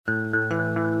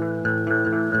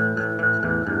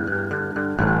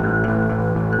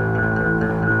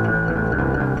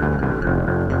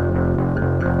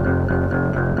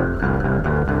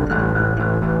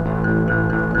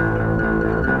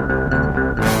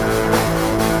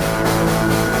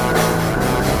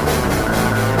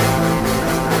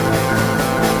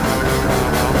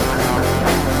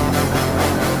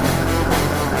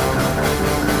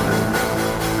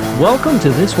Welcome to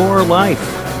This Horror Life.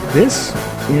 This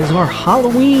is our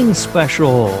Halloween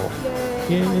special.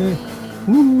 Yay. Yeah.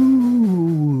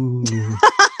 Ooh.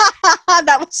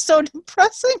 That was so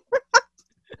depressing.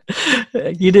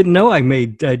 You didn't know I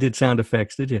did sound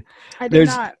effects, did you? I did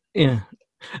not. Yeah.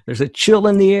 There's a chill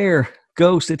in the air.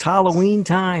 Ghost, it's Halloween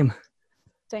time.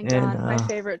 Thank God, my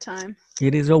favorite time.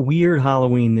 It is a weird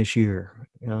Halloween this year,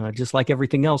 just like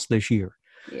everything else this year.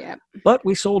 Yeah. But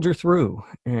we soldier through,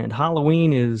 and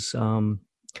Halloween is, the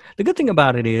good thing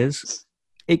about it is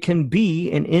it can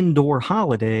be an indoor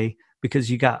holiday because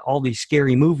you got all these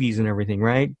scary movies and everything,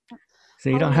 right?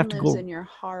 So you don't have to lives go in your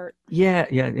heart. Yeah,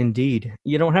 indeed.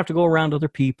 You don't have to go around other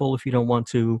people if you don't want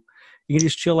to. You can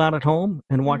just chill out at home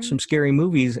and watch some scary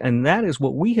movies, and that is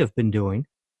what we have been doing.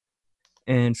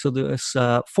 And so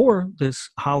for this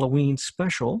Halloween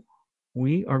special,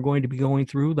 we are going to be going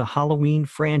through the Halloween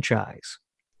franchise.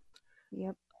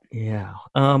 Yep. Yeah.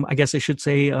 I guess I should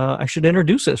say, I should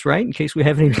introduce us, right? In case we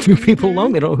have any new people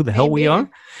along. They don't know who the hell we are.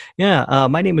 Yeah.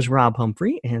 My name is Rob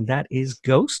Humphrey, and that is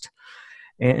Ghost.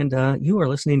 And you are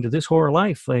listening to This Horror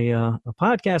Life, a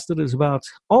podcast that is about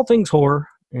all things horror.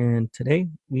 And today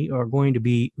we are going to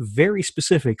be very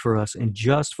specific for us and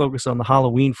just focus on the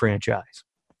Halloween franchise.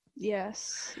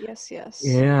 Yes.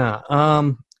 Yeah.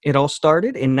 It all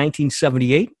started in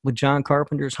 1978 with John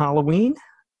Carpenter's Halloween.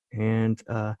 And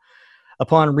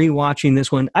upon rewatching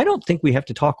this one, I don't think we have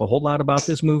to talk a whole lot about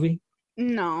this movie.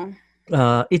 No.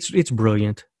 It's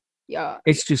brilliant. Yeah.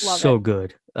 It's just so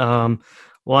good.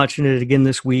 Watching it again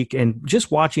this week and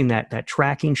just watching that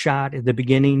tracking shot at the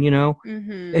beginning,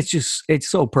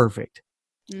 it's so perfect.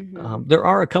 There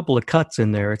are a couple of cuts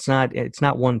in there. It's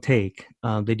not one take.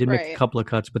 They did make a couple of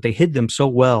cuts, but they hid them so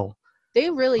well. They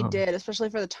really did, especially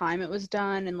for the time it was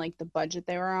done and like the budget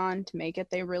they were on to make it.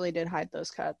 They really did hide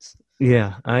those cuts.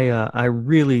 Yeah, I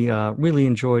really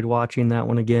enjoyed watching that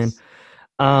one again.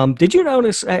 Did you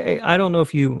notice? I don't know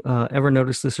if you ever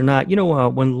noticed this or not.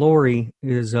 When Lori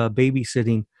is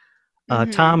babysitting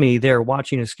Tommy, they're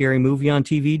watching a scary movie on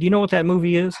TV. Do you know what that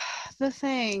movie is? The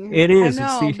Thing. It is.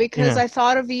 I know, because I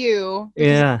thought of you.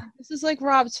 Yeah. This is like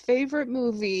Rob's favorite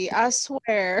movie, I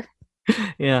swear.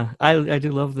 Yeah, I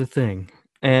do love The Thing.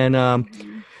 And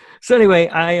so anyway,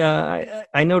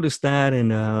 I noticed that,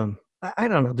 and I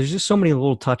don't know. There's just so many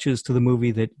little touches to the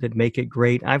movie that make it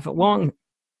great. I've long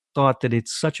thought that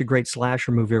it's such a great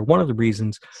slasher movie. Or one of the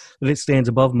reasons that it stands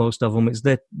above most of them is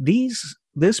that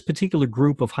this particular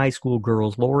group of high school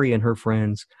girls, Lori and her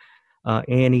friends,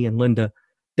 Annie and Linda,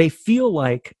 they feel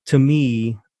like, to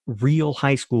me, real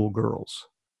high school girls.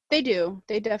 They do.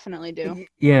 They definitely do.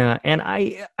 Yeah, and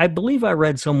I believe I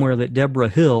read somewhere that Deborah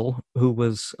Hill, who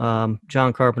was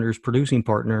John Carpenter's producing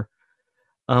partner,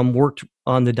 worked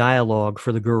on the dialogue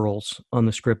for the girls on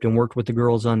the script and worked with the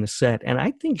girls on the set. And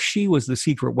I think she was the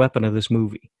secret weapon of this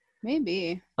movie.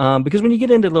 Maybe. Because when you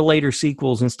get into the later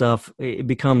sequels and stuff, it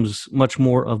becomes much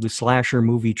more of the slasher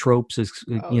movie tropes,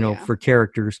 for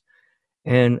characters.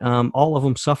 And all of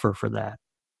them suffer for that,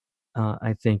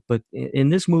 I think. But in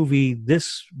this movie,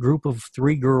 this group of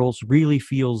three girls really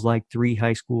feels like three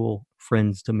high school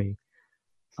friends to me.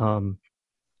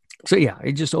 So yeah,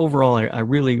 it just overall, I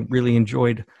really, really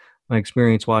enjoyed my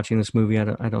experience watching this movie.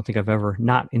 I don't think I've ever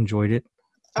not enjoyed it.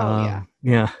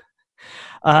 Yeah.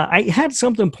 I had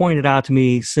something pointed out to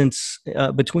me since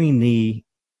between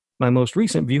my most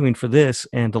recent viewing for this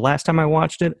and the last time I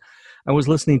watched it. I was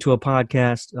listening to a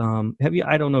podcast.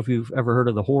 I don't know if you've ever heard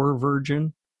of the Horror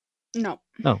Virgin. No.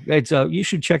 Oh, it's you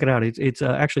should check it out. It's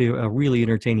actually a really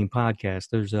entertaining podcast.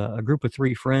 There's a group of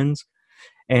three friends,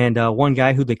 and one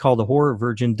guy who they call the Horror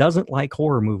Virgin doesn't like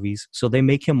horror movies, so they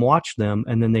make him watch them,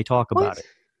 and then they talk about it.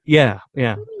 Yeah.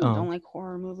 Don't like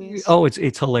horror movies. Oh,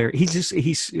 it's hilarious.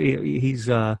 He's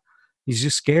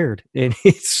just scared, and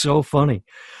it's so funny.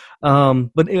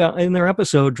 But in their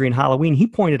episode during Halloween, he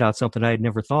pointed out something I had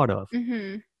never thought of,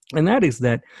 and that is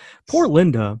that poor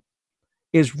Linda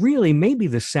is really maybe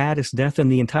the saddest death in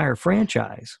the entire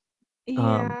franchise.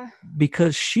 Yeah.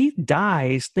 Because she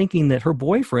dies thinking that her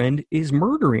boyfriend is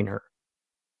murdering her.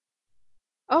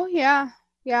 Oh, yeah.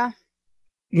 Yeah.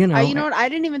 You know what? I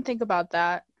didn't even think about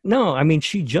that. No, I mean,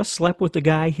 she just slept with the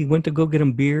guy. He went to go get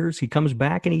him beers. He comes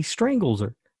back and he strangles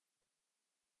her.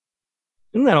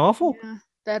 Isn't that awful?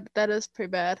 Yeah, that is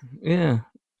pretty bad. Yeah.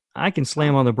 I can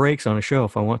slam on the brakes on a show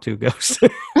if I want to, Ghost.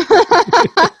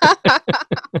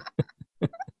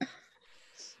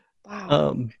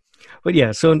 Wow. But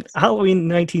yeah, so Halloween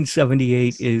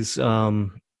 1978 is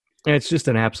it's just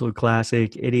an absolute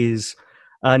classic. It is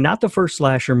not the first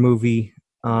slasher movie,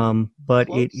 but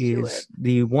it is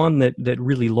the one that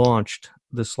really launched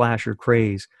the slasher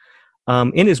craze.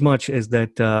 In as much as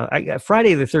that,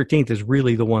 Friday the 13th is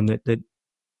really the one that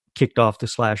kicked off the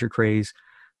slasher craze,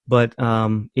 but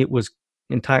it was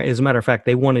entire. As a matter of fact,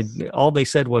 they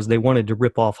said was they wanted to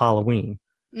rip off Halloween.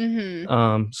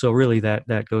 So really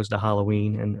that goes to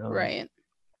Halloween, and Right.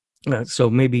 so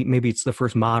maybe it's the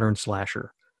first modern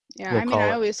slasher. Yeah, I mean,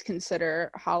 I always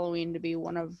consider Halloween to be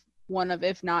one of,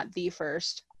 if not the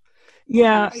first,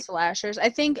 Yeah, kind of slashers. I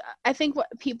think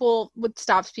what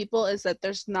stops people is that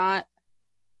there's not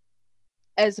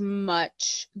as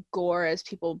much gore as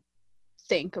people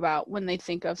think about when they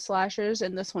think of slashers.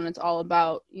 And this one, it's all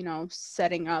about,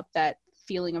 setting up that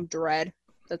feeling of dread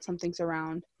that something's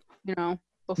around,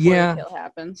 before the kill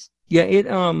happens. Yeah,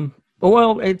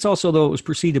 well, it's also, though, it was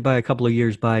preceded by a couple of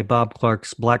years by Bob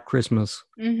Clark's Black Christmas.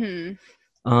 And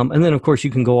then, of course,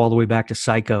 you can go all the way back to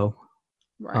Psycho.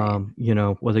 Right.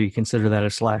 Whether you consider that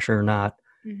a slasher or not.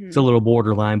 It's a little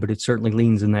borderline, but it certainly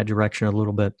leans in that direction a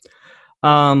little bit.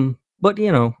 But,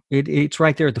 it's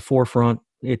right there at the forefront.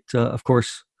 It, of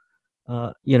course,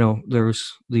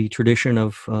 there's the tradition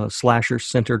of slashers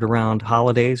centered around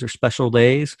holidays or special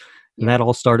days. And that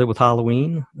all started with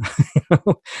Halloween.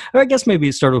 Or I guess maybe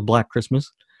it started with Black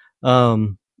Christmas.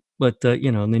 But,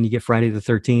 and then you get Friday the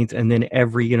 13th. And then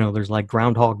there's like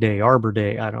Groundhog Day, Arbor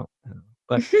Day. I don't know.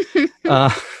 But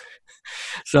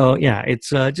so, yeah, it's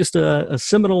just a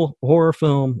seminal horror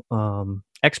film,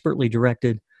 expertly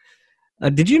directed.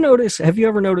 Have you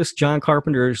ever noticed John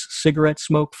Carpenter's cigarette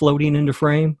smoke floating into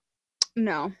frame?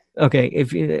 No. Okay, if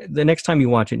the next time you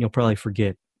watch it, you'll probably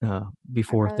forget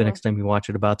before the next time you watch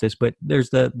it about this. But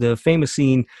there's the famous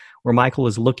scene where Michael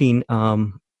is looking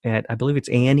at, I believe it's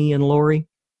Annie and Laurie,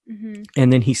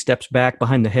 and then he steps back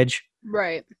behind the hedge.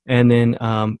 Right. And then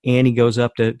Annie goes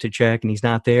up to check, and he's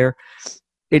not there.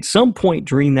 At some point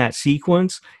during that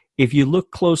sequence, if you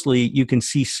look closely, you can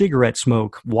see cigarette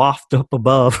smoke waft up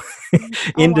above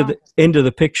into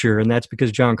the picture, and that's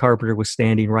because John Carpenter was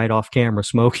standing right off camera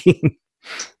smoking.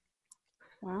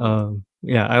 Wow.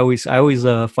 Yeah, I always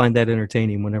find that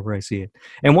entertaining whenever I see it,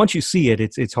 and once you see it,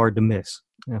 it's hard to miss.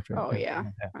 I'm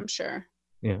sure.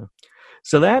 Yeah,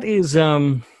 so that is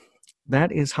Halloween,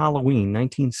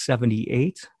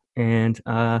 1978, and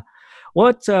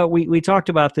we talked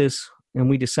about this. And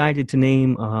we decided to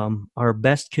name our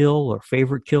best kill or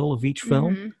favorite kill of each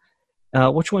film.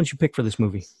 Which ones you pick for this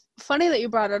movie? Funny that you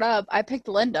brought it up. I picked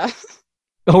Linda.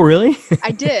 Oh, really?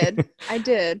 I did. I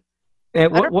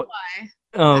don't know why.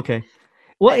 Oh, okay.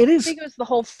 Well, I think it was the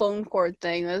whole phone cord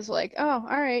thing. It was like, oh,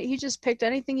 all right. He just picked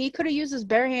anything. He could have used his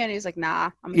bare hand. He's like, nah,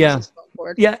 I'm going to use his phone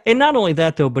cord. Yeah, and not only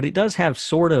that, though, but it does have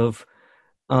sort of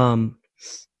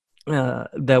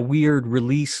that weird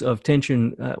release of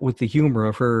tension with the humor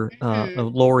of her,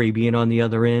 of Laurie being on the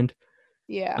other end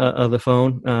of the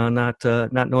phone,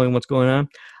 not knowing what's going on.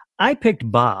 I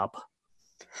picked Bob.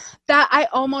 That I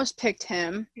almost picked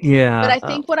him. Yeah. But I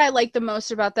think what I like the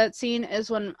most about that scene is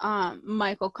when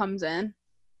Michael comes in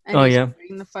and he's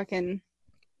wearing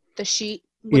the sheet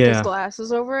with his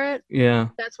glasses over it. Yeah.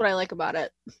 That's what I like about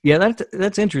it. Yeah,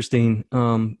 that's interesting,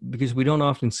 because we don't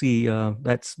often see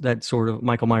that sort of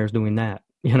Michael Myers doing that,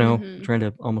 trying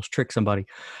to almost trick somebody.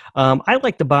 I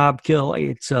like the Bob kill.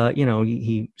 It's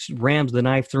he rams the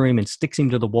knife through him and sticks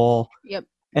him to the wall. Yep.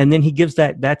 And then he gives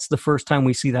that's the first time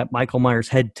we see that Michael Myers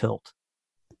head tilt.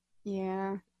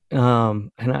 Yeah.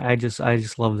 And I just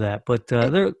love that. But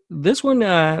this one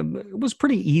was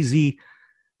pretty easy.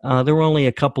 There were only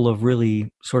a couple of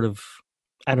really sort of,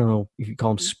 I don't know if you call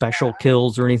them special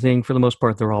kills or anything. For the most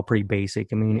part, they're all pretty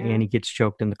basic. I mean, Annie gets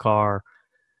choked in the car.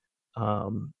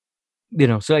 So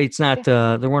it's not,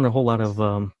 there weren't a whole lot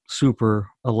of super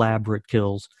elaborate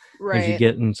kills as you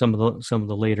get in some of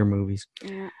the later movies.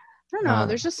 Yeah. I don't know.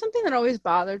 There's just something that always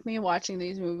bothered me watching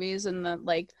these movies, and the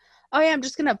oh yeah, I'm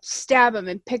just gonna stab him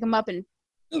and pick him up and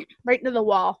right into the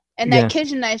wall, and that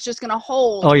kitchen knife's just gonna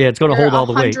hold. Oh yeah, it's gonna hold all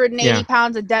the weight. 180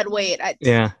 pounds of dead weight. I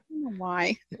don't know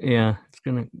why. Yeah, it's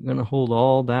gonna hold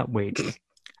all that weight.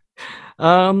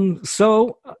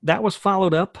 So that was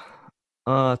followed up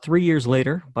 3 years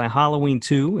later by Halloween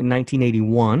 2 in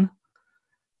 1981.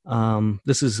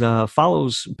 This is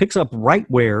picks up right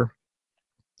where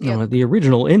the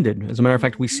original ended. As a matter of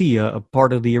fact, we see a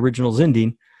part of the original's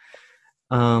ending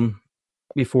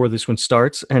before this one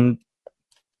starts, and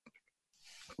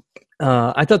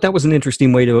I thought that was an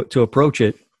interesting way to approach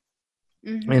it,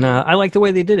 and I like the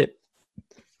way they did it.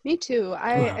 Me too.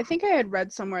 I think I had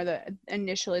read somewhere that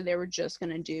initially they were just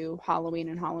going to do Halloween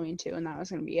and Halloween 2, and that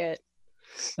was going to be it.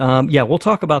 Yeah, we'll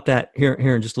talk about that here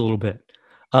in just a little bit.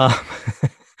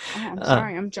 I'm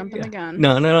sorry, I'm jumping the gun.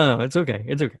 No, it's okay.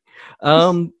 It's okay.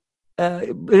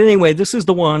 But anyway, this is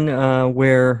the one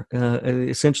where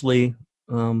essentially,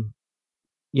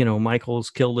 Michael's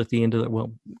killed at the end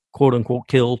of quote unquote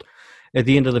killed at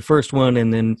the end of the first one,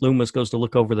 and then Loomis goes to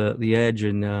look over the edge,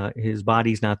 and his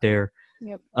body's not there.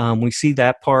 Yep. We see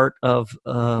that part of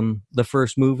the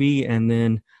first movie, and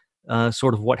then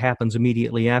sort of what happens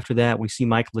immediately after that. We see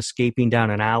Michael escaping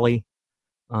down an alley,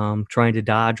 trying to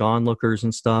dodge onlookers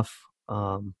and stuff.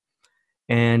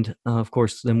 And of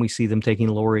course, then we see them taking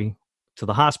Laurie to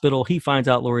the hospital. He finds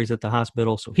out Laurie's at the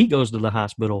hospital, so he goes to the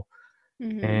hospital,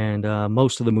 and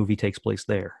most of the movie takes place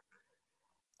there.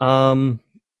 I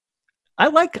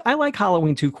like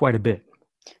Halloween 2 quite a bit.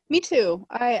 Me too.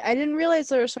 I didn't realize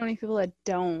there were so many people that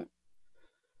don't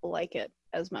like it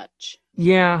as much.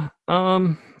 Yeah.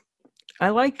 I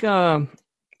like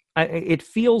it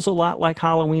feels a lot like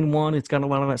Halloween 1. It's got a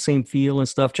lot of that same feel and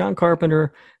stuff. John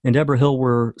Carpenter and Deborah Hill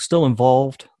were still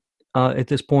involved at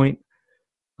this point.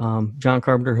 John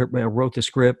Carpenter wrote the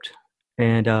script,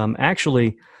 and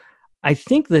actually, I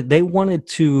think that they wanted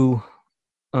to,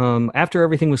 after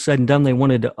everything was said and done, they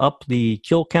wanted to up the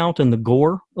kill count and the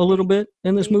gore a little bit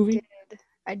in this movie.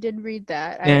 I did read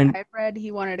that. And I read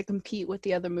he wanted to compete with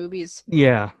the other movies.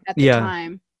 Yeah, at the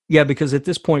time. Yeah, because at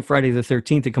this point, Friday the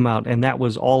 13th had come out, and that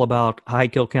was all about high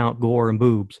kill count, gore, and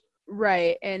boobs.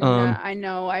 Right, and I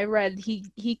know. I read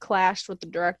he clashed with the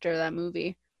director of that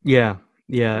movie. Yeah.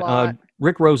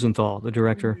 Rick Rosenthal, the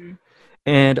director,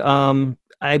 and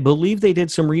I believe they did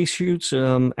some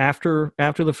reshoots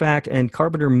after the fact, and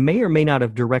Carpenter may or may not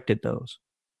have directed those.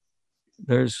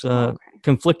 There's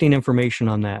conflicting information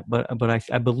on that, but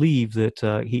I believe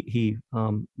that he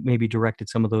maybe directed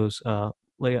some of those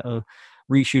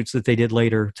reshoots that they did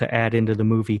later to add into the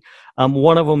movie.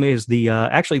 One of them is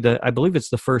I believe it's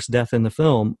the first death in the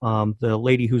film. The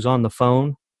lady who's on the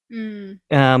phone.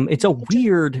 It's a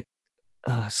weird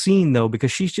scene though,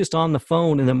 because she's just on the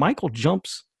phone, and then Michael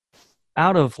jumps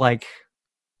out of like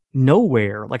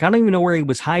nowhere. Like I don't even know where he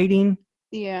was hiding.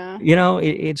 Yeah.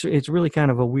 It's really kind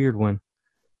of a weird one.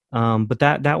 But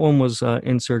that one was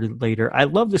inserted later. I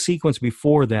love the sequence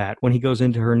before that when he goes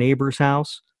into her neighbor's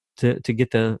house to get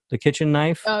the kitchen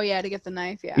knife. Oh yeah, to get the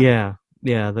knife. Yeah.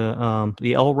 Yeah.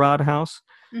 The Elrod house.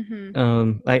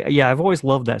 I've always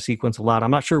loved that sequence a lot.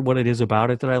 I'm not sure what it is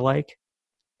about it that I like,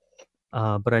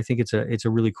 but I think it's a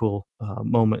really cool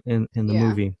moment in the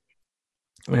movie.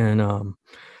 And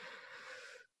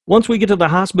once we get to the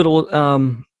hospital,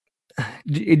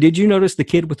 did you notice the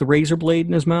kid with the razor blade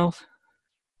in his mouth?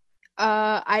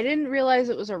 I didn't realize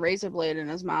it was a razor blade in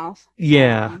his mouth.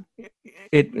 Yeah,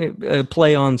 it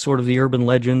play on sort of the urban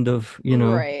legend of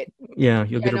Right. Yeah,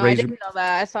 you'll get a razor. I didn't know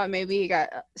that. I thought maybe he got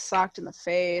socked in the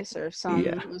face or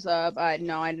something was up. I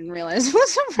didn't realize it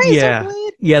was a razor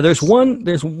blade. Yeah. There's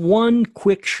one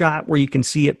quick shot where you can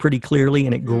see it pretty clearly,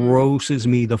 and it grosses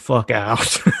me the fuck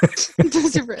out.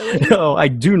 Does it really? No, I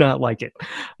do not like it.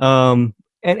 And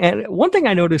one thing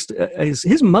I noticed is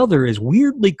his mother is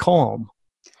weirdly calm.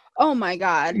 Oh my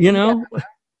God. Like no,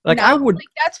 I would.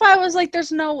 That's why I was like,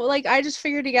 there's no, like, I just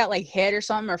figured he got like hit or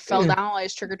something or fell down while he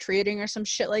was trick-or-treating or some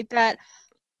shit like that.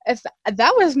 If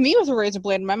that was me with a razor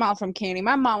blade in my mouth from candy,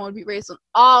 my mom would be raising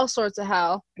all sorts of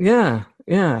hell. Yeah.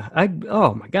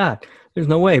 Oh my God. There's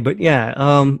no way. But yeah,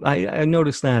 I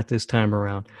noticed that this time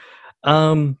around.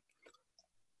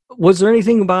 Was there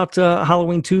anything about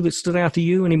Halloween 2 that stood out to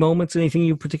you? Any moments, anything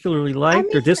you particularly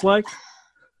liked or disliked?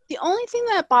 The only thing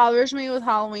that bothers me with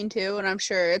Halloween 2, and I'm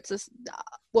sure it's just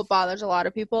what bothers a lot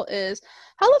of people, is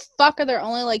how the fuck are there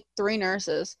only like 3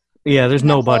 nurses? Yeah, there's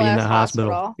nobody in the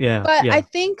hospital. Yeah. But I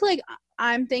think like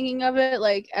I'm thinking of it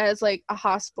like as like a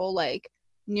hospital like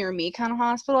near me kind of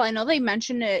hospital. I know they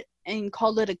mentioned it and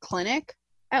called it a clinic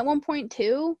at one point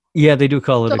too. Yeah, they do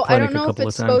call it a clinic a couple of times. I don't know if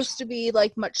it's supposed to be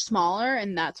like much smaller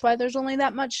and that's why there's only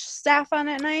that much staff on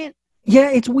at night. Yeah,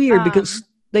 it's weird because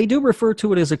they do refer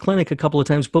to it as a clinic a couple of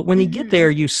times, but when you get there,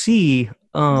 you see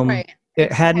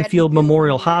Haddonfield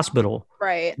Memorial Hospital.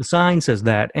 Right. The sign says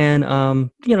that. And,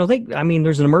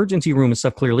 there's an emergency room and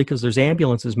stuff clearly because there's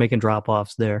ambulances making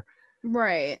drop-offs there.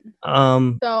 Right. So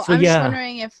I'm just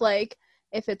wondering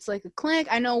if it's like a clinic.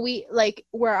 I know we, like,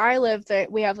 where I live, that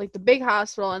we have, like, the big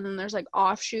hospital, and then there's, like,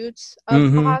 offshoots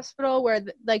of the hospital where,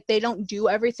 like, they don't do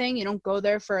everything. You don't go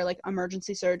there for, like,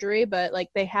 emergency surgery, but, like,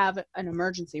 they have an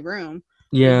emergency room.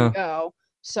 Go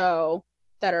so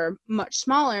that are much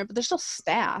smaller, but they're still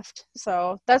staffed.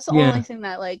 So that's the only thing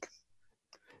that like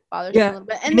bothers me a little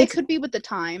bit. And it could be with the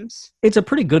times. It's a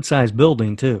pretty good sized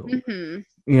building too.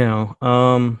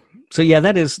 So yeah,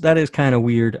 that is kind of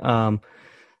weird.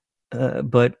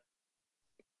 But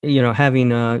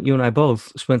having you and I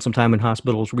both spent some time in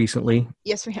hospitals recently,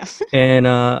 Yes, we have. and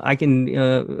I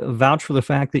can vouch for the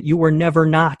fact that you were never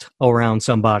not around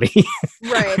somebody.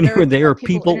 Right. There There are are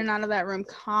people in people and out of that room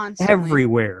constantly.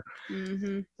 everywhere.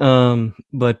 Mm-hmm.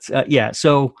 But yeah,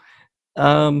 so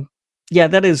yeah,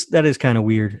 that is kind of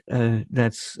weird.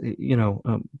 That's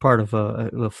part of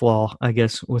the flaw, I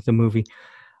guess, with the movie.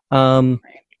 Um,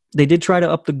 Right. they did try to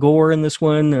up the gore in this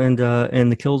one, and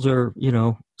the kills are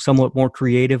somewhat more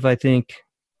creative, I think.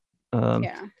 Um,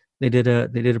 Yeah. they did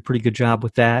a pretty good job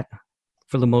with that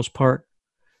for the most part.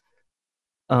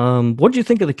 What did you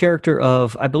think of the character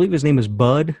of, I believe his name is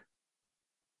Bud?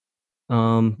 I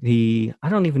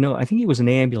don't even know. I think he was an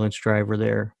ambulance driver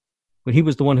there, but he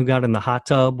was the one who got in the hot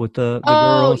tub with the girl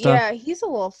Oh and stuff. yeah, he's a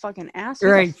little fucking ass. He's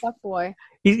a Right. fuck boy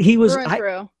He was. through and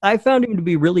through. I found him to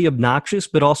be really obnoxious,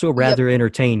 but also Yep. rather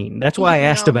entertaining. That's why I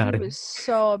asked No, about he him. was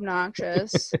so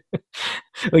obnoxious.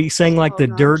 He sang So like the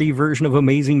obnoxious. dirty version of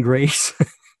Amazing Grace.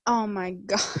 Oh my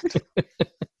god,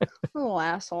 little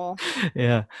asshole.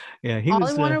 Yeah, yeah. He All he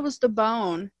was. wanted was the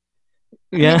bone.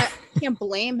 I mean, Yeah, I can't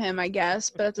blame him, I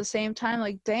guess, but at the same time,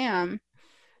 like, damn.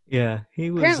 yeah. He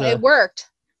was. Apparently, it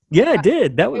worked. Yeah, it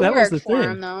did. It That was the worked for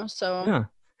thing. him though, so Yeah,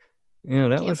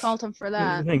 yeah. can't fault him for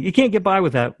That was the that. thing. You can't get by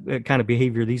with that kind of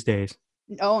behavior these days.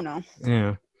 Oh no.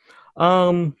 Yeah.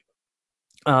 Um.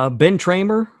 Ben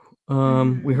Tramer. We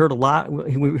Mhm. heard a lot.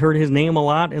 We heard his name a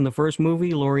lot in the first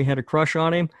movie. Laurie had a crush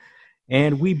on him,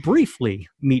 and we briefly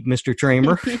meet Mr.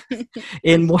 Tramer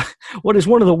in what is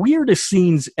one of the weirdest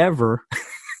scenes ever.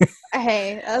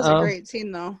 Hey, that was a Um, great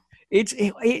scene though.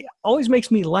 it always makes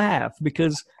me laugh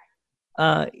because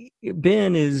uh,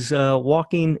 Ben is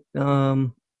walking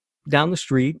down the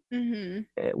street Mhm.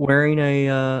 wearing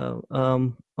a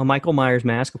Michael Myers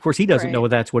mask. Of course, he doesn't Right. know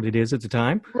that's what it is at the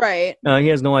time. Right. He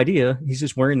has no idea. He's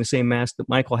just wearing the same mask that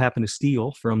Michael happened to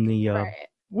steal from the. Right.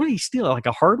 What did he steal? Like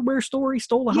a hardware store? He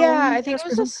stole a Yeah, Halloween I think it mask or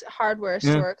was a something? hardware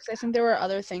Yeah. store because I think there were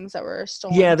other things that were Yeah,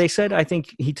 stolen they said I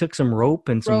think he took some rope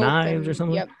and some rope knives or and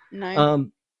something. yep, knife.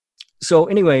 Um, so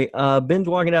anyway, Ben's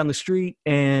walking down the street,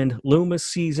 and Loomis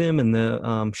sees him, and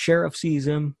the sheriff sees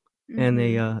him, and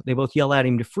Mhm. they both yell at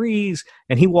him to freeze,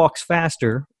 and he walks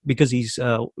faster because he's.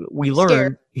 We Scared.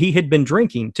 learned he had been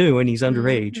drinking too, and he's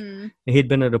underage. Mhm. He had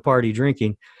been at a party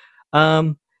drinking.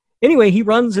 Um, anyway, he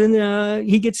runs and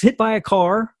he gets hit by a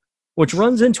car, which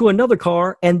runs into another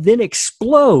car and then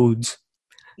explodes.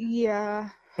 Yeah.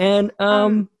 And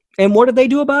what did they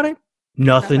do about it?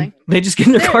 Nothing. Nothing. They just get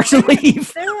in their cars and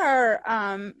leave. There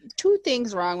are two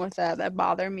things wrong with that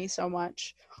bother me so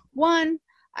much. One,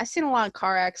 I've seen a lot of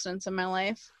car accidents in my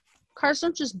life. Cars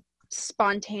don't just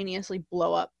spontaneously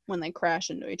blow up when they crash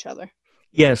into each other.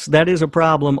 Yes, that is a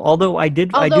problem. Although I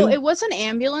Although do. it was an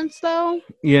ambulance though,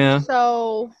 Yeah,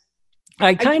 so I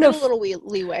I give kind it a of. little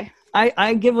leeway.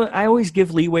 I always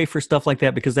give leeway for stuff like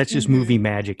that because that's just movie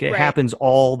magic. It Right. happens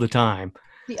all the time.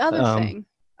 The other Um, thing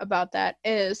about that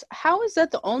is how is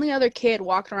that the only other kid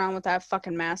walking around with that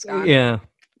fucking mask on? Yeah,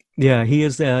 yeah, he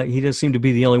is. He does seem to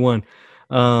be the only one.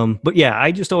 But yeah,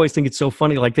 I just always think it's so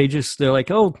funny. Like they're like,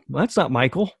 "Oh, that's not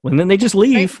Michael," and then they just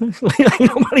leave.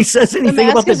 Nobody says The anything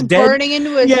mask about the is dead. burning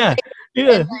into his Yeah, face.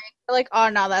 yeah, And like, oh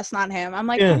no, that's not him. I'm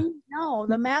like, yeah. honey, no,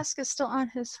 the mask is still on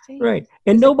his face. Right.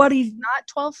 And Is it nobody not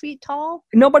 12 feet tall?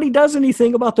 does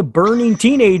anything about the burning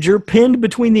teenager pinned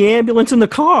between the ambulance and the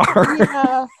car.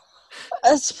 Yeah,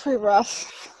 that's pretty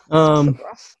rough. Um,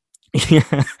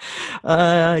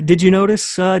 yeah. Did you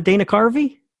notice Dana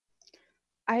Carvey?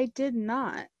 I did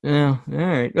not. Yeah. All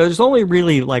right. There's only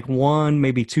really like one,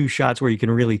 maybe two shots where you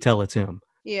can really tell it's him.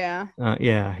 Yeah.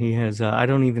 Yeah, he has. I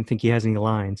don't even think he has any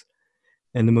lines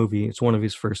in the movie. It's one of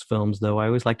his first films, though. I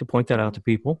always like to point that out to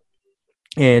people,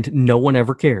 and no one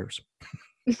ever cares.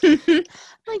 I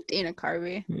like Dana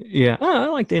Carvey. Yeah, I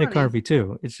like Dana Funny. Carvey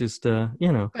too. It's just, But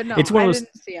no, it's one I of those.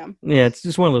 didn't see him. Yeah, it's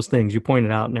just one of those things you point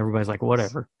it out, and everybody's like,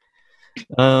 whatever.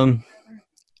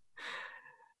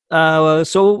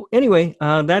 So anyway,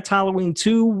 that's Halloween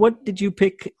 2. What did you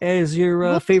pick as your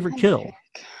What favorite did I kill? pick?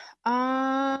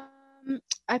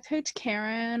 I picked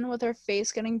Karen with her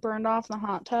face getting burned off in the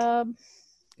hot tub.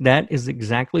 That is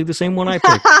exactly the same one I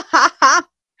picked.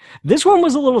 This one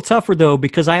was a little tougher though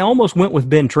because I almost went with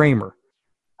Ben Tramer.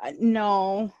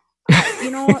 No.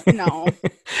 You know what? No.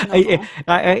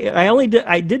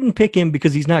 I didn't pick him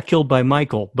because he's not killed by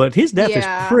Michael, but his death is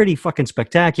pretty fucking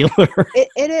spectacular.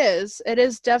 It is. It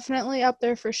is definitely up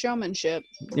there for showmanship.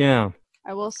 Yeah.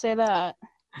 I will say that.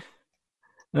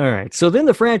 All right. So then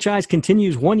the franchise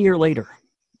continues 1 year later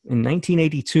in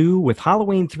 1982 with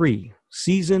Halloween 3,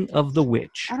 Season of the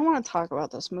Witch. I don't want to talk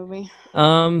about this movie.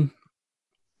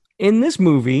 In this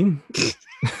movie,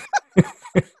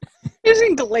 You're just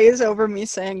gonna glaze over me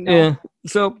saying no. Yeah.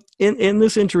 So in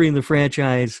this entry in the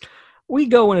franchise, we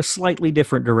go in a slightly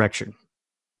different direction.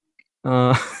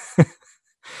 Uh,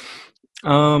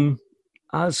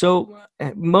 so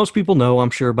most people know, I'm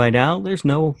sure by now, there's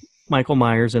no Michael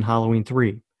Myers in Halloween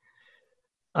 3.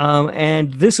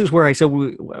 And this is where I said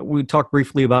we talked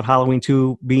briefly about Halloween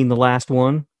 2 being the last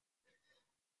one.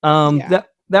 That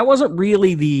wasn't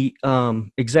really the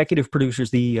executive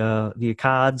producers, the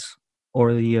Akkads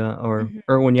or the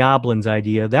Irwin Yablin's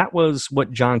idea. That was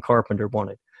what John Carpenter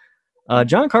wanted.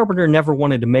 John Carpenter never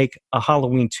wanted to make a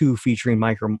Halloween 2 featuring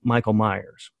Michael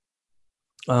Myers.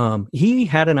 He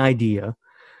had an idea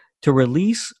to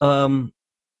release to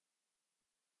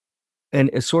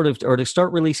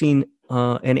start releasing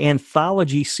an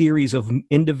anthology series of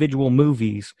individual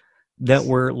movies that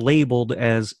were labeled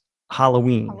as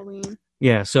Halloween.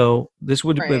 Yeah, so this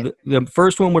would the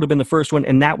first one would have been the first one,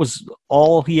 and that was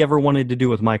all he ever wanted to do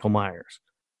with Michael Myers.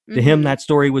 To him, that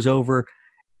story was over,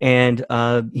 and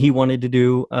he wanted to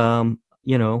do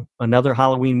another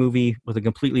Halloween movie with a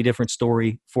completely different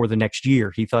story for the next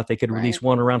year. He thought they could release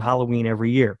one around Halloween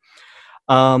every year.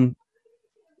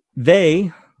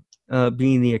 They,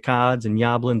 being the Akkads and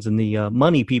Yablins and the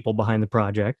money people behind the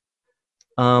project,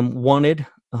 wanted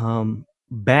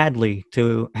badly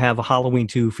to have a Halloween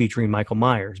 2 featuring Michael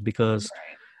Myers, because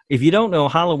if you don't know,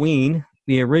 Halloween,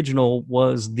 the original,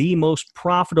 was the most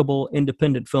profitable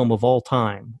independent film of all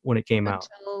time when it came out.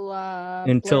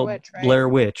 Until Blair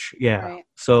Witch, yeah. Right.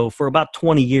 So for about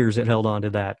 20 years it held on to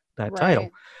that title.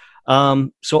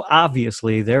 So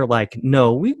obviously they're like,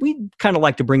 no, we kind of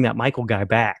like to bring that Michael guy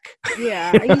back.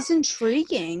 Yeah, he's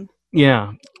intriguing.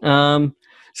 Yeah.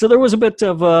 So there was a bit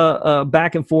of a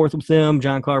back and forth with them.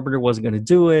 John Carpenter wasn't going to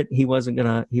do it. He wasn't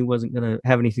going to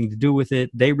have anything to do with it.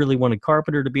 They really wanted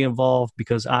Carpenter to be involved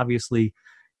because obviously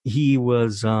he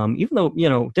was, even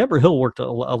though, Deborah Hill worked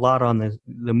a lot on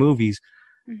the movies,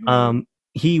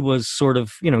 he was sort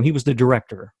of, he was the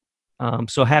director.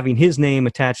 So having his name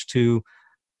attached to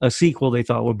a sequel, they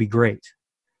thought would be great.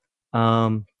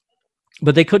 But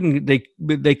they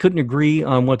couldn't agree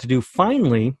on what to do.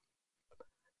 Finally,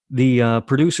 the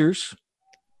producers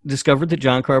discovered that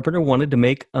John Carpenter wanted to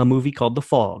make a movie called The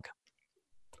Fog.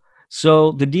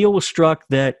 So the deal was struck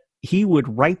that he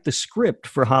would write the script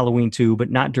for Halloween 2, but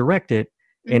not direct it.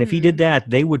 And if he did that,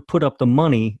 they would put up the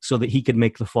money so that he could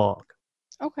make The Fog.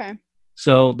 Okay.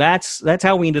 So that's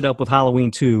how we ended up with Halloween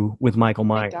 2 with Michael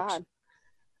Myers.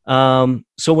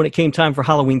 So when it came time for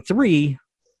Halloween 3,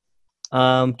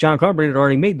 John Carpenter had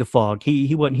already made The Fog.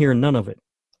 He wasn't hearing none of it.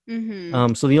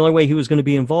 So the only way he was going to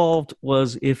be involved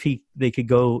was if they could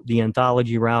go the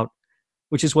anthology route,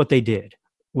 which is what they did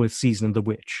with Season of the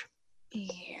Witch.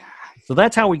 Yeah. So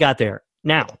that's how we got there.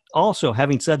 Now, also,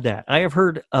 having said that, I have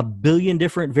heard a billion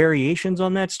different variations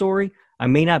on that story. I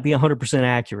may not be 100%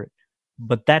 accurate,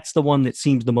 but that's the one that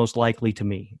seems the most likely to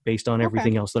me based on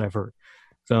everything else that I've heard.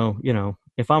 So,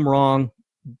 if I'm wrong,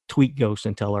 tweet Ghost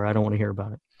and tell her I don't want to hear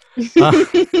about it.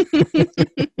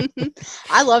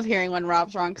 I love hearing when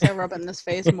Rob's wrong because I rub it in his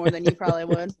face more than you probably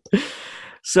would.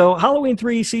 So Halloween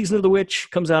 3 Season of the Witch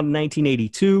comes out in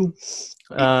 1982.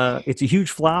 It's a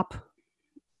huge flop.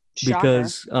 Shocker.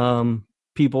 Because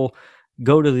people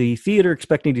go to the theater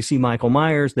expecting to see Michael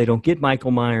Myers. They don't get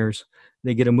Michael Myers.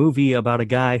 They get a movie about a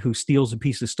guy who steals a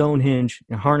piece of Stonehenge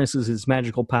and harnesses his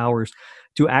magical powers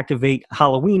to activate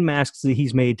Halloween masks that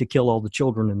he's made to kill all the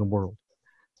children in the world.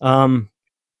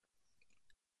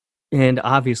 And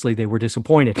obviously they were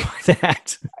disappointed by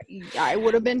that. I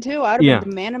would have been too. I would have been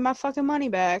demanding my fucking money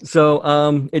back. So,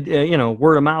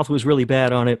 word of mouth was really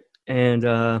bad on it. And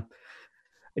I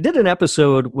did an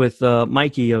episode with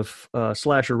Mikey of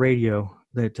Slasher Radio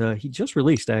that he just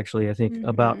released, actually, I think,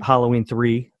 about Halloween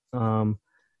 3. And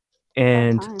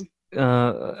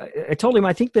I told him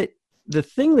I think that the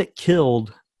thing that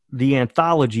killed the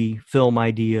anthology film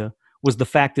idea was the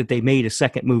fact that they made a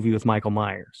second movie with Michael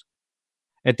Myers.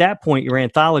 At that point, your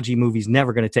anthology movie's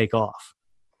never going to take off.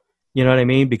 You know what I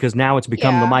mean? Because now it's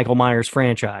become the Michael Myers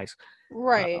franchise.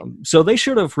 Right. So they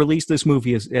should have released this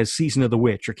movie as Season of the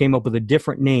Witch, or came up with a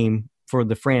different name for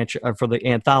the for the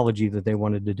anthology that they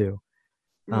wanted to do.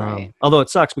 Right. Although it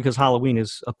sucks because Halloween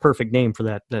is a perfect name for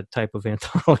that type of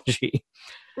anthology.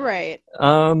 Right.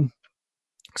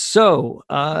 So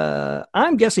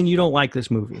I'm guessing you don't like this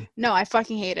movie. No, I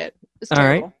fucking hate it. It's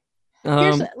terrible. All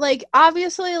right. Here's,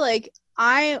 obviously,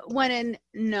 I went in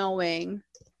knowing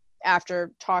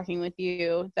after talking with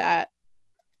you that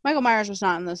Michael Myers was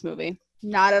not in this movie.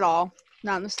 Not at all.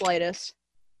 Not in the slightest.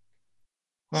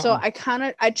 So I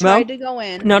tried to go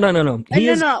in. No. No.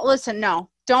 Listen, no.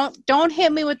 don't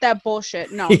hit me with that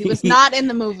bullshit. No, he was not in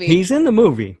the movie. He's in the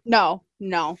movie. No.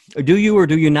 Do you or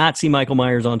do you not see Michael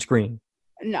Myers on screen?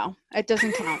 No, it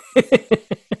doesn't count.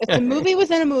 It's a movie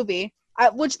within a movie,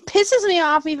 which pisses me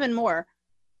off even more.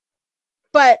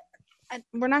 But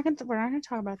we're not gonna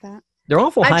talk about that. They're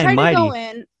awful high and mighty. I tried to go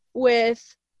in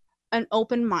with an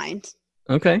open mind.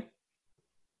 Okay.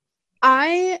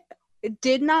 I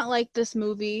did not like this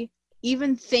movie,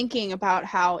 even thinking about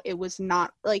how it was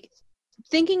not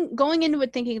going into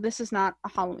it thinking this is not a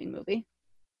Halloween movie.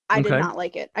 I did not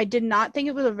like it. I did not think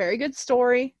it was a very good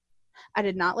story. I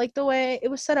did not like the way it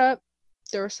was set up.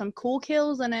 There were some cool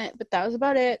kills in it, but that was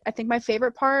about it. I think my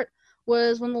favorite part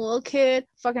was when the little kid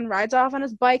fucking rides off on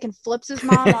his bike and flips his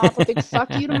mom off a big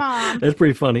fuck you to mom. That's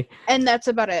pretty funny. And that's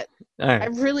about it. All right. I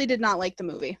really did not like the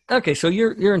movie. Okay, so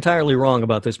you're entirely wrong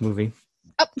about this movie.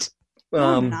 Oh,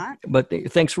 no, I'm not. But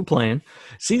thanks for playing.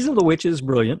 Season of the Witch is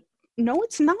brilliant. No,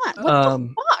 it's not. What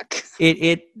the fuck?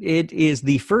 It is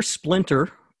the first splinter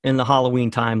in the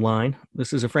Halloween timeline.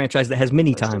 This is a franchise that has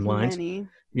many timelines. Many.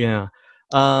 Yeah.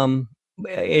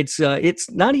 It's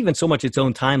not even so much its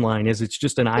own timeline as it's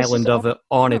just an island of it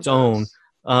on its own.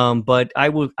 But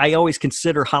I always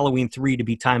consider Halloween 3 to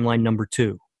be timeline number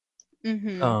 2.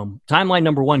 Mm-hmm. Timeline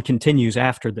number 1 continues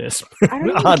after this. I don't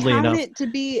even oddly count enough, it to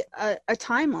be a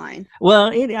timeline.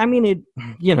 Well,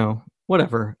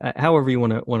 whatever, however you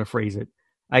want to phrase it.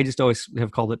 I just always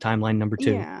have called it timeline number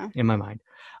 2 in my mind.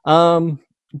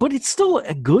 But it's still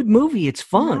a good movie. It's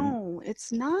fun. No,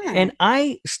 it's not. And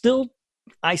I still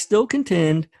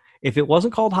contend if it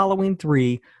wasn't called Halloween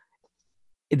 3,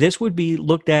 this would be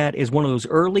looked at as one of those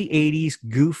early 80s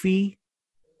goofy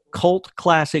cult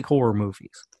classic horror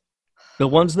movies. The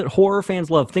ones that horror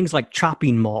fans love, things like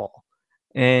Chopping Mall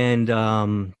and,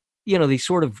 these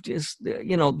sort of just,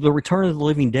 The Return of the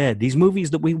Living Dead. These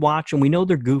movies that we watch and we know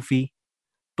they're goofy,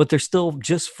 but they're still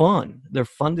just fun. They're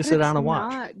fun to sit down and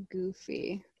watch. It's not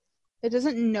goofy. It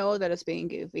doesn't know that it's being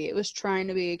goofy. It was trying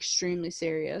to be extremely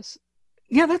serious.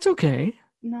 Yeah, that's okay.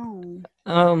 No.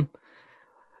 All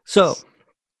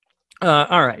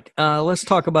right. Let's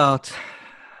talk about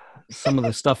some of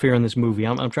the stuff here in this movie.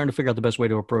 I'm trying to figure out the best way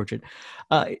to approach it.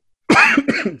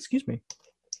 Excuse me.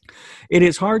 It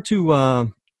is hard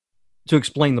to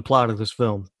explain the plot of this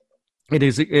film. It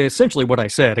is essentially what I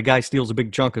said. A guy steals a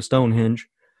big chunk of Stonehenge,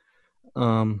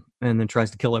 and then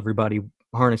tries to kill everybody,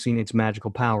 harnessing its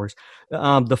magical powers.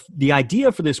 The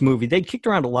idea for this movie, they kicked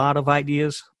around a lot of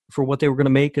ideas for what they were going to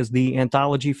make as the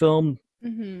anthology film.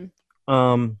 Mm-hmm.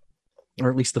 Or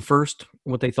at least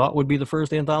what they thought would be the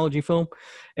first anthology film.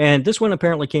 And this one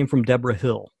apparently came from Deborah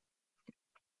Hill.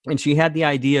 And she had the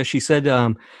idea, she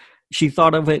said she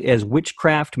thought of it as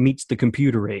witchcraft meets the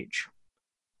computer age.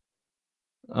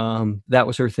 That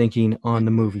was her thinking on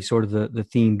the movie, sort of the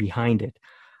theme behind it.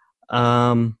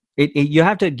 You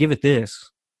have to give it this.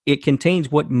 It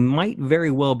contains what might very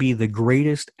well be the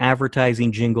greatest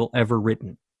advertising jingle ever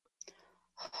written.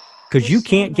 Because you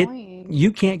can't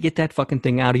get that fucking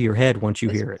thing out of your head once you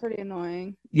hear it. It's pretty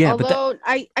annoying. Yeah, although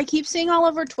I keep seeing all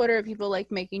over Twitter people like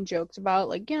making jokes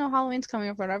about Halloween's coming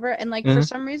up or whatever, and for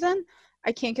some reason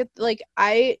I can't get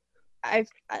I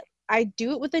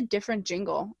do it with a different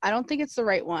jingle. I don't think it's the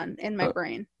right one in my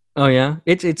brain. Oh yeah,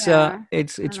 it's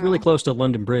really close to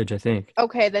London Bridge, I think.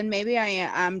 Okay, then maybe I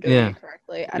am doing it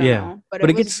correctly. I don't know, but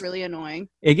it was really annoying.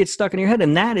 It gets stuck in your head,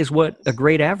 and that is what a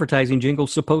great advertising jingle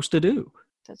is supposed to do.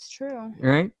 That's true.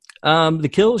 Right. The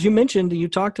kills you mentioned, you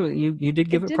did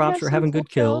give it props for having good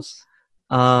kills.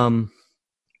 And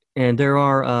there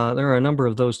are a number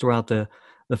of those throughout the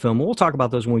film. We'll talk about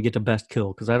those when we get to best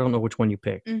kill, because I don't know which one you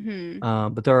picked.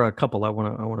 Mm-hmm. But there are a couple I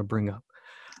want to bring up.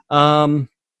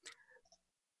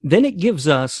 Then it gives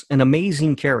us an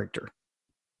amazing character.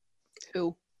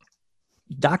 Who?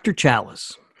 Dr.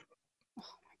 Chalice. Oh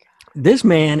my God. This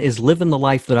man is living the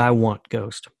life that I want,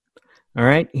 Ghost. All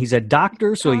right, he's a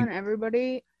doctor, so he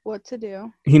everybody what to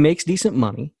do. He makes decent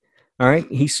money. All right,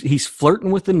 he's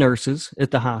flirting with the nurses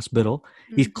at the hospital.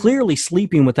 Mm-hmm. He's clearly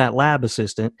sleeping with that lab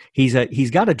assistant.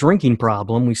 He's got a drinking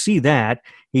problem. We see that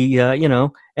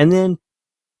and then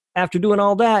after doing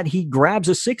all that, he grabs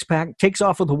a 6-pack, takes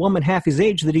off with a woman half his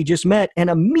age that he just met, and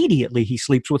immediately he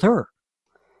sleeps with her.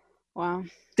 Wow,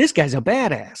 this guy's a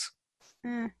badass.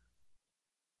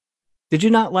 Did you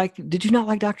not like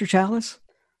Dr. Chalice?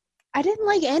 I didn't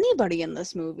like anybody in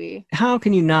this movie. How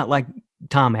can you not like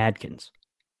Tom Adkins?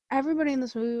 Everybody in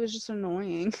this movie was just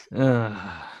annoying.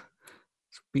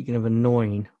 Speaking of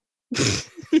annoying.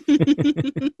 You're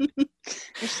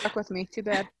stuck with me. Too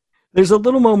bad. There's a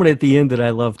little moment at the end that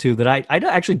I love, too, that I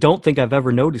actually don't think I've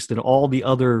ever noticed in all the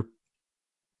other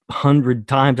 100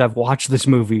 times I've watched this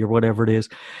movie or whatever it is.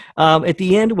 At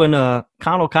the end, when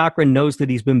Connell Cochran knows that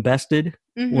he's been bested,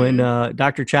 when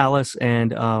Dr. Chalice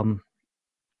and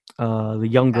the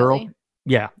young girl,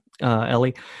 Ellie.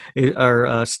 Ellie,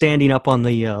 are standing up on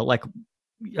the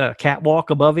catwalk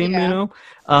above him,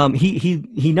 Yeah.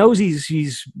 he knows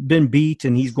he's been beat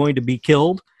and he's going to be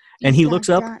killed, and he looks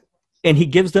up and he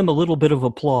gives them a little bit of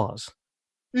applause.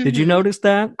 Did you notice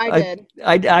that? I did.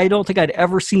 I don't think I'd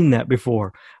ever seen that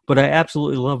before, but I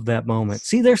absolutely loved that moment.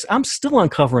 See, I'm still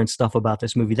uncovering stuff about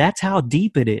this movie. That's how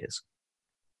deep it is.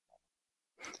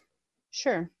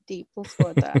 Sure, deep. Let's go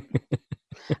with that.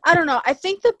 I don't know. I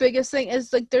think the biggest thing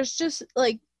is like there's just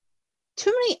like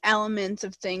too many elements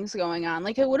of things going on.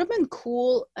 Like it would have been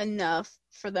cool enough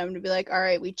for them to be like, all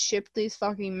right, we chipped these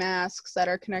fucking masks that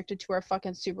are connected to our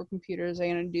fucking supercomputers. They're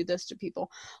gonna do this to people.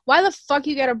 Why the fuck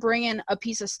you gotta bring in a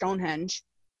piece of Stonehenge?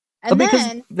 And because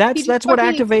then that's what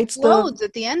activates the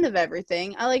at the end of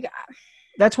everything.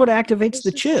 That's what activates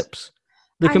the chips.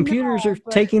 The computers are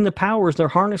taking the powers. They're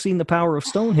harnessing the power of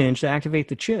Stonehenge to activate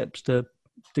the chips to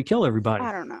kill everybody.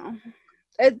 I don't know.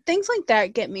 Things like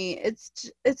that get me. It's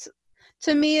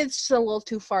to me, it's just a little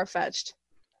too far-fetched.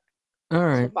 All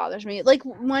right. So it bothers me. Like,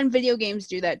 when video games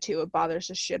do that, too, it bothers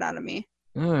the shit out of me.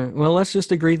 All right. Well, let's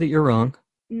just agree that you're wrong.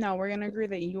 No, we're going to agree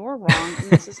that you're wrong,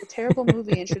 and this is a terrible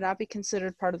movie and should not be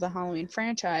considered part of the Halloween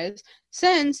franchise,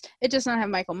 since it does not have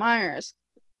Michael Myers.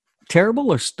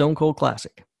 Terrible or stone cold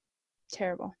classic?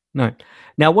 Terrible. All right.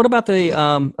 Now, what about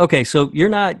the, okay, so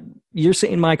you're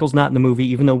saying Michael's not in the movie,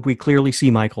 even though we clearly see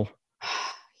Michael.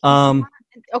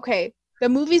 Okay. The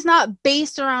movie's not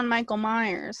based around Michael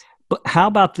Myers. But how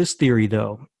about this theory,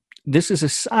 though? This is a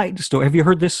side story. Have you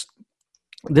heard this?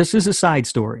 This is a side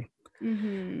story.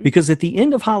 Mm-hmm. Because at the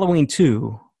end of Halloween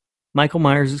 2, Michael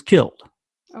Myers is killed.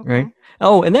 Okay. Right?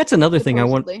 Oh, and that's another thing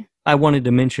Supposedly. I wanted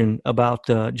to mention about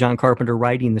John Carpenter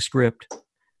writing the script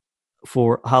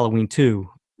for Halloween 2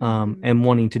 and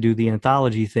wanting to do the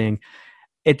anthology thing.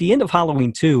 At the end of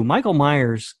Halloween 2, Michael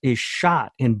Myers is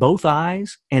shot in both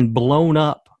eyes and blown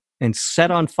up and set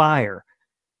on fire.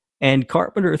 And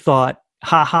Carpenter thought,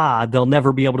 they'll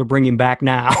never be able to bring him back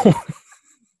now.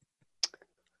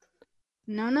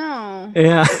 No.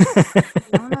 Yeah.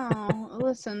 No.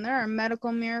 Listen, there are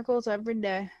medical miracles every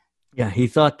day. Yeah, he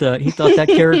thought that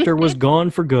character was gone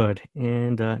for good.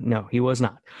 And no, he was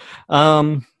not.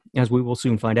 As we will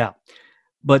soon find out.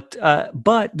 But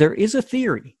there is a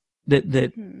theory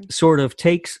that sort of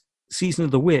takes Season of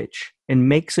the Witch and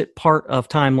makes it part of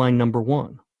timeline number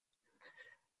 1.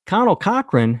 Connell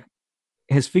Cochran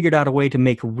has figured out a way to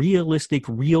make realistic,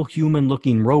 real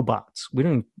human-looking robots. We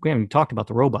haven't even talked about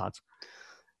the robots.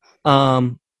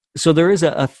 So there is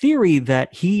a theory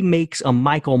that he makes a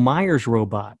Michael Myers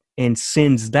robot and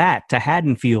sends that to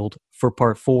Haddonfield for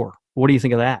part 4. What do you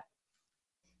think of that?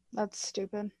 That's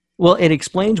stupid. Well, it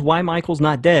explains why Michael's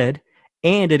not dead,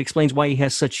 and it explains why he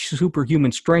has such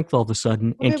superhuman strength all of a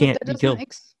sudden and can't be killed. That doesn't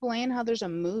explain how there's a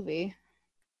movie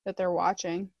that they're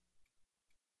watching.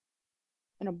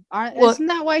 Isn't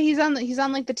that why he's on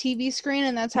like the TV screen,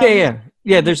 and that's how?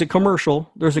 Yeah. There's a commercial.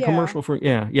 There's a commercial for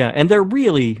and they're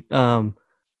really,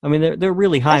 they're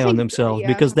really high on themselves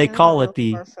because they call it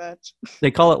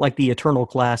they call it like the Eternal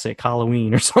Classic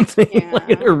Halloween or something. Yeah.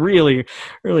 Like they're really,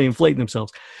 really inflating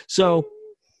themselves. So,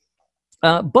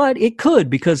 but it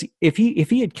could, because if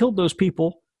he had killed those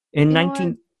people in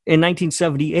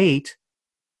 1978,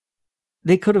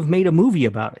 they could have made a movie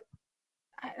about it.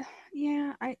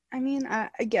 I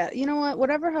get. You know what?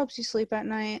 Whatever helps you sleep at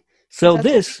night. So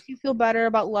makes you feel better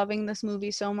about loving this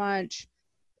movie so much.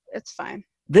 It's fine.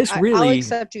 I'll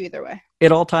accept you either way.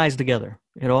 It all ties together.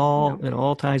 It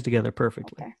all ties together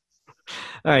perfectly. Okay.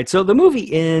 All right. So the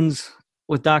movie ends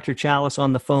with Dr. Chalice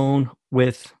on the phone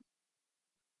with,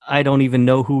 I don't even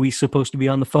know who he's supposed to be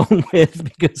on the phone with,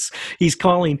 because he's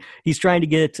trying to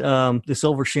get the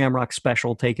Silver Shamrock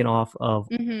special taken off of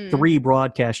 3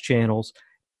 broadcast channels.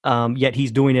 Yet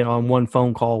he's doing it on 1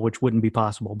 phone call, which wouldn't be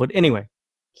possible. But anyway,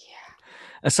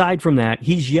 aside from that,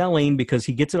 he's yelling because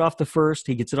he gets it off the first,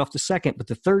 he gets it off the second, but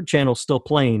the 3rd channel's still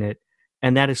playing it.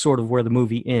 And that is sort of where the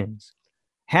movie ends.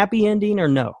 Happy ending or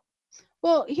no?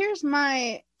 Well, here's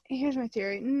my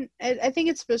theory. I think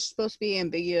it's supposed to be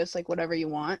ambiguous, like whatever you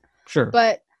want. Sure.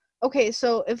 But, okay,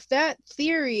 so if that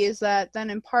theory is that then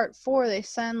in part 4 they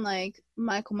send, like,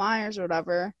 Michael Myers or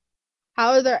whatever,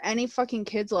 how are there any fucking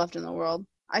kids left in the world?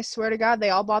 I swear to God, they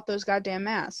all bought those goddamn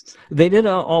masks. They did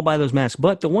all buy those masks,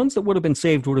 but the ones that would have been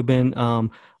saved would have been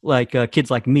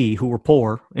kids like me who were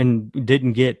poor and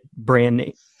didn't get brand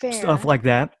name stuff like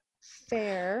that.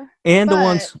 Fair. And the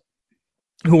ones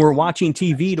who were watching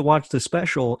TV to watch the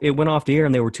special, it went off the air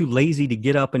and they were too lazy to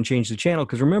get up and change the channel.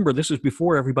 Because remember, this was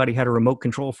before everybody had a remote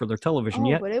control for their television Oh,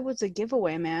 yet. but it was a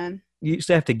giveaway, man. You used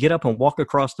to have to get up and walk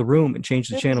across the room and change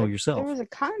the channel There yourself. was a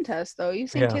contest, though. You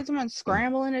think Yeah. kids went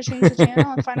scrambling to change the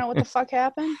channel and find out what the fuck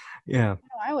happened? Yeah.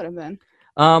 No, I would have been.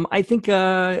 I think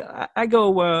I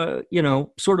go,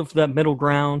 sort of that middle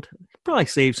ground. Probably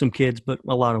saved some kids, but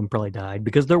a lot of them probably died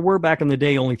because there were back in the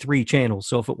day only 3 channels.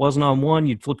 So if it wasn't on one,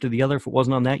 you'd flip to the other. If it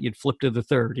wasn't on that, you'd flip to the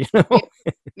third. You know.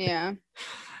 Yeah.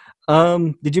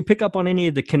 Did you pick up on any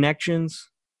of the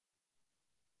connections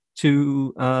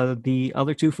to the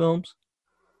other 2 films?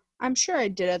 I'm sure I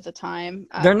did at the time.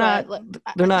 They're not.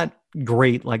 They're not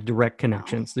great like direct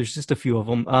connections. There's just a few of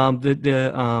them.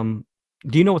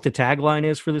 Do you know what the tagline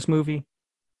is for this movie?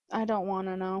 I don't want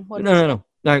to know. What No.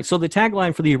 All right. So the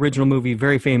tagline for the original movie,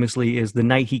 very famously, is "The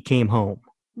Night He Came Home."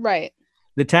 Right.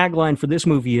 The tagline for this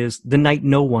movie is "The Night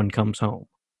No One Comes Home,"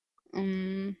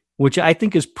 which I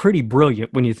think is pretty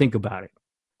brilliant when you think about it,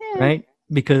 right?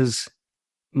 Because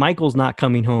Michael's not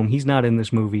coming home. He's not in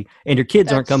this movie, and your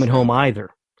kids aren't coming home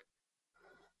either.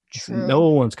 True. No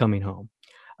one's coming home.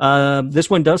 This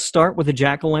one does start with a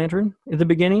jack-o'-lantern at the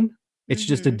beginning. It's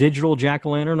just a digital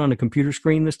jack-o'-lantern on a computer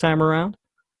screen this time around.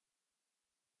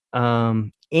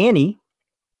 Annie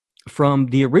from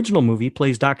the original movie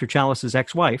plays Dr. Chalice's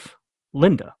ex-wife,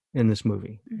 Linda, in this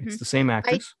movie. It's the same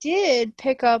actress. I did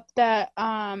pick up that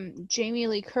Jamie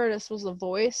Lee Curtis was the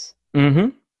voice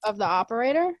of the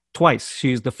operator. Twice.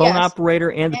 She's the phone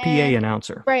operator and the PA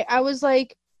announcer. Right. I was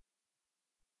like,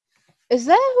 is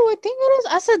that who I think it is?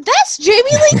 I said, that's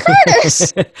Jamie Lee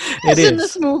Curtis. It is in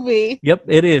this movie. Yep,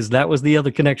 it is. That was the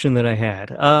other connection that I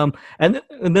had. And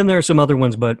then there are some other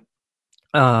ones, but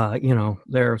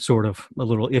they're sort of a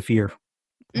little iffier.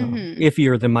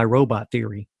 Iffier than my robot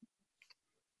theory,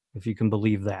 if you can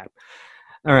believe that.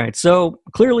 All right, so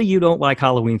clearly you don't like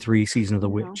Halloween 3 Season of the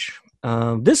Witch.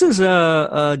 This is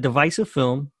a divisive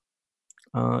film.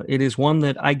 It is one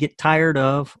that I get tired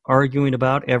of arguing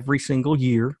about every single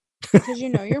year. Because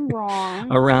you're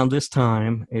wrong. Around this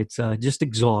time, it's just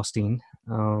exhausting.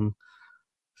 The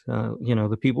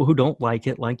people who don't like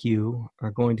it, like you, are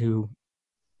going to,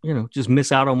 just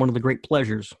miss out on one of the great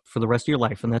pleasures for the rest of your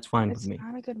life, and that's fine with me. It's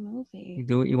not a good movie. You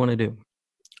do what you want to do.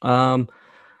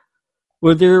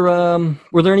 Were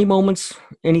there any moments,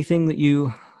 anything that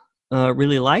you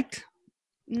really liked?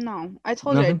 No, I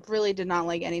told you I really did not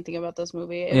like anything about this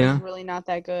movie. It was really not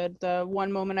that good. The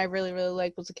one moment I really, really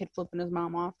liked was the kid flipping his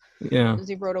mom off. Yeah. Because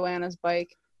he rode away on his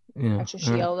bike. Yeah. After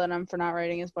she yelled at him for not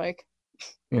riding his bike.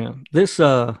 Yeah. This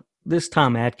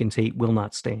Tom Atkins hate will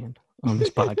not stand on this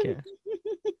podcast.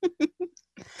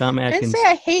 Tom Atkins. I didn't say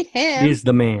I hate him. He's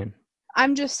the man.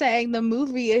 I'm just saying the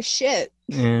movie is shit.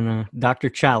 And Dr.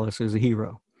 Chalice is a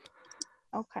hero.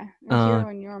 Okay. A hero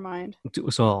in your mind. To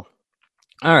us all.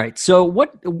 All right. So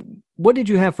what did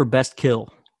you have for best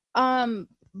kill?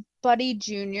 Buddy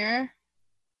Jr.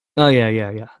 Oh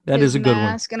yeah. That is a good one.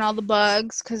 Mask and all the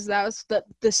bugs, because that was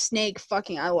the snake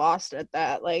fucking. I lost at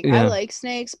that. Like I like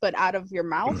snakes, but out of your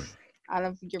mouth, out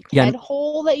of your head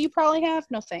hole that you probably have,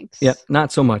 no thanks. Yeah,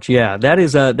 not so much. Yeah, that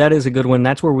is a good one.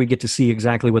 That's where we get to see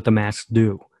exactly what the masks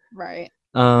do. Right.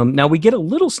 Now we get a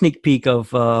little sneak peek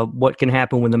of what can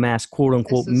happen when the mask quote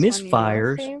unquote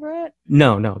misfires.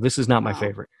 No, this is not my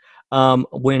favorite.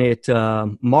 When it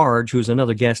Marge, who's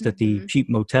another guest at the cheap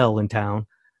motel in town,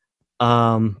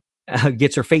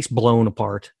 gets her face blown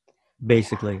apart,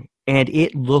 basically, and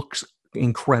it looks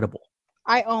incredible.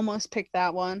 I almost picked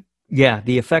that one. Yeah,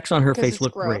 the effects on her face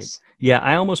look great. Yeah,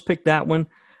 I almost picked that one.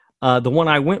 The one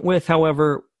I went with,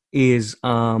 however, is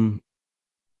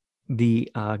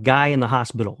the guy in the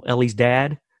hospital, Ellie's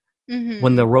dad,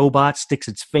 when the robot sticks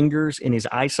its fingers in his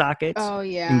eye sockets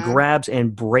and grabs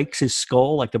and breaks his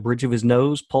skull, like the bridge of his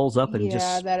nose pulls up and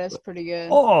just... that is pretty good.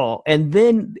 Oh, and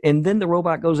then the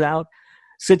robot goes out,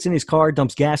 sits in his car,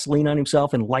 dumps gasoline on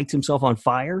himself, and lights himself on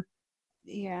fire.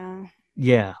 Yeah.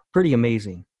 Yeah, pretty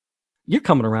amazing. You're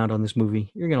coming around on this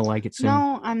movie. You're going to like it soon.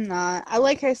 No, I'm not.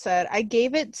 Like I said, I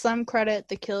gave it some credit.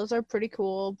 The kills are pretty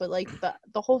cool, but like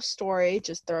the whole story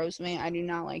just throws me. I do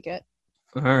not like it.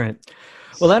 All right.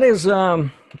 Well, that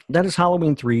is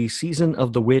Halloween 3, Season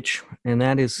of the Witch, and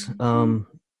that is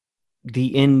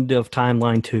the end of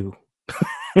Timeline 2.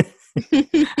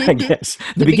 I guess.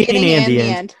 The beginning and the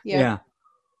end. Yeah.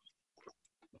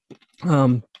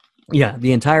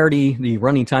 The entirety, the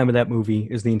running time of that movie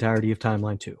is the entirety of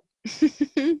Timeline 2.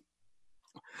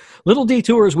 Little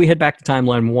detour as we head back to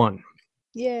Timeline 1.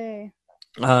 Yay.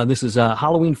 This is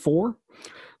Halloween 4,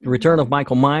 The Return of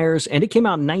Michael Myers, and it came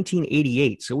out in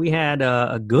 1988, so we had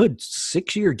a good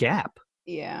 6-year gap.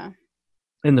 Yeah.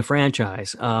 in the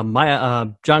franchise.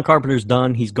 John Carpenter's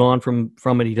done. He's gone from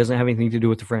it. He doesn't have anything to do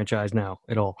with the franchise now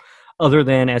at all, other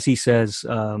than, as he says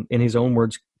in his own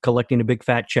words, collecting a big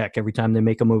fat check every time they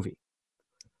make a movie.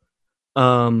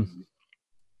 I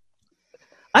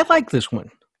like this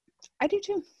one. I do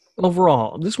too.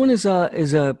 Overall, this one is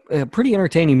a pretty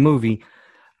entertaining movie.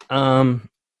 And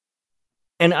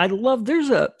I love there's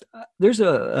a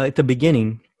at the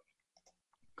beginning.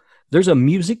 There's a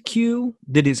music cue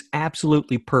that is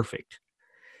absolutely perfect.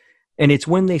 And it's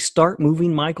when they start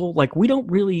moving Michael. Like,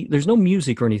 there's no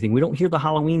music or anything. We don't hear the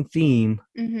Halloween theme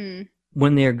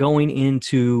when they're going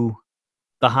into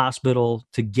the hospital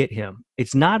to get him.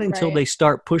 It's not until they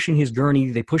start pushing his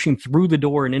gurney, they push him through the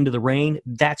door and into the rain.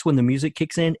 That's when the music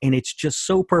kicks in. And it's just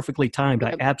so perfectly timed.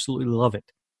 I absolutely love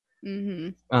it.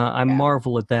 I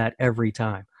marvel at that every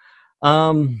time.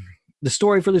 The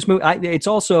story for this movie, it's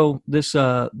also this.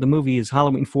 The movie is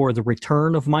Halloween 4: The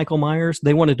Return of Michael Myers.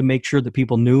 They wanted to make sure that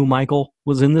people knew Michael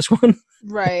was in this one.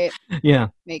 Right. Yeah.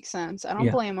 Makes sense. I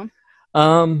don't blame them.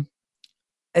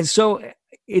 And so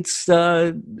it's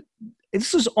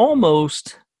this is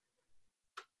almost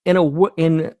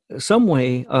in some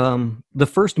way the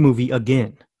first movie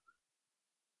again.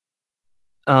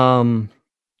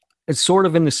 It's sort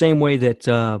of in the same way that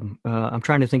I'm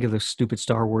trying to think of the stupid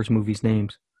Star Wars movies'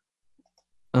 names.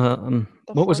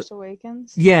 What was it?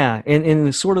 Awakens? Yeah, and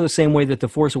in sort of the same way that The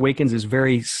Force Awakens is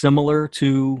very similar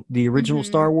to the original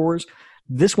Star Wars,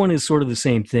 this one is sort of the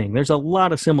same thing. There's a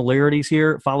lot of similarities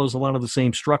here. It follows a lot of the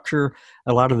same structure,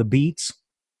 a lot of the beats.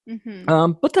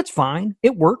 But that's fine.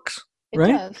 It works,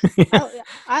 right? It does.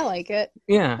 I like it.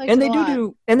 Yeah, and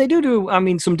they do I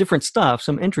mean, some different stuff,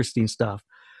 some interesting stuff.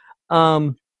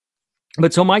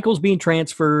 But so Michael's being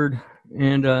transferred,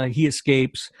 and he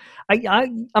escapes. I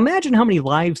imagine how many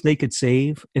lives they could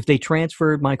save if they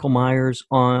transferred Michael Myers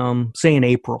on, say, in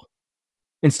April,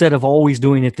 instead of always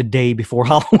doing it the day before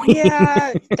Halloween.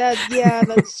 Yeah,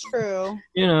 that's true.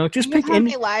 You know, just pick how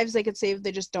many lives they could save if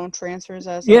they just don't transfer his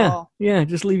ass at all. Yeah,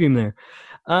 just leave him there.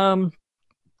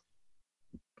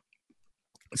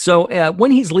 So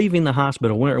when he's leaving the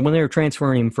hospital, when they're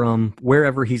transferring him from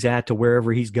wherever he's at to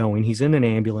wherever he's going, he's in an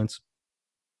ambulance.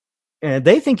 And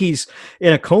they think he's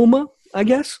in a coma, I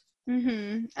guess.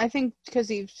 I think because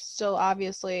he's still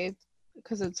obviously,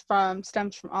 because it's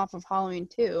stems from off of Halloween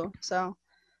 2. So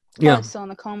he's still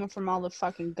in a coma from all the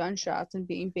fucking gunshots and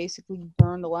being basically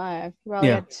burned alive. He probably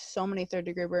had so many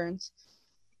third-degree burns.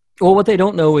 Well, what they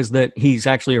don't know is that he's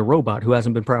actually a robot who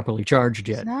hasn't been properly charged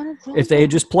yet. If they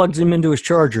had just plugged him into his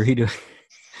charger, he'd do.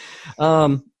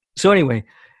 So anyway,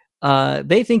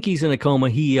 they think he's in a coma.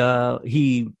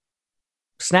 He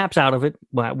snaps out of it,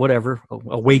 whatever,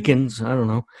 awakens, I don't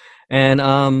know.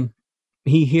 And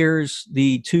he hears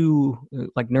the two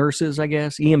nurses, I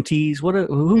guess, EMTs.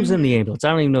 Who's in the ambulance? I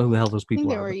don't even know who the hell those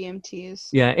people are. I think they were EMTs.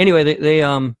 Yeah. Anyway, they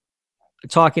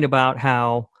talking about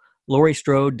how Laurie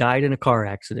Strode died in a car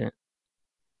accident.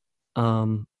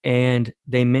 And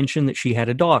they mentioned that she had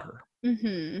a daughter.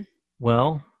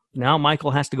 Well, now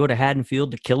Michael has to go to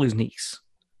Haddonfield to kill his niece.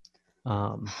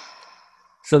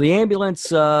 So the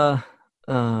ambulance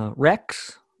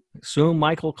wrecks. Assume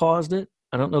Michael caused it.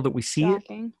 I don't know that we see it.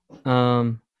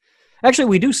 Actually,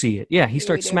 we do see it. Yeah, he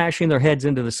starts smashing their heads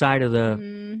into the side of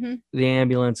the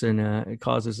ambulance, and it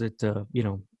causes it to,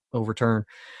 overturn.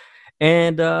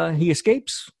 And he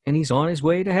escapes, and he's on his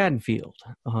way to Haddonfield,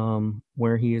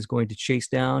 where he is going to chase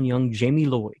down young Jamie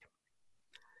Lloyd.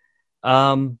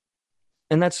 And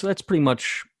that's pretty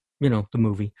much, the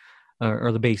movie,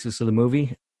 or the basis of the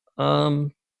movie.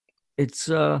 It's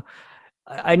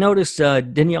I noticed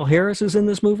Danielle Harris is in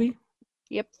this movie.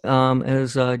 Yep.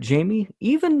 As Jamie.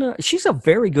 Even she's a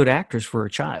very good actress for a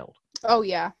child. Oh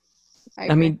yeah.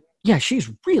 I mean, yeah, she's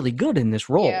really good in this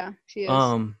role. Yeah, she is.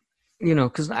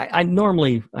 Because I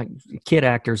normally kid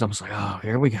actors, I was like, oh,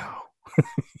 here we go.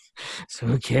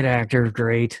 So kid actor,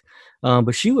 great.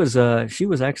 But she was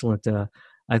excellent.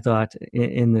 I thought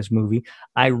in this movie,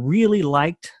 I really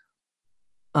liked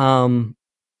her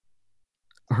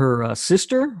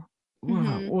sister.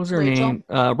 What was her name?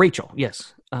 Rachel.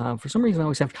 Yes. For some reason, I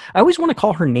always want to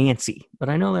call her Nancy, but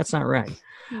I know that's not right.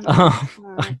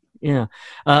 Yeah.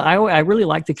 I really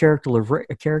like the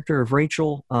character of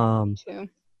Rachel. Too.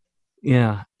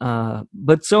 Yeah.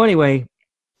 But so anyway,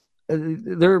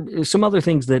 there are some other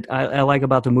things that I like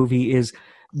about the movie is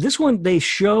this one, they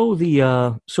show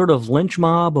the sort of lynch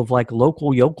mob of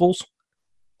local yokels.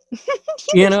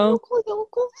 Local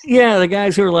yokels? Yeah, the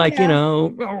guys who are like, oh,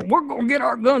 we're going to get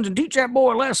our guns and teach that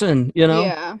boy a lesson,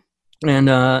 Yeah.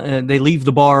 And they leave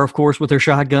the bar, of course, with their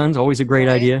shotguns. Always a great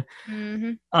idea.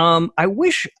 I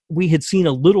wish we had seen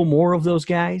a little more of those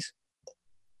guys.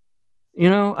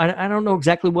 I don't know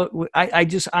exactly what I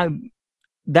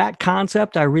that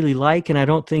concept I really like, and I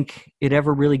don't think it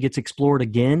ever really gets explored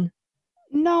again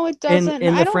No, it in doesn't.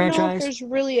 in I the don't know if franchise. there's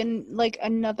really like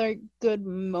another good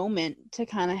moment to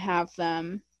kind of have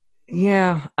them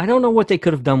Yeah, I don't know what they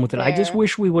could have done with it. I just there.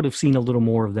 wish we would have seen a little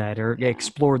more of that or Yeah.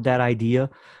 explored that idea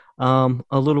a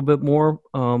little bit more.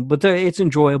 But it's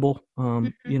enjoyable.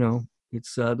 Mhm.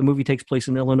 It's the movie takes place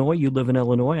in Illinois. You live in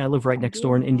Illinois. I live right I next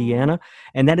door in do. Indiana,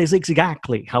 and that is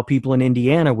exactly how people in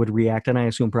Indiana would react, and I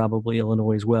assume probably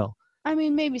Illinois as well. I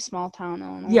mean, maybe small town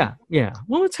Illinois. Yeah, yeah.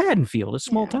 Well, it's Haddonfield. It's a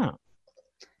small Yeah. town.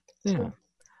 Yeah.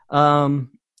 So,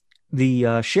 Um,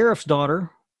 the sheriff's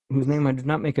daughter, whose name I did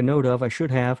not make a note of, I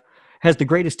should have, has the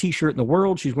greatest T-shirt in the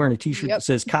world. She's wearing a T-shirt that yep.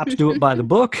 says "Cops do it by the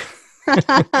book."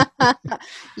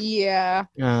 Yeah.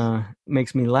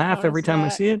 Makes me laugh every Notice time I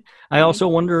that. see it. I Me also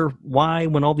wonder why,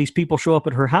 when all these people show up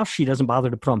at her house, she doesn't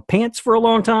bother to put on pants for a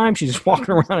long time. She's just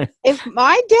walking around. If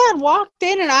my dad walked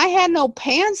in and I had no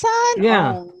pants on,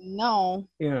 Yeah, oh no.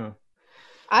 yeah,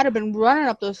 I'd have been running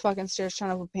up those fucking stairs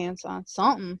trying to put pants on.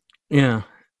 Something. yeah.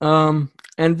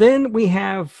 And then we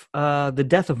have the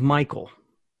death of Michael,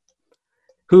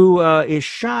 who is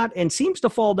shot and seems to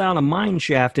fall down a mine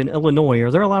shaft in Illinois.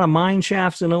 Are there a lot of mine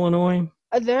shafts in Illinois?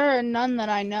 There are none that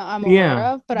I'm aware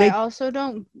Yeah, of, but I also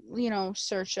don't,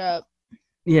 search up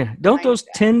yeah. Don't mine those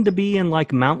shafts. tend to be in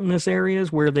like mountainous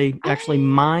areas where they actually I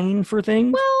mine for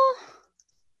things? well,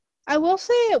 I will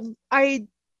say a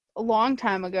long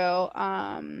time ago.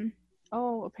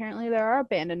 Apparently there are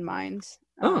abandoned mines.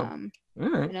 Oh, all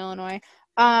right. In Illinois.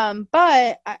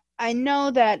 But I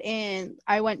know that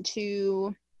I went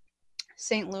to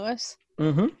St. Louis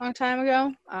Mm-hmm. a long time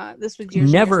ago. This was years and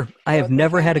years Never. I ago have with my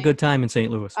never had a family. good time in St.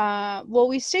 Louis. Well,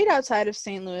 we stayed outside of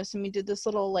St. Louis and we did this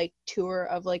little like tour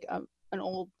of like an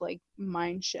old like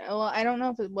mine shaft. Well, I don't know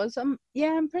if it was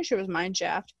yeah, I'm pretty sure it was mine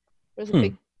shaft. It was a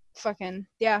big fucking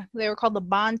they were called the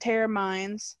Bonne Terre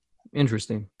mines.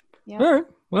 Interesting. Yeah. All right.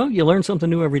 Well, you learn something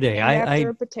new every day. Named after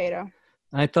a potato.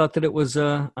 I thought that it was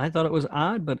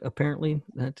odd, but apparently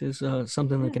that is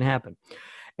something that can happen.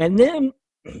 And then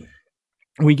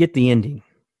we get the ending.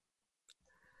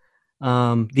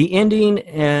 The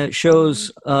ending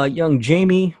shows young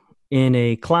Jamie in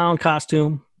a clown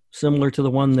costume, similar to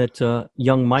the one that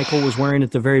young Michael was wearing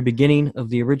at the very beginning of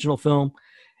the original film.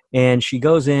 And she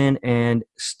goes in and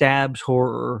stabs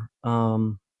her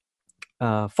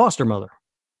foster mother.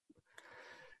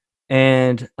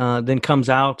 And then comes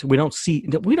out. We don't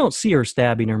see her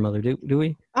stabbing her mother, do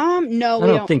we? No, I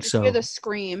don't think just so. hear the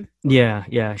scream.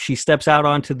 Yeah. She steps out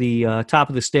onto the top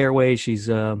of the stairway. She's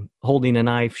holding a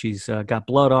knife. She's got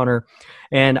blood on her.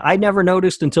 And I never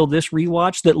noticed until this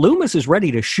rewatch that Loomis is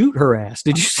ready to shoot her ass.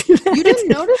 Did you see that? You didn't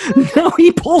notice that? No,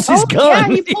 he pulls his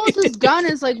gun. Yeah, he pulls his gun,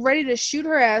 is like ready to shoot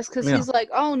her ass because Yeah. he's like,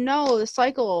 oh no, the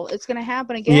cycle, it's gonna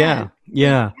happen again.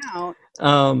 Yeah.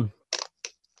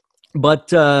 But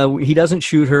he doesn't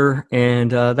shoot her,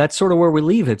 and that's sort of where we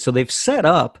leave it. So they've set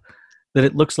up that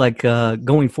it looks like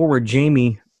going forward,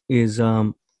 Jamie is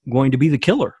going to be the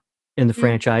killer in the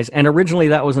franchise. And originally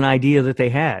that was an idea that they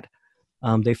had.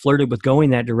 They flirted with going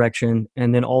that direction,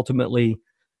 and then ultimately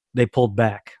they pulled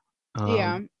back.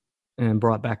 And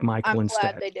brought back Michael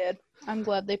instead. I'm glad they did. I'm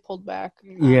glad they pulled back.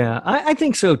 Yeah, I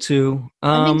think so too.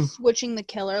 I think switching the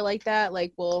killer like that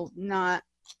will not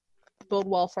bode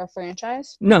well for a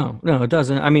franchise. No, it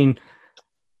doesn't. I mean,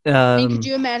 could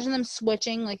you imagine them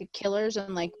switching like a Killers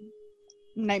and like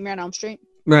Nightmare on Elm Street?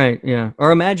 Right, yeah.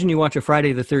 Or imagine you watch a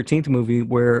Friday the 13th movie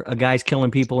where a guy's killing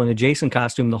people in a Jason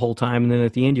costume the whole time, and then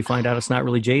at the end you find out it's not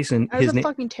really Jason. That was a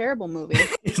fucking terrible movie.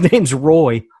 His name's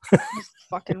Roy.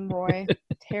 Fucking Roy.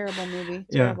 Terrible movie.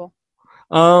 Terrible.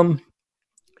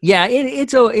 Yeah,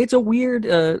 it's a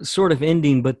weird sort of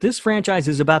ending, but this franchise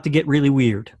is about to get really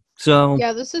weird. So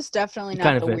yeah, this is definitely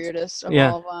not the weirdest of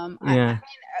all of them. Yeah. I mean,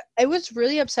 it was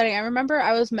really upsetting. I remember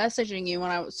I was messaging you when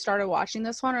I started watching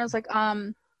this one. I was like,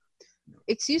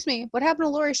 excuse me, what happened to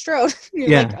Laurie Strode? You're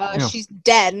like, she's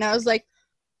dead. And I was like,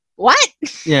 what?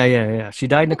 Yeah. She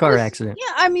died in a car accident.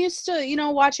 Yeah, I'm used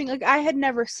to, watching, like, I had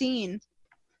never seen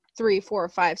 3, 4,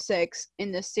 5, 6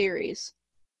 in this series.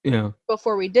 Yeah.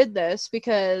 Before we did this,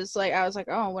 because like I was like,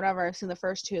 oh, whatever. I've seen the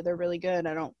first 2; they're really good.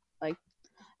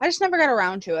 I just never got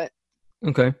around to it.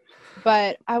 Okay.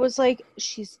 But I was like,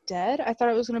 she's dead? I thought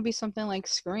it was going to be something like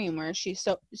Scream, where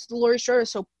Laurie Strode is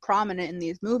so prominent in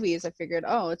these movies. I figured,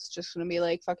 oh, it's just going to be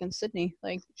like fucking Sydney.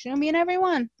 Like, she's going to be in every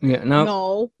one. Yeah,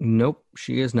 no. Nope,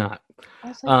 she is not. I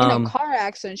was like, in a car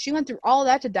accident. She went through all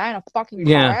that to die in a fucking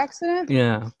car accident?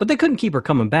 Yeah, but they couldn't keep her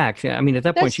coming back. I mean, at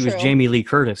that point, she was Jamie Lee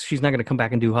Curtis. She's not going to come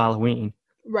back and do Halloween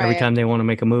every time they want to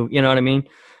make a movie. You know what I mean?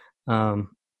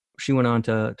 she went on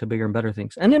to bigger and better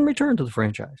things, and then returned to the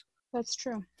franchise. That's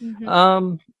true.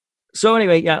 Mm-hmm. So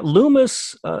anyway, yeah,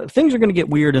 Loomis, things are going to get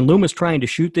weird, and Loomis trying to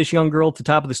shoot this young girl at the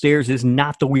top of the stairs is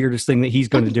not the weirdest thing that he's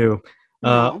going to do.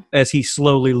 No. As he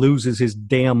slowly loses his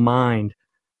damn mind.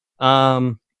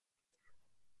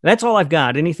 That's all I've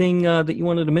got. Anything that you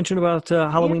wanted to mention about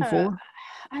Halloween 4?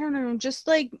 I don't know. Just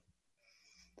like,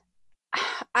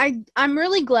 I'm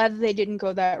really glad that they didn't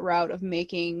go that route of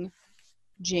making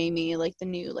Jamie like the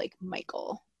new like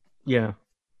Michael. Yeah.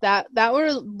 That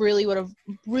would have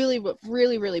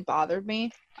really bothered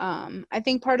me. I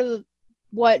think part of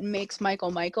what makes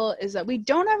Michael is that we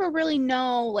don't ever really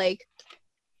know, like,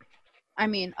 I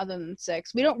mean, other than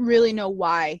 6, we don't really know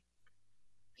why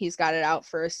he's got it out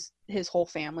for his whole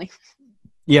family.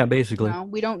 Yeah, basically. You know?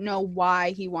 We don't know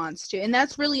why he wants to. And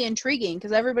that's really intriguing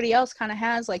because everybody else kind of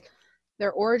has, like,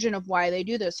 their origin of why they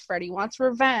do this. Freddy wants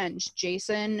revenge.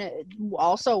 Jason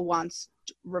also wants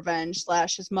revenge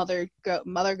 / his mother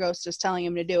ghost is telling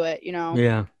him to do it, you know?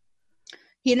 Yeah.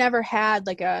 He never had,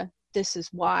 like, this is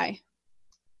why.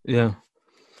 Yeah.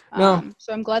 No.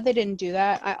 So I'm glad they didn't do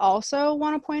that. I also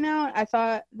want to point out, I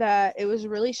thought that it was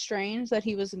really strange that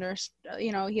he was nursed,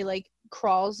 you know, he like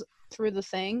crawls through the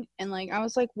thing and like, I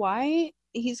was like, why?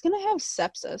 He's going to have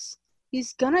sepsis.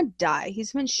 He's going to die.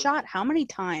 He's been shot how many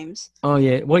times? Oh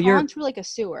yeah. Well, you're through like a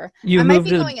sewer. You might be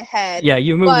going ahead. Yeah,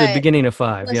 you moved to the beginning of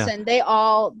 5. Listen, they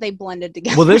blended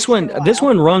together. Well, this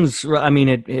one runs, I mean,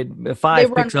 it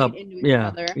 5 picks up.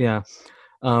 Yeah.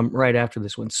 Right after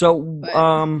this one. So,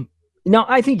 no,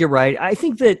 I think you're right. I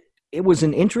think that it was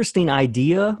an interesting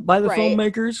idea by the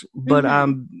filmmakers, but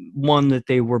one that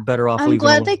they were better off leaving. I'm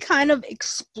glad they kind of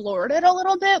explored it a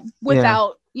little bit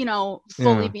without, you know,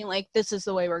 fully being like, this is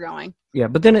the way we're going. Yeah,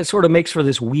 but then it sort of makes for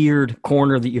this weird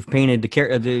corner that you've painted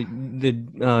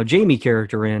the Jamie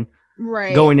character in,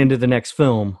 going into the next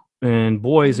film, and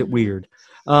boy, is it weird.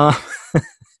 What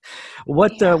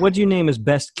do you name as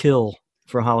best kill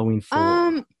for Halloween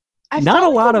 4? I felt a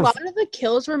lot of the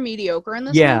kills were mediocre in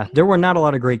this movie. There were not a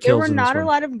lot of great kills. There were not a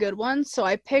lot of good ones, so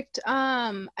I picked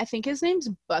I think his name's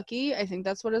Bucky. I think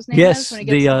that's what his name is when he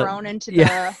gets thrown into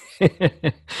the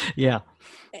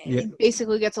He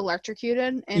basically gets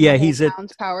electrocuted and the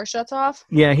town's power shuts off.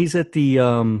 Yeah, he's at the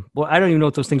well, I don't even know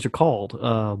what those things are called.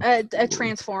 A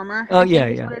transformer. Oh,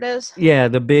 is what it is. Yeah,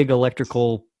 the big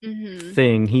electrical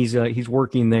thing. He's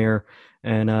working there,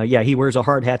 and he wears a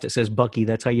hard hat that says Bucky.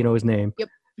 That's how you know his name. Yep.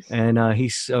 And he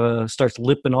starts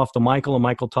lipping off to Michael, and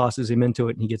Michael tosses him into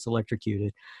it, and he gets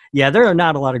electrocuted. Yeah, there are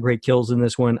not a lot of great kills in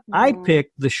this one. I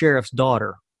picked the sheriff's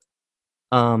daughter.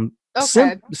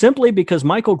 Simply because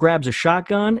Michael grabs a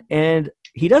shotgun, and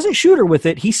he doesn't shoot her with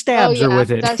it. He stabs her with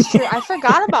it. That's true. I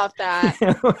forgot about that.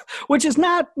 Which is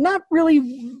not really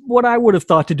what I would have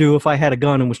thought to do if I had a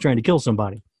gun and was trying to kill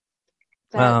somebody.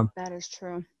 That is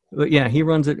true. But yeah, he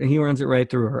runs it right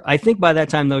through her. I think by that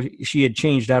time, though, she had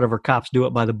changed out of her cops do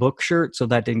it by the book shirt, so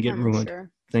that didn't get ruined. Sure.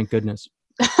 Thank goodness.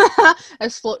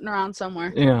 It's floating around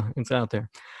somewhere. Yeah, it's out there.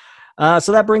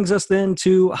 So that brings us then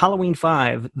to Halloween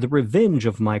 5, The Revenge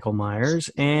of Michael Myers,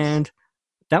 and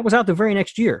that was out the very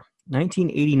next year,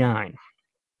 1989.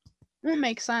 It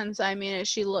makes sense. I mean,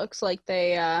 she looks like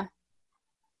they had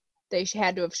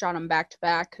to have shot him back to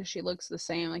back because she looks the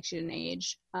same, like she didn't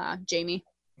age. Jamie.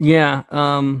 Yeah,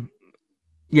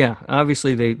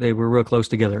 obviously they were real close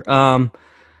together.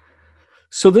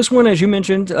 So this one, as you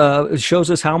mentioned, shows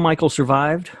us how Michael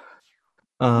survived.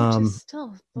 Which is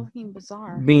still fucking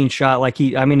bizarre. Being shot,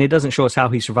 it doesn't show us how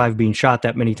he survived being shot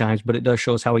that many times, but it does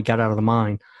show us how he got out of the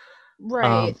mine.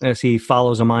 Right. As he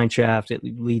follows a mine shaft, it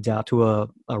leads out to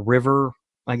a river,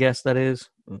 I guess that is,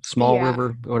 a small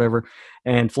river, whatever,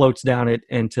 and floats down it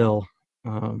until...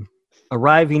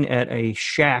 arriving at a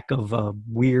shack of a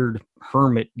weird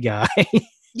hermit guy.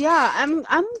 Yeah,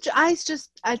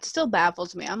 it still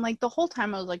baffles me. I'm like, the whole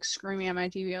time I was like screaming at my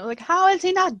TV. I was like, how has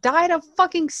he not died of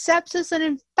fucking sepsis and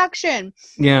infection?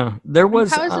 Yeah, there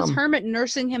was. How is this hermit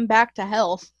nursing him back to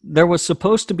health? There was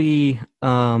supposed to be.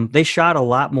 They shot a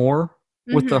lot more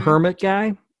with the hermit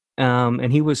guy,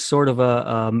 and he was sort of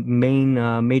a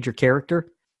major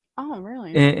character. Oh,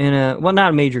 really? Well,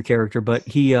 not a major character, but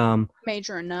he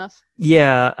major enough.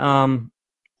 Yeah,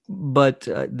 but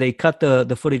they cut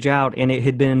the footage out, and it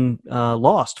had been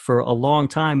lost for a long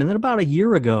time. And then about a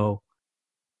year ago,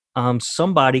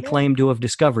 somebody claimed to have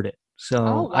discovered it.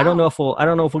 So I don't know if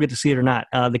we'll get to see it or not.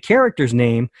 The character's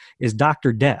name is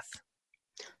Dr. Death.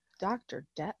 Dr.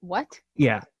 Death? What?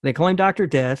 Yeah, they claim Dr.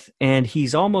 Death, and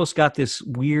he's almost got this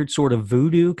weird sort of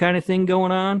voodoo kind of thing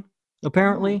going on,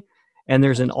 apparently. And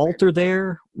there's an altar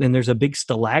there, and there's a big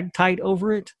stalactite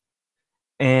over it.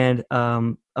 and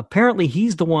apparently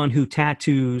he's the one who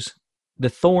tattoos the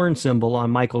thorn symbol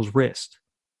on Michael's wrist.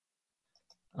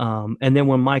 And then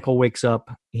when Michael wakes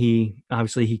up, he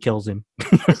kills him.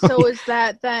 So is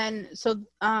that then? So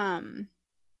I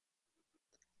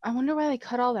wonder why they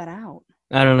cut all that out.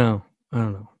 I don't know.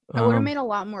 It would have made a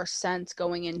lot more sense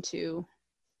going into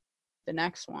the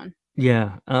next one.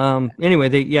 Yeah. Anyway,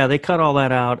 they cut all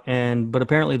that out, but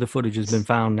apparently the footage has been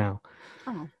found now.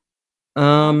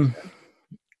 Oh.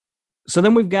 So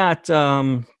then we've got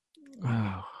the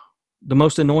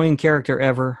most annoying character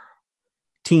ever,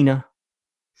 Tina.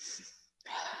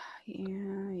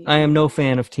 Yeah. I am no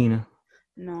fan of Tina.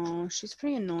 No, she's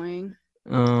pretty annoying.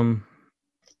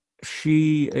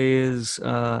 She is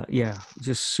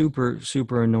just super,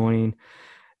 super annoying.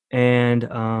 And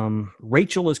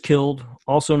Rachel is killed.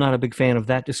 Also not a big fan of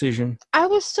that decision. I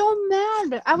was so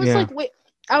mad. I was like, wait,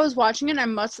 I was watching it, I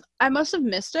must have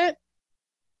missed it.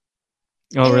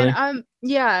 Oh, really?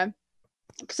 Yeah.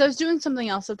 Because I was doing something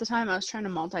else at the time. I was trying to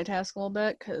multitask a little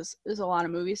bit because there's a lot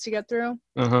of movies to get through.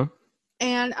 Uh-huh.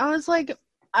 And I was like,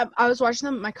 I was watching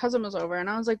them. My cousin was over, and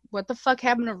I was like, "What the fuck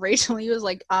happened to Rachel?" He was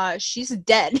like, she's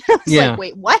dead." I was like,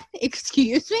 "Wait, what?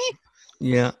 Excuse me?"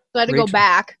 Yeah. So I had to go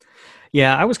back.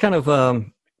 Yeah, I was kind of,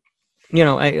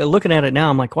 looking at it now,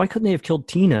 I'm like, why couldn't they have killed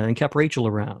Tina and kept Rachel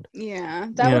around? Yeah,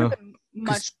 that would have been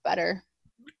much better.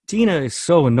 Tina is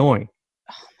so annoying.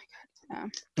 Oh my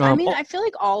god, yeah. I mean, I feel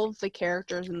like all of the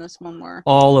characters in this one were.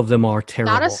 All of them are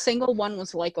terrible. Not a single one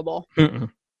was likable.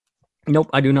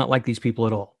 Nope, I do not like these people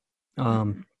at all.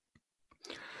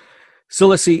 So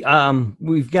let's see.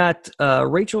 We've got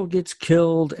Rachel gets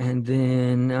killed, and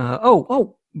then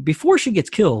before she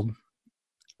gets killed,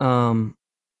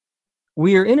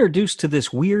 we are introduced to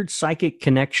this weird psychic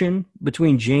connection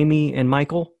between Jamie and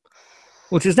Michael,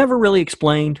 which is never really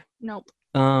explained. Nope.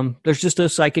 There's just a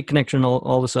psychic connection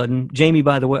all of a sudden. Jamie,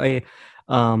 by the way,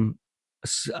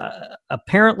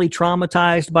 apparently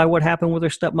traumatized by what happened with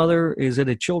her stepmother, is at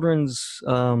a children's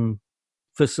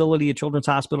facility, a children's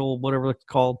hospital, whatever it's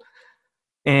called.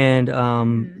 And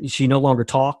she no longer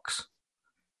talks.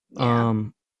 Yeah.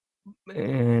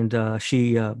 But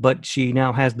she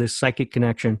now has this psychic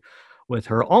connection with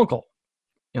her uncle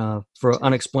for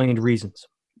unexplained reasons.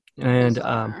 And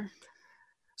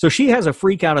so she has a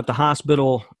freak out at the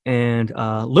hospital, and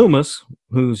Loomis,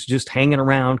 who's just hanging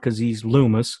around because he's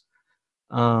Loomis,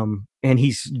 and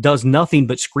he does nothing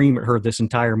but scream at her this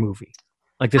entire movie.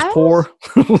 Like this poor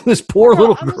little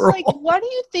girl. I was like, what do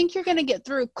you think you're going to get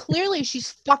through? Clearly,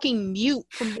 she's fucking mute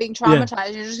from being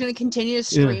traumatized. Yeah. You're just going to continue to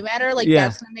scream at her? Like,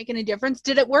 that's going to make any difference?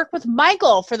 Did it work with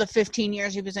Michael for the 15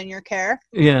 years he was in your care?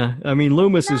 Yeah. I mean,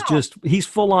 Loomis is he's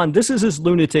full on. This is as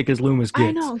lunatic as Loomis gets.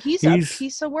 I know. He's a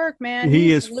piece of work, man.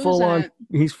 He's full on.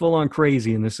 He's full on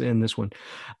crazy in this one.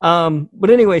 But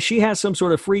anyway, she has some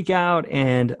sort of freak out,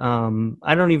 and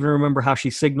I don't even remember how she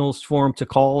signals for him to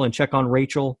call and check on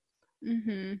Rachel.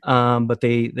 Mm-hmm. But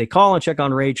they call and check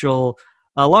on Rachel.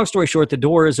 Long story short, the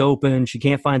door is open. She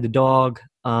can't find the dog.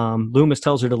 Loomis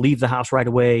tells her to leave the house right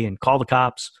away and call the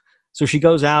cops. So she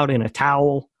goes out in a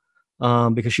towel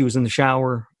because she was in the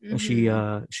shower.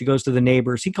 Mm-hmm. She goes to the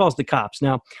neighbors. He calls the cops.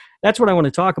 Now, that's what I want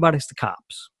to talk about is the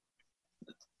cops.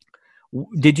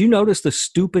 Did you notice the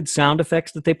stupid sound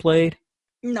effects that they played?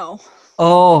 No.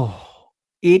 Oh,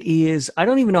 it is. I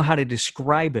don't even know how to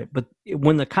describe it. But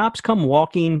when the cops come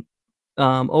walking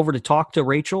over to talk to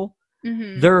Rachel,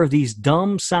 there are these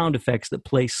dumb sound effects that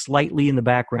play slightly in the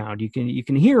background. You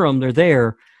can hear them; they're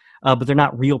there, but they're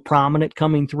not real prominent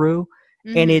coming through.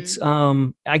 And it's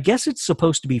I guess it's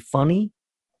supposed to be funny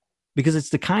because it's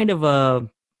the kind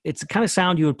of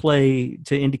sound you would play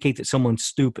to indicate that someone's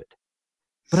stupid.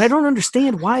 But I don't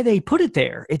understand why they put it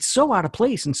there. It's so out of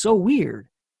place and so weird.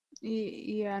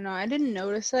 Yeah, no, I didn't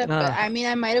notice it. But I mean,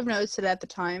 I might have noticed it at the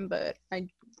time, but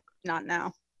not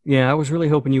now. Yeah, I was really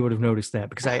hoping you would have noticed that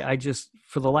because I just,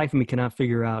 for the life of me, cannot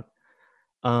figure out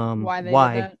why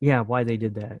they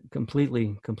did that.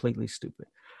 Completely stupid.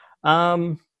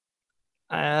 So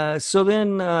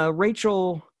then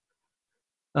Rachel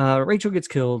gets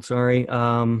killed. Sorry.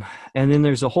 And then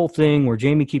there's a whole thing where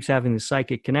Jamie keeps having these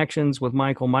psychic connections with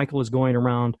Michael. Michael is going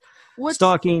around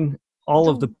stalking all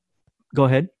of the. Go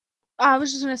ahead. I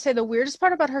was just going to say the weirdest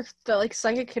part about the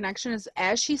psychic connection is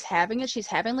as she's having it, she's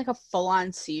having like a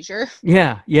full-on seizure.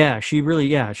 Yeah. She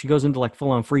goes into like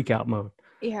full-on freak out mode.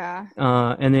 Yeah.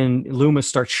 And then Loomis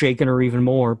starts shaking her even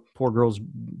more. Poor girl's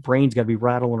brain's got to be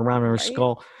rattling around in her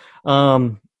skull.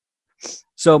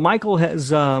 So Michael has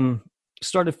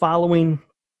started following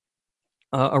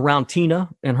around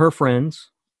Tina and her friends,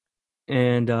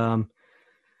 and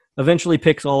eventually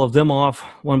picks all of them off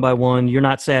one by one. You're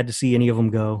not sad to see any of them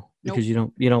go. Nope. because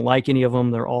you don't like any of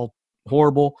them. They're all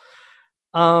horrible.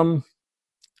 Um,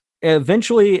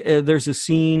 Eventually, there's a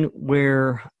scene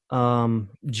where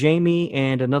Jamie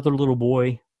and another little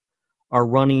boy are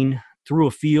running through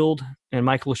a field, and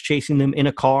Michael is chasing them in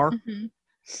a car.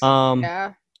 Um,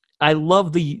 Yeah. I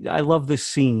love this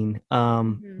scene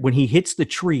when he hits the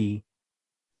tree,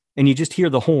 and you just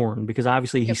hear the horn, because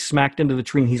obviously he's smacked into the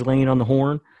tree and he's laying on the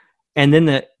horn, and then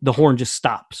the horn just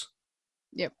stops.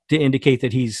 Yep. To indicate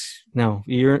that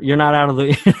you're not out of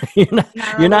the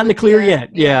you're not in the clear yet.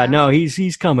 Yeah. No,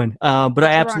 he's coming. But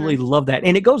I absolutely love that,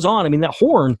 and it goes on. I mean, that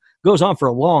horn goes on for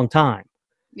a long time.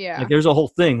 Yeah. Like there's a whole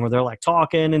thing where they're like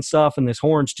talking and stuff, and this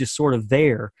horn's just sort of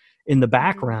there in the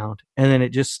background, and then it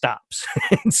just stops.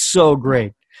 It's so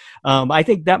great. I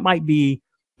think that might be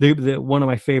the one of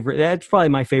my favorite. That's probably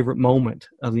my favorite moment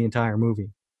of the entire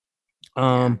movie.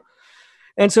 And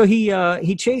so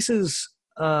he chases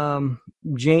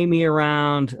Jamie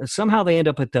around. Somehow they end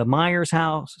up at the Myers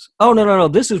house. Oh, no.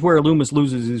 This is where Loomis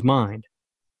loses his mind.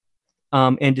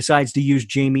 And decides to use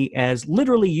Jamie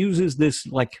literally uses this,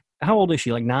 like, how old is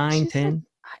she? Like 9, 10?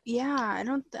 Yeah, I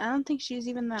don't think she's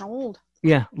even that old.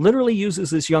 Yeah, literally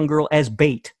uses this young girl as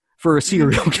bait for a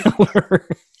serial killer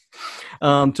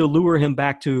to lure him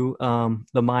back to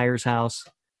the Myers house.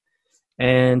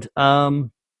 And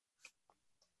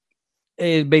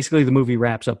basically the movie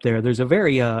wraps up there. There's a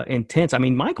very intense, I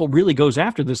mean, Michael really goes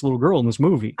after this little girl in this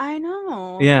movie. I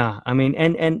know. Yeah, I mean,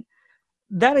 and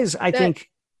that is, I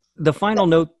think, the final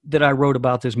note that I wrote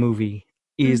about this movie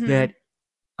is that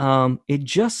it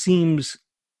just seems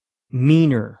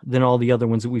meaner than all the other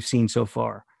ones that we've seen so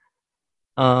far.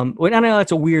 I know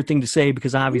that's a weird thing to say,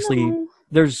 because obviously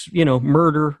there's,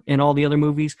 murder in all the other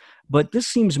movies, but this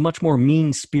seems much more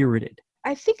mean-spirited.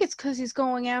 I think it's because he's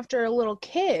going after a little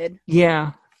kid.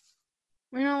 Yeah.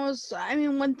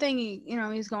 One thing,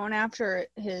 he's going after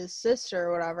his sister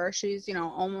or whatever. She's,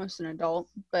 almost an adult.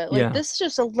 But, this is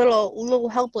just a little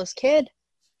helpless kid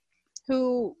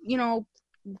who, she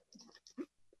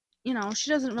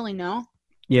doesn't really know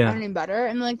any better.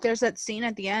 And, there's that scene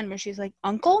at the end where she's like,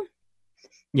 "Uncle?"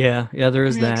 Yeah, there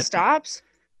is that. He stops.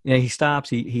 Yeah, he stops.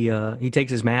 He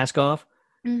takes his mask off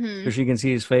so she can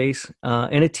see his face.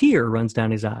 And a tear runs down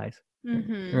his eyes.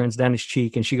 It runs down his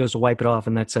cheek, and she goes to wipe it off,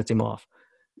 and that sets him off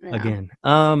again.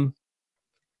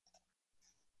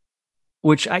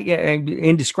 Which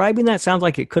in describing that, sounds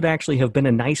like it could actually have been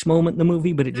a nice moment in the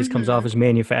movie, but it just comes off as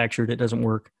manufactured. It doesn't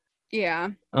work. Yeah.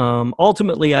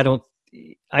 Ultimately,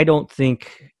 I don't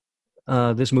think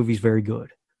this movie's very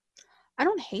good. I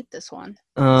don't hate this one.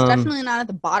 It's definitely not at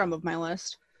the bottom of my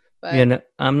list. But yeah, no,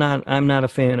 I'm not a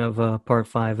fan of Part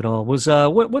 5 at all. Was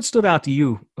what stood out to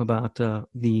you about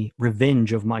the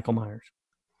Revenge of Michael Myers?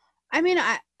 I mean,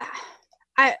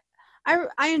 I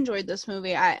enjoyed this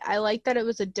movie. I like that it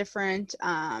was a different.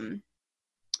 I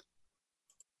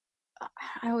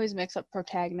always mix up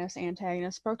protagonist,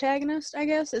 antagonist. Protagonist, I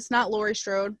guess. It's not Laurie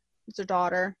Strode. It's her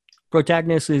daughter.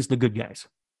 Protagonist is the good guys.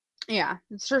 Yeah,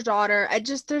 it's her daughter.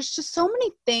 There's just so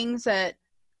many things that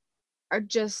are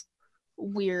just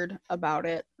weird about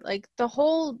it. Like the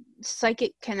whole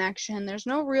psychic connection, there's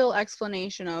no real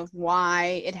explanation of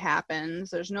why it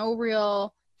happens. There's no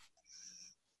real,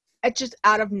 it just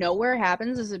out of nowhere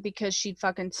happens. Is it because she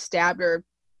fucking stabbed her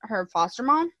foster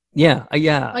mom? Yeah,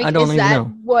 Like, I don't even know. Is that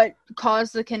what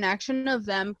caused the connection of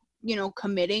them,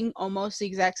 committing almost the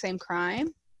exact same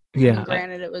crime? Yeah. I mean,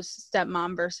 granted, it was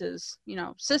stepmom versus,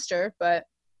 sister, but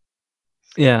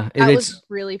yeah, that was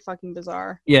really fucking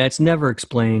bizarre. Yeah, it's never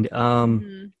explained.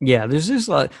 Yeah, there's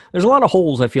a lot of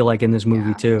holes, I feel like, in this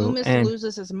movie too. Loomis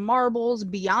loses his marbles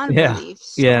beyond belief,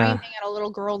 screaming at a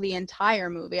little girl the entire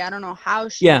movie. I don't know how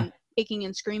she kicking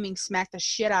and screaming smacked the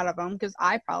shit out of him, because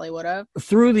I probably would have.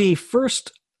 Through the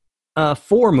first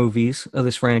 4 movies of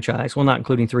this franchise, well, not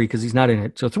including 3 because he's not in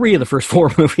it, so 3 of the first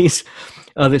 4 movies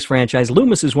of this franchise,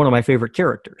 Loomis is one of my favorite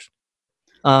characters.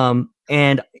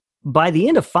 And by the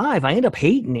end of 5, I end up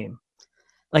hating him.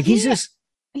 Like he just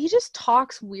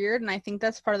talks weird, and I think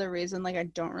that's part of the reason I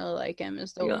don't really like him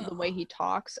is the way he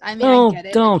talks. I mean, I get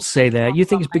it. Don't say that. You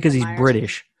think it's because he's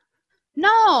British?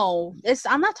 No,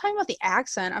 I'm not talking about the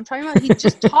accent. I'm talking about he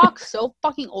just talks so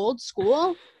fucking old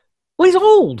school. Well, he's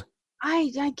old.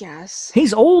 I guess.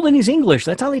 He's old and he's English.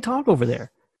 That's how they talk over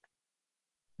there.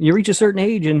 You reach a certain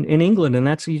age in England,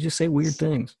 and you just say weird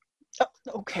things. Oh,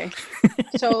 okay.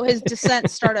 So his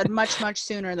descent started much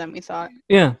sooner than we thought.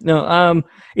 Yeah. No.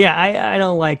 I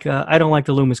don't like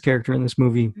the Loomis character in this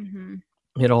movie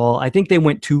at all. I think they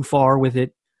went too far with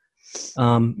it.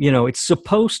 It's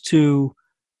supposed to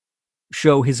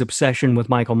show his obsession with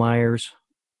Michael Myers,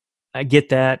 I get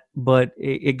that, but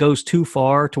it goes too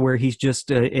far to where he's just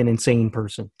an insane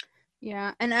person.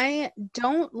 Yeah, and I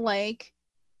don't like.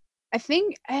 I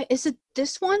think is it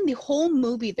this one? The whole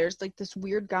movie, there's like this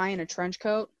weird guy in a trench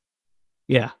coat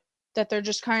Yeah, that they're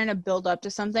just trying to build up to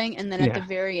something, and then at the yeah,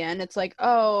 very end, it's like,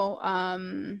 oh,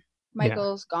 yeah,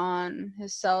 Michael's gone,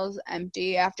 his cell's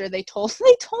empty. After they told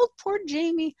poor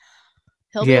Jamie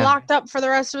he'll be yeah, locked up for the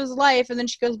rest of his life, and then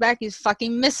she goes back, he's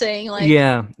fucking missing. Like,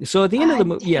 yeah. So at the end of the I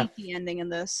movie, yeah. hate the ending of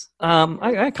this.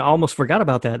 I almost forgot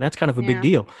about that. That's kind of a big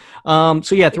Yeah. deal.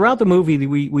 So yeah, throughout the movie,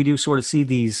 we do sort of see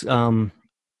these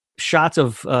shots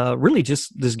of really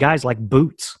just this guy's like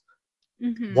boots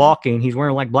Mm-hmm. walking. He's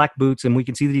wearing like black boots, and we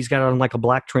can see that he's got on like a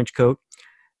black trench coat,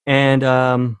 and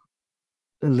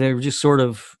they're just sort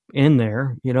of in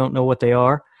there. You don't know what they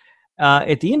are.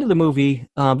 At the end of the movie,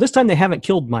 this time they haven't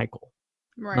killed Michael.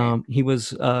 Right. He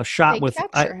was shot They with,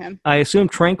 capture him. I assume,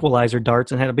 tranquilizer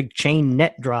darts and had a big chain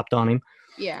net dropped on him.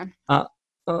 Yeah. Uh,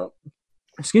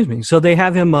 excuse me. So they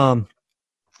have him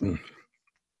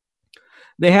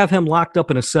locked up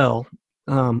in a cell.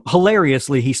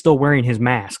 Hilariously, he's still wearing his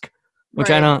mask, which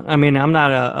I Right. don't. I mean, I'm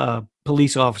not a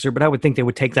police officer, but I would think they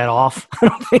would take that off. I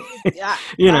don't think, Yeah.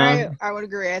 you know, I would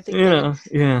agree. I think they would.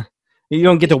 yeah. You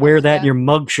don't get to Be wear like that in that. your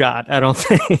mug shot. I don't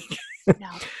think.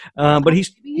 No. But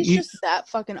he's Maybe he's just that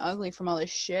fucking ugly from all this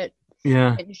shit.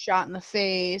 yeah. Getting shot in the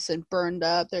face and burned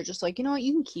up. They're just like, you know what?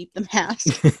 You can keep the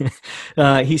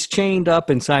mask. He's chained up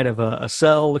inside of a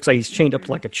cell. Looks like he's chained up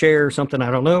to like a chair or something. I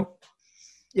don't know.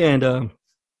 And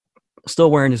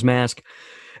still wearing his mask.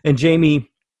 And Jamie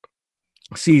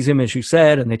sees him, as you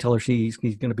said, and they tell her he's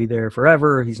going to be there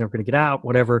forever. He's never going to get out,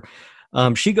 whatever.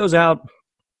 She goes out,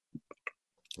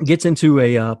 gets into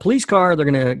a police car. They're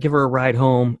going to give her a ride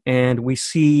home. And we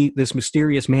see this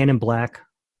mysterious man in black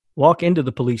walk into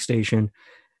the police station.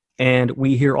 And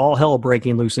we hear all hell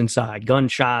breaking loose inside,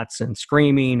 gunshots and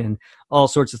screaming and all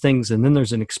sorts of things. And then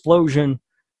there's an explosion.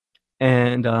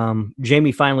 And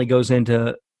Jamie finally goes in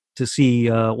to see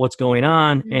what's going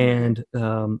on. And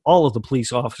all of the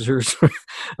police officers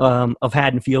of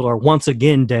Haddonfield are once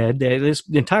again dead. This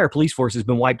entire police force has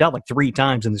been wiped out like 3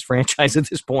 times in this franchise at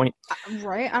this point.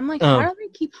 Right? I'm like, how do they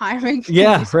keep hiring?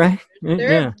 Yeah, police right.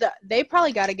 officers? Yeah. They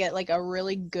probably got to get like a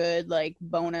really good like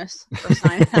bonus for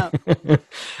signing up.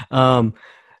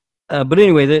 But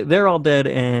anyway, they're all dead,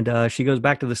 and she goes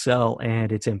back to the cell,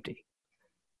 and it's empty.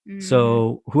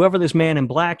 So whoever this man in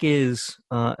black is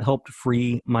helped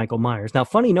free Michael Myers. Now,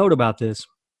 funny note about this: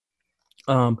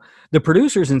 the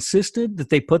producers insisted that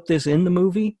they put this in the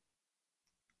movie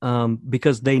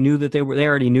because they knew that they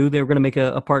already knew they were going to make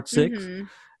a part 6,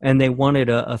 and they wanted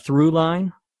a through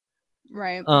line.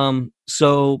 Right.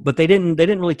 But they didn't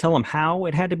really tell them how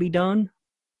it had to be done.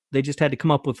 They just had to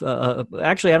come up with.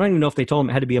 Actually, I don't even know if they told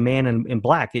them it had to be a man in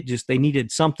black. They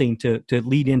needed something to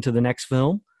lead into the next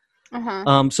film.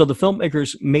 So the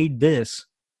filmmakers made this,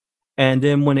 and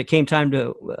then when it came time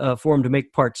for them to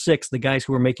make part 6, the guys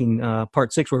who were making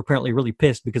part 6 were apparently really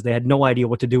pissed because they had no idea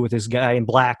what to do with this guy in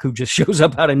black who just shows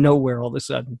up out of nowhere all of a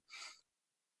sudden.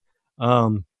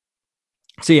 So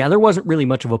yeah, there wasn't really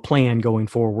much of a plan going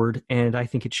forward, and I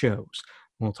think it shows.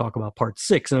 We'll talk about part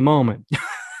 6 in a moment.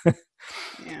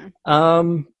 Yeah.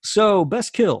 So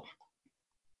best kill.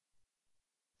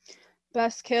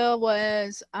 Best kill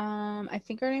was I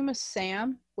think her name was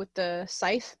Sam with the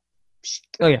scythe.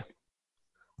 Oh yeah.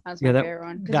 That's my favorite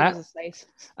one because it was a scythe.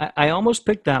 I almost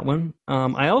picked that one.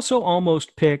 I also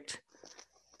almost picked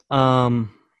Tina's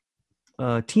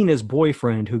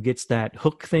boyfriend who gets that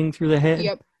hook thing through the head.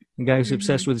 Yep. The guy who's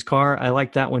obsessed with his car. I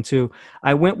like that one too.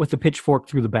 I went with the pitchfork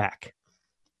through the back.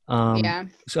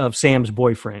 Of Sam's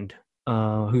boyfriend,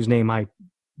 whose name I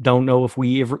don't know if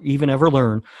we ever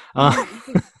learn.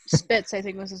 Spitz, I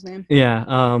think was his name.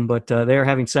 Yeah, but they're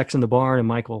having sex in the barn, and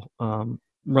Michael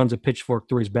runs a pitchfork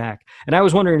through his back. And I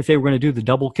was wondering if they were going to do the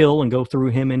double kill and go through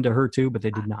him into her too, but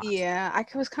they did not. Yeah, I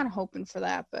was kind of hoping for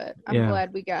that, but I'm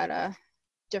glad we got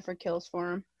different kills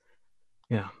for him.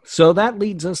 Yeah, so that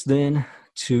leads us then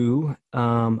to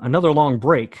another long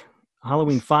break.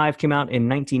 Halloween 5 came out in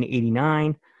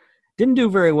 1989. Didn't do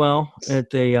very well at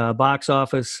the box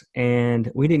office, and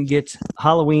we didn't get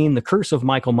Halloween, The Curse of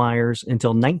Michael Myers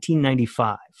until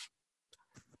 1995.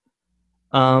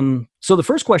 So the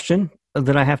first question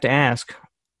that I have to ask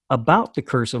about The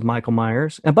Curse of Michael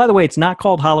Myers, and by the way, it's not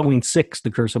called Halloween 6,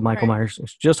 The Curse of Michael Myers.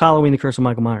 It's just Halloween, The Curse of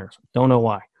Michael Myers. Don't know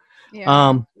why.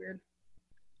 Yeah,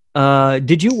 weird.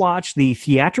 Did you watch the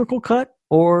theatrical cut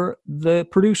or the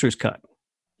producer's cut?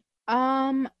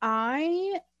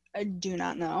 I do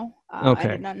not know. Okay.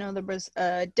 I did not know there was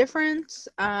a difference.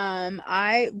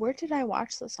 Where did I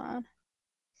watch this on?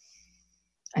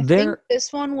 I think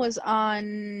this one was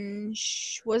on.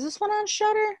 Was this one on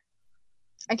Shudder?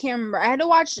 I can't remember. I had to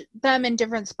watch them in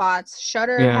different spots.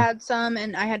 Shudder had some,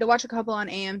 and I had to watch a couple on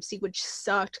AMC, which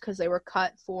sucked because they were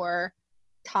cut for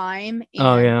time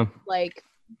and like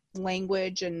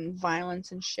language and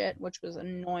violence and shit, which was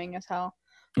annoying as hell.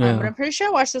 But I'm pretty sure I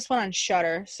watched this one on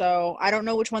Shudder, so I don't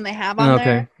know which one they have on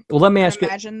there. Well, let me ask you.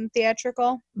 Imagine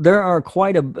theatrical. There are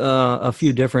quite a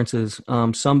few differences,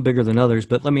 some bigger than others.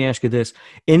 But let me ask you this: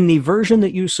 in the version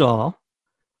that you saw,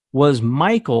 was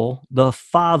Michael the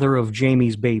father of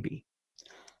Jamie's baby?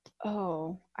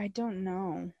 Oh, I don't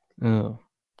know. Oh.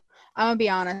 I'm gonna be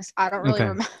honest. I don't really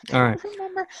remember. All right.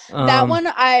 Remember that one.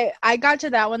 I got to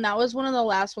that one. That was one of the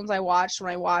last ones I watched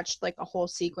when I watched like a whole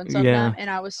sequence of them, and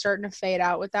I was starting to fade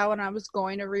out with that one. I was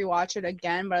going to rewatch it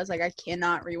again, but I was like, I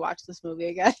cannot rewatch this movie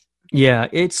again. Yeah,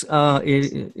 it's not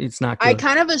good. I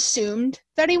kind of assumed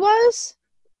that he was.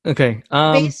 Okay.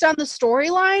 Based on the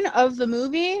storyline of the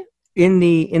movie. In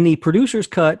the producer's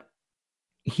cut,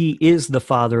 he is the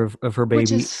father of her baby,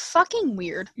 which is fucking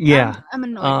weird. Yeah, I'm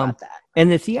annoyed about that. And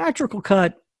the theatrical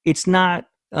cut, it's not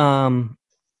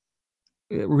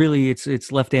really.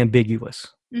 It's left ambiguous.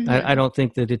 Mm-hmm. I don't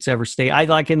think that it's ever stayed. I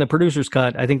like in the producer's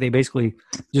cut. I think they basically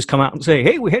just come out and say,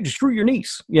 "Hey, we had to screw your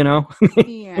niece," you know.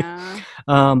 Yeah.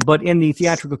 But in the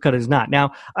theatrical cut, is not.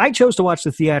 Now, I chose to watch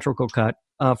the theatrical cut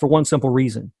for one simple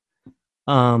reason.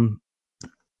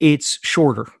 It's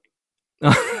shorter.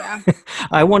 Yeah.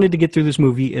 I wanted to get through this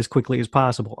movie as quickly as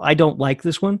possible. I don't like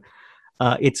this one.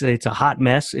 It's a hot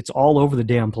mess. It's all over the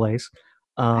damn place.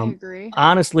 I agree.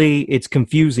 Honestly, it's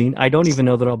confusing. I don't even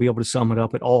know that I'll be able to sum it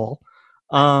up at all.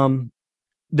 The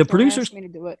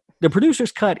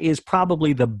producer's cut is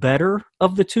probably the better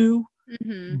of the two,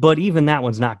 but even that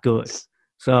one's not good.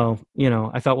 So,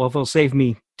 I thought, well, if it'll save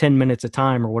me 10 minutes of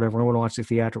time or whatever, I want to watch the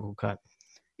theatrical cut.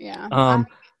 Yeah.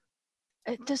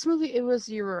 This movie,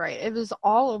 you were right. It was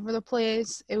all over the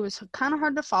place. It was kind of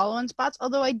hard to follow in spots,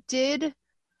 although I did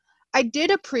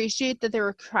appreciate that they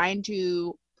were trying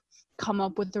to come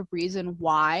up with the reason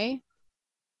why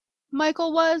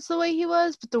Michael was the way he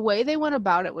was, but the way they went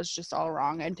about it was just all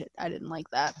wrong. I didn't like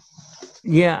that.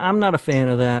 Yeah, I'm not a fan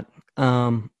of that.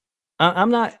 I'm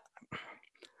not.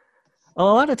 A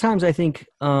lot of times I think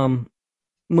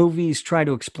movies try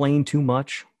to explain too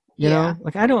much. You know,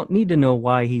 like I don't need to know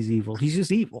why he's evil. He's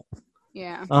just evil.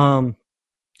 Yeah. And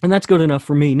that's good enough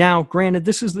for me. Now, granted,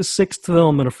 this is the 6th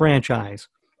film in a franchise.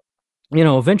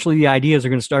 Eventually the ideas are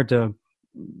going to start to,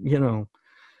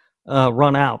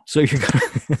 run out. So you're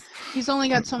gonna. He's only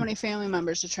got so many family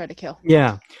members to try to kill.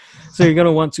 Yeah. So you're going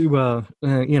to want to,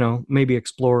 maybe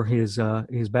explore his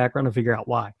background and figure out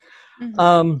why. Mm-hmm.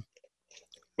 All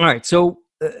right. So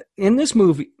in this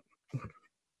movie,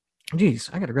 geez,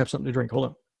 I got to grab something to drink. Hold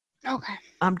on. Okay.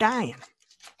 I'm dying.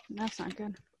 That's not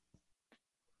good.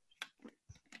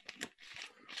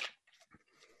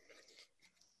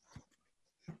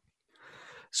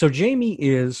 So Jamie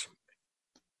is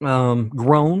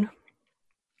grown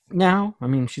now. I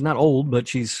mean, she's not old, but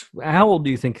how old do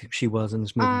you think she was in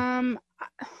this movie?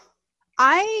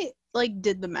 I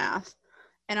did the math.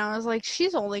 And I was like,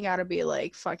 she's only got to be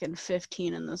like fucking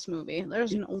 15 in this movie.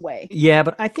 There's no way. Yeah,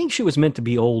 but I think she was meant to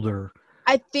be older.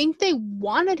 I think they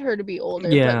wanted her to be older,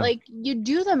 but you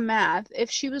do the math. If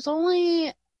she was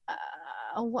only,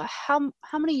 how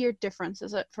many year difference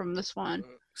is it from this one?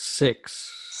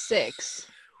 6.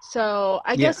 So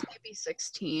I guess maybe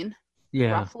 16.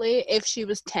 Yeah. Roughly, if she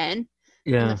was 10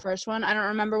 in the first one. I don't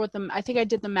remember I think I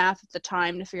did the math at the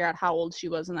time to figure out how old she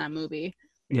was in that movie.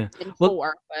 Yeah. In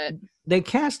 4, but they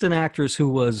cast an actress who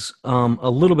was a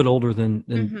little bit older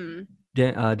than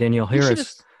Danielle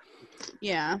Harris.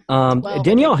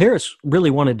 Danielle Harris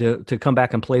really wanted to come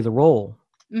back and play the role,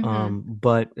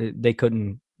 but they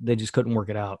couldn't. They just couldn't work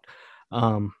it out.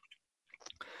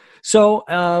 She's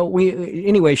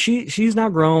now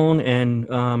grown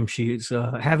and she's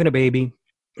having a baby,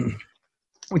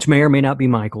 which may or may not be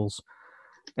Michael's,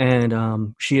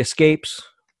 and she escapes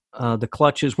the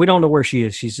clutches. We don't know where she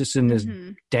is. She's just in this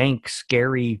dank,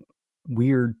 scary,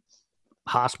 weird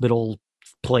hospital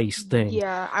place thing.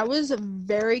 Yeah, I was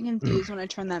very confused when I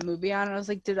turned that movie on. I was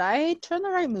like, did I turn the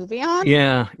right movie on?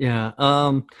 Yeah.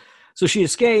 So she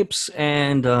escapes,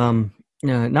 and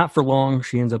not for long.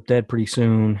 She ends up dead pretty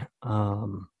soon.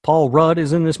 Paul Rudd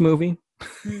is in this movie.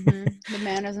 The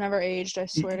man has never aged, I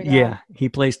swear to God. Yeah, he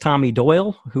plays Tommy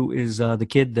Doyle, who is the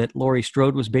kid that Laurie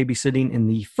Strode was babysitting in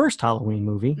the first Halloween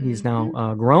movie. He's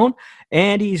now grown,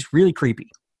 and he's really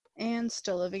creepy. And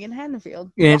still living in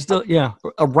Haddonfield. Yeah,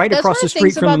 right across the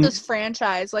street from. That's what about this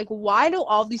franchise. Like, why do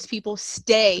all these people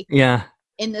stay? Yeah.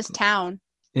 In this town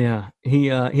Yeah,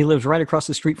 he lives right across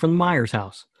the street from the Myers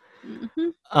house.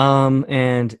 Mm-hmm.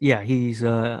 And yeah, he's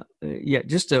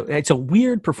it's a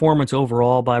weird performance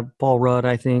overall by Paul Rudd,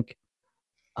 I think.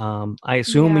 I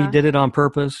assume he Yeah. did it on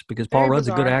purpose because Paul Very Rudd's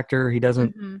a good bizarre. actor. He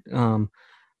doesn't, Mm-hmm.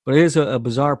 but it is a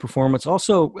bizarre performance.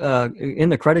 Also, in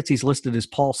the credits, he's listed as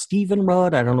Paul Stephen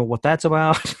Rudd. I don't know what that's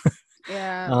about.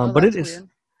 Yeah. But it That's is. weird.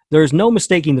 There's no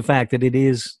mistaking the fact that it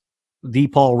is the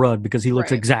Paul Rudd because he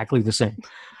looks Right. exactly the same.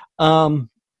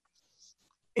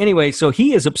 Anyway, so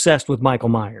he is obsessed with Michael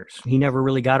Myers. He never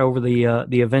really got over the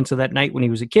events of that night when he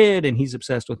was a kid, and he's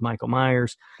obsessed with Michael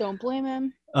Myers. Don't blame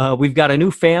him. We've got a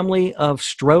new family of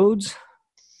Strodes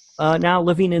now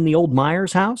living in the old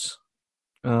Myers house.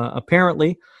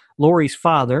 Apparently, Laurie's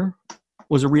father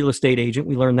was a real estate agent.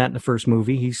 We learned that in the first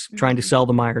movie. He's trying to sell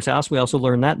the Myers house. We also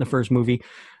learned that in the first movie.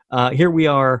 Here we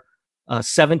are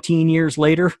 17 years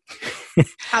later.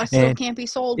 House still can't be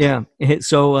sold. Yeah.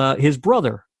 So his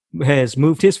brother has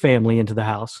moved his family into the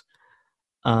house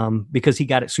because he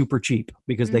got it super cheap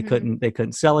because they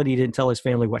couldn't sell it. He didn't tell his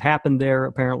family what happened there,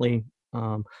 apparently.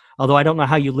 Although I don't know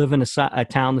how you live in a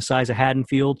town the size of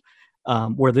Haddonfield,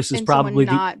 where this is And probably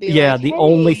the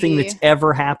only thing that's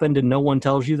ever happened, and no one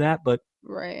tells you that. But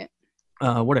right,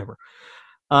 whatever.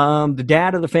 The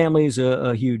dad of the family is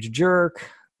a huge jerk.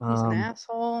 He's an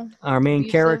asshole. Our main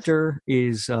character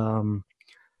is what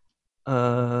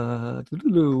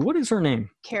is her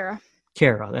name? Kara.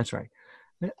 That's right.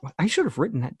 I should have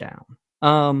written that down.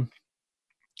 Our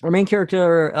main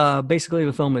character, basically,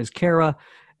 the film is Kara,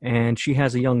 and she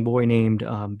has a young boy named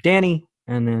Danny.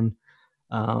 And then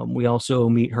we also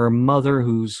meet her mother,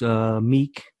 who's a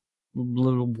meek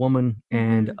little woman,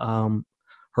 and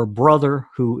her brother,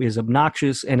 who is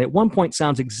obnoxious, and at one point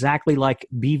sounds exactly like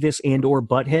Beavis and/or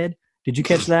Butthead. Did you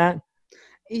catch that?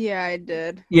 Yeah, I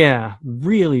did. Yeah,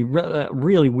 really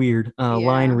weird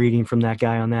line reading from that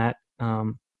guy on that.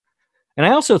 And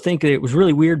I also think that it was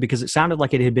really weird because it sounded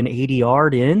like it had been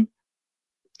ADR'd in.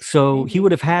 So he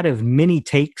would have had as many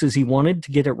takes as he wanted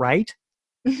to get it right.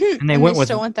 And they went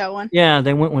that one. Yeah,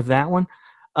 they went with that one.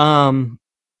 And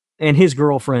his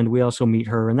girlfriend, we also meet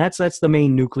her, and that's the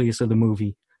main nucleus of the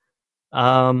movie.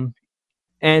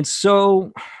 And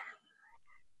so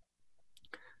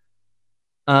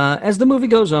as the movie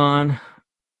goes on,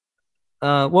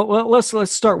 well,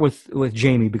 let's start with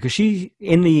Jamie, because she,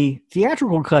 in the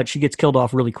theatrical cut, she gets killed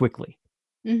off really quickly.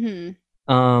 She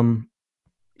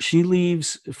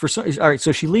leaves all right.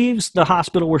 So she leaves the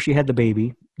hospital where she had the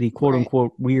baby, the quote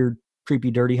unquote weird, creepy,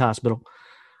 dirty hospital.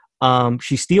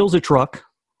 She steals a truck,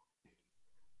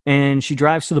 and she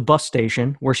drives to the bus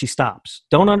station where she stops.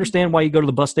 Don't understand why you go to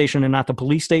the bus station and not the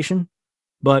police station,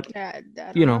 but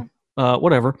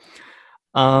whatever.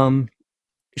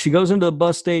 She goes into the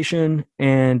bus station,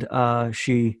 and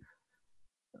she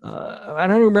I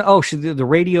don't remember. Oh, the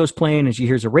radio's playing, and she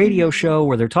hears a radio show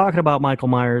where they're talking about Michael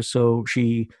Myers. So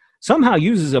she somehow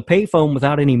uses a payphone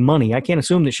without any money. I can't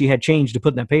assume that she had change to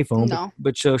put in that payphone. No.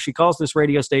 But so she calls this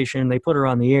radio station. They put her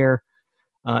on the air,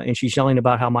 and she's yelling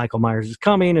about how Michael Myers is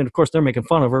coming. And of course, they're making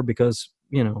fun of her because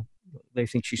they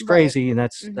think she's crazy, and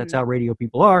that's how radio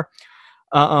people are.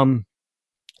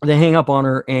 They hang up on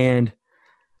her, and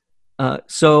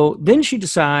so then she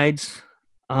decides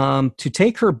to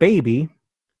take her baby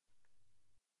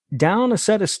down a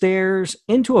set of stairs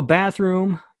into a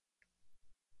bathroom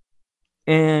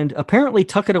and apparently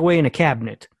tuck it away in a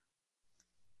cabinet.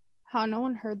 How no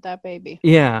one heard that baby.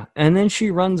 Yeah. And then she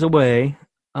runs away,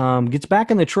 gets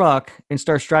back in the truck and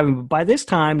starts driving. But by this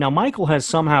time, now Michael has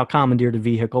somehow commandeered a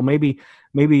vehicle. Maybe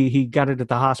he got it at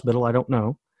the hospital. I don't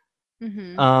know.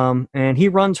 And he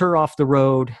runs her off the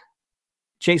road,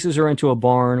 chases her into a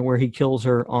barn where he kills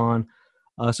her on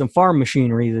some farm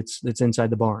machinery that's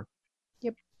inside the barn.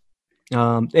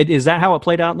 Is that how it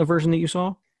played out in the version that you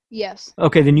saw? Yes.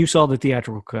 Okay, then you saw the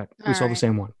theatrical cut. We saw the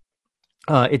same one.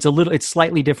 It's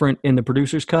slightly different in the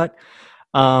producer's cut.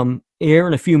 Here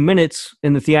in a few minutes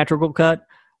in the theatrical cut,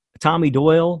 Tommy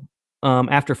Doyle,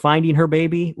 after finding her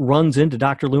baby, runs into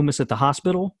Dr. Loomis at the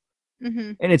hospital.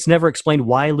 And it's never explained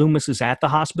why Loomis is at the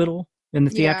hospital in the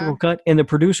theatrical cut. In the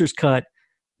producer's cut,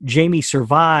 Jamie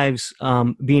survives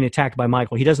being attacked by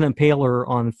Michael. He doesn't impale her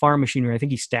on farm machinery. I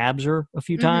think he stabs her a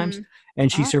few times,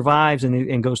 and she survives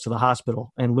and goes to the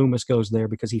hospital. And Loomis goes there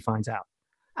because he finds out.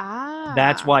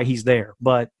 That's why he's there.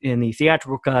 But in the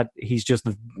theatrical cut, he's just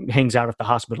hangs out at the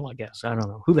hospital, I guess. I don't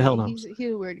know. Who the hell knows?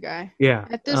 He's a weird guy. Yeah.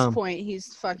 At this point,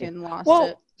 he's fucking lost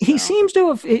it. He seems to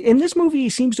have, in this movie, he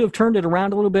seems to have turned it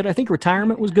around a little bit. I think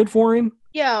retirement was good for him.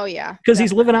 Yeah, oh yeah. Because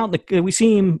he's living out we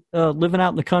see him living out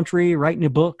in the country, writing a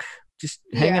book, just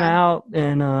hanging out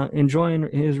and enjoying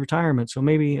his retirement. So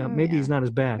maybe he's not as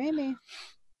bad. Maybe.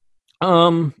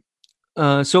 Um.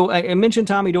 So I mentioned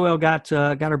Tommy Doyle got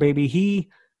her baby. He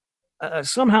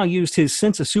somehow used his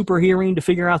sense of super hearing to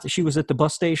figure out that she was at the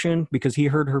bus station because he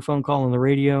heard her phone call on the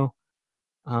radio.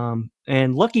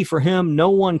 And lucky for him, no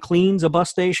one cleans a bus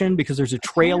station because there's a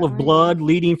trail of blood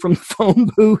leading from the phone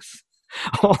booth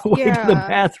all the way to the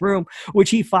bathroom, which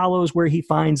he follows, where he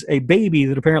finds a baby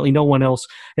that apparently no one else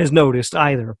has noticed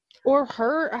either. Or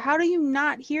her. How do you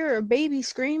not hear a baby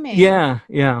screaming? Yeah.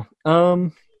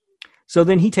 So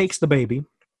then he takes the baby,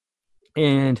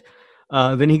 and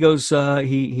then he goes.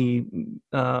 He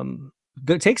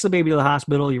takes the baby to the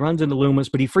hospital. He runs into Loomis,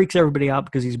 but he freaks everybody out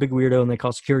because he's a big weirdo, and they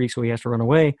call security, so he has to run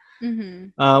away.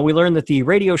 Mm-hmm. We learn that the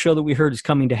radio show that we heard is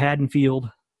coming to Haddonfield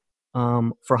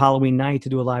for Halloween night to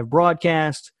do a live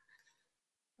broadcast.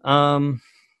 All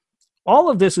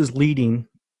of this is leading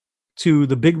to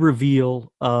the big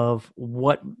reveal of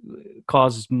what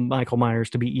causes Michael Myers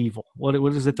to be evil. What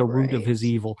is at the root of his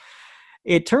evil?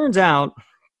 It turns out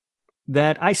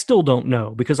that I still don't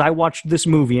know because I watched this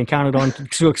movie and counted on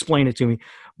to explain it to me.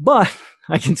 But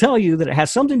I can tell you that it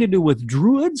has something to do with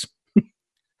druids,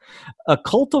 a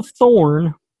cult of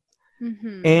Thorn,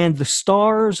 and the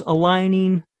stars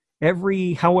aligning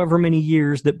every however many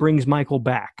years that brings Michael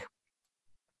back.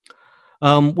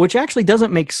 Which actually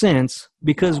doesn't make sense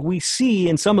because we see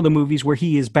in some of the movies where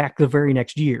he is back the very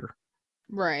next year.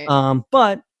 Right.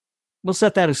 But we'll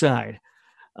set that aside.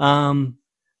 From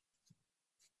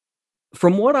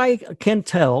what I can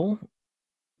tell,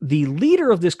 the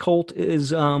leader of this cult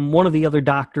is one of the other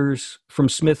doctors from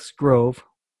Smith's Grove,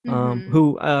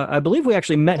 who I believe we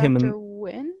actually met him in. Dr.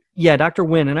 Wynn? Yeah, Dr.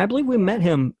 Wynn. And I believe we met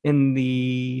him in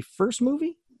the first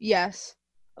movie. Yes.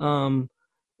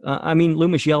 I mean,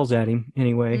 Loomis yells at him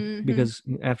anyway, because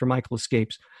after Michael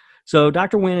escapes. So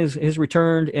Dr. Wynn has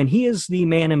returned, and he is the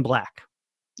Man in Black.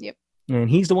 Yep. And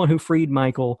he's the one who freed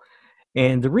Michael.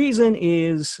 And the reason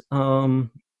is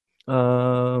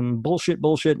bullshit,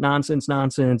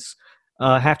 nonsense.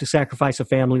 Have to sacrifice a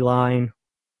family line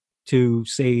to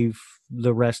save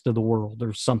the rest of the world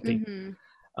or something.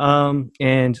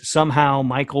 And somehow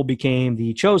Michael became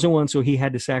the chosen one, so he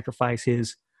had to sacrifice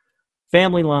his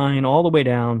family line all the way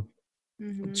down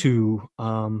to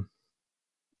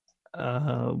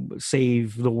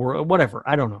save the world, whatever.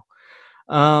 I don't know.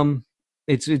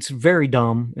 It's very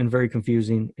dumb and very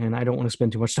confusing, and I don't want to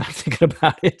spend too much time thinking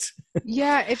about it.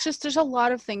 Yeah, it's just there's a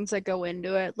lot of things that go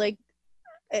into it. Like,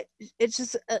 it's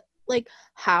just like,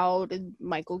 how did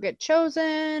Michael get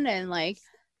chosen? And like,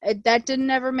 that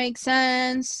didn't ever make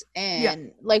sense.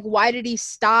 And like, why did he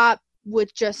stop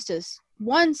with just his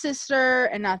one sister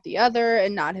and not the other,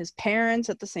 and not his parents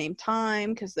at the same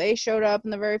time, because they showed up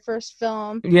in the very first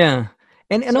film? Yeah,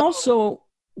 and also,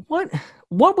 what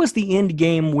was the end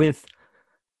game with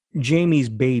Jamie's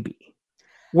baby?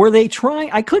 Were they trying?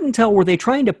 I couldn't tell. Were they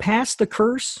trying to pass the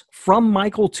curse from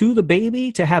Michael to the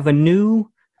baby to have a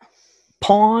new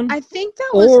pawn? I think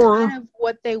that was kind of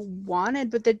what they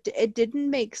wanted, but it didn't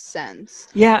make sense.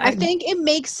 Yeah, I think it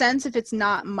makes sense if it's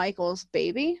not Michael's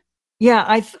baby. Yeah,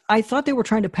 I thought they were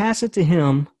trying to pass it to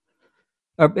him,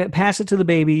 or pass it to the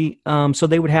baby, so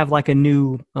they would have like a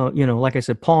new, like I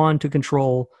said, pawn to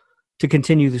control, to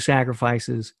continue the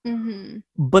sacrifices.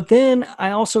 But then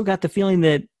I also got the feeling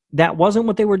that wasn't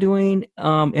what they were doing,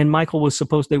 and Michael was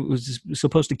supposed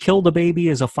to kill the baby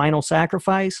as a final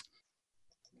sacrifice.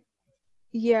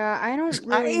 Yeah, I don't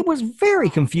really... It was very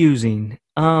confusing.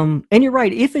 And you're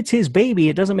right, if it's his baby,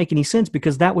 it doesn't make any sense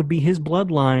because that would be his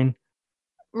bloodline.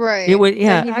 Right. It would,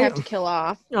 yeah. He'd have to kill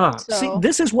off. See,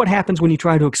 this is what happens when you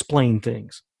try to explain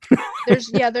things. there's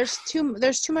too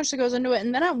much that goes into it,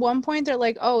 and then at one point they're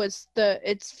like, "Oh, it's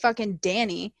fucking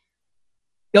Danny."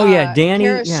 Oh yeah, Danny.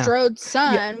 Kara Strode's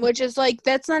son, which is like,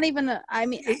 that's not even.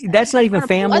 That's not even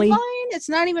family. It's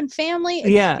not even family.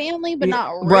 It's family, but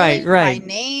not really right by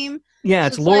name. Yeah,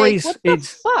 it's Laurie's. Like, what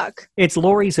the fuck? It's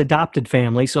Laurie's adopted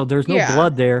family, so there's no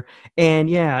blood there. And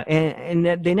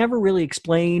and they never really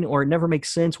explain, or it never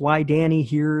makes sense why Danny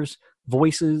hears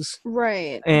voices,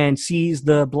 right, and sees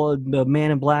the Man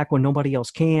in Black when nobody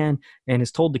else can, and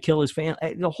is told to kill his family.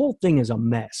 The whole thing is a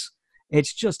mess.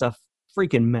 It's just a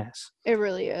freaking mess. It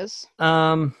really is.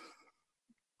 So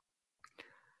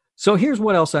here's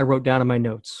what else I wrote down in my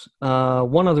notes.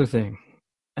 One other thing.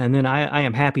 And then I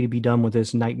am happy to be done with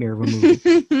this nightmare of a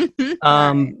movie.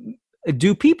 Right.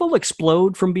 Do people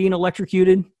explode from being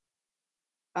electrocuted?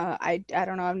 I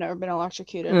don't know. I've never been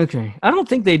electrocuted. Okay. I don't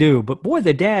think they do, but boy,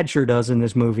 the dad sure does in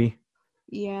this movie.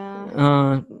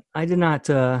 Yeah. I did not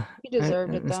he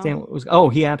deserved it, understand though. what was. Oh,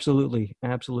 he absolutely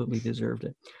deserved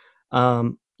it.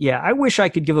 Yeah, I wish I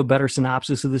could give a better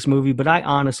synopsis of this movie, but I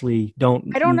honestly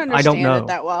don't. I don't understand I don't know it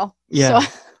that well. Yeah.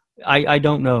 So. I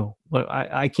don't know, but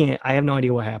I can't. I have no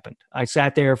idea what happened. I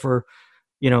sat there for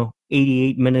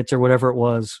 88 minutes or whatever it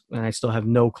was, and I still have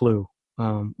no clue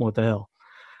what the hell.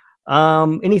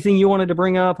 Anything you wanted to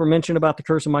bring up or mention about the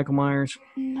Curse of Michael Myers?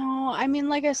 No, I mean,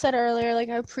 like I said earlier, like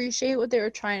I appreciate what they were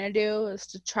trying to do is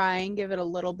to try and give it a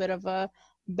little bit of a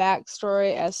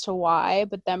backstory as to why,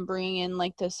 but then bringing in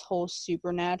like this whole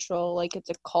supernatural, like it's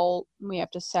a cult, we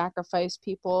have to sacrifice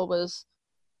people, was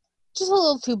just a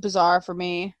little too bizarre for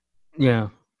me. Yeah,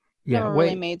 Never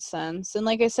really made sense. And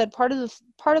like I said, part of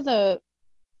the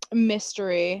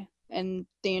mystery and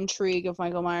the intrigue of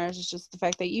Michael Myers is just the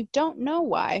fact that you don't know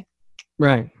why.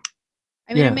 Right.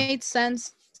 I mean, it made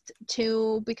sense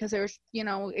too because there was,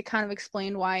 it kind of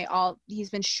explained why he's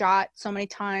been shot so many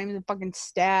times and fucking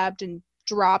stabbed and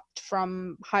dropped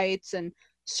from heights and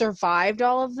survived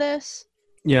all of this.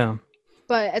 Yeah.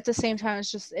 But at the same time,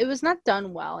 it was not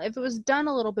done well. If it was done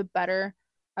a little bit better,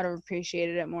 I'd have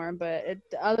appreciated it more. But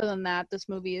other than that, this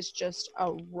movie is just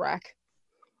a wreck.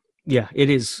 Yeah, it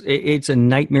is. It's a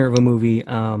nightmare of a movie.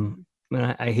 And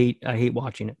I hate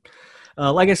watching it.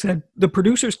 Like I said, the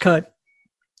producer's cut,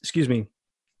 excuse me,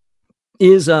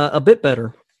 is a bit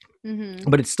better,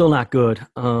 but it's still not good.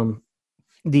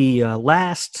 The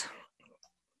last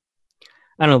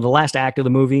act of the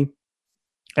movie,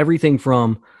 everything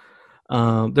from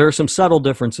there are some subtle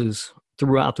differences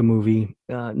throughout the movie.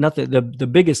 Nothing. The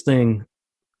biggest thing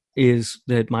is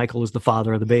that Michael is the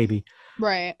father of the baby,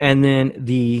 right? And then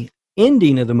the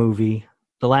ending of the movie,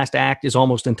 the last act, is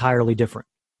almost entirely different.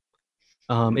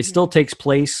 It still takes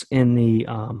place in the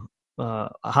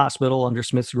hospital under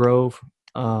Smith's Grove,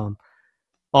 all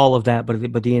of that,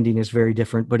 but the ending is very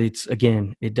different. But it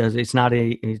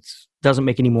doesn't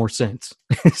make any more sense.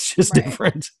 It's just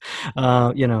different.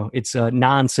 It's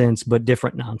nonsense, but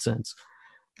different nonsense.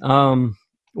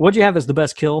 What'd you have as the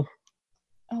best kill?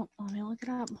 Oh, let me look it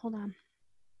up. Hold on.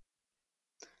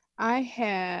 I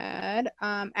had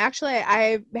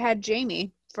I had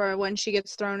Jamie for when she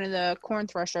gets thrown in the corn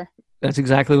thresher. That's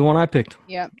exactly the one I picked.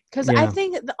 Yeah, because I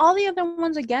think all the other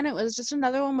ones, again, it was just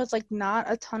another one with like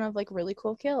not a ton of like really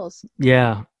cool kills.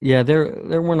 Yeah,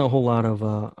 there weren't a whole lot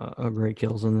of great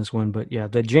kills in this one, but yeah,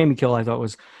 the Jamie kill I thought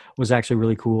was actually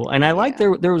really cool, and I like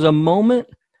there was a moment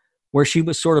where she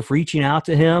was sort of reaching out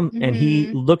to him, and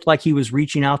he looked like he was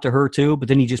reaching out to her too, but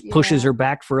then he just pushes her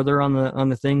back further on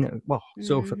the thing. Well,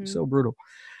 so brutal.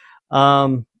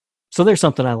 So there's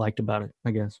something I liked about it, I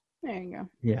guess. There you go.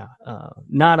 Yeah,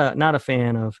 not a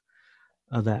fan of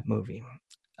that movie.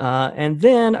 And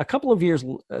then a couple of years,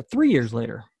 3 years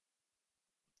later.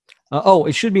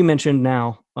 It should be mentioned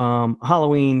now.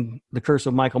 Halloween: The Curse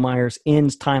of Michael Myers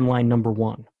ends timeline number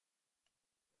 1.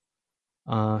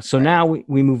 So now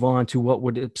we move on to what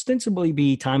would ostensibly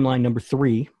be timeline number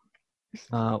 3,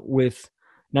 with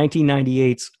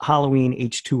 1998's Halloween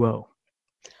H2O.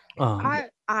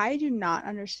 I do not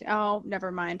understand. Oh,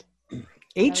 never mind.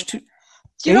 H2.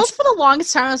 For the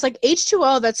longest time I was like,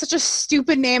 H2O, that's such a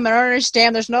stupid name. I don't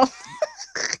understand. There's no.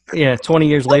 Yeah, 20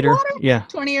 years later. Yeah.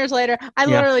 20 years later. I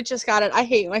literally just got it. I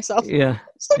hate myself. Yeah.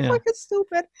 It's so fucking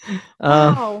stupid.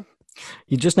 Wow.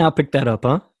 You just now picked that up,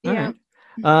 huh? Yeah.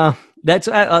 Right. That's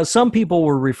some people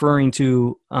were referring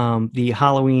to the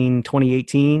Halloween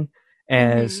 2018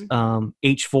 as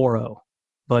H40,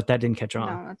 but that didn't catch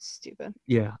on. No, that's stupid.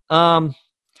 Yeah.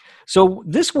 So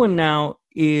this one now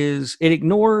it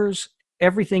ignores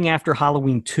everything after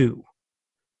Halloween 2.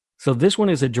 So this one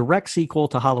is a direct sequel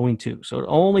to Halloween 2. So it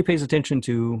only pays attention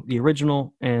to the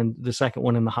original and the second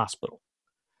one in the hospital.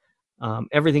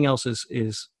 Everything else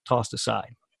is tossed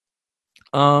aside.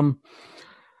 And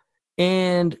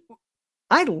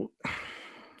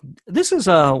this is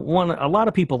one, a lot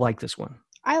of people like this one.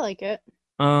 I like it.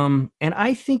 And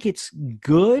I think it's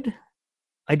good.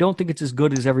 I don't think it's as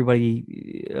good as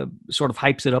everybody sort of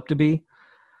hypes it up to be.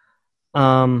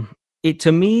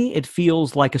 To me, it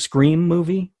feels like a Scream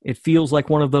movie. It feels like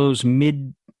one of those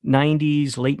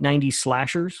mid-90s, late 90s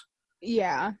slashers.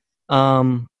 Yeah.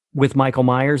 With Michael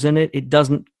Myers in it. It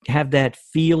doesn't have that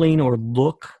feeling or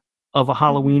look of a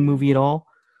Halloween movie at all.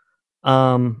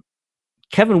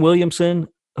 Kevin Williamson,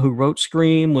 who wrote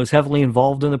Scream, was heavily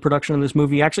involved in the production of this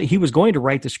movie. Actually, he was going to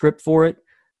write the script for it,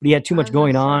 but he had too much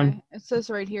going on. It says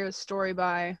right here, a story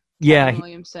by Kevin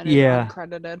Williamson.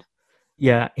 Uncredited.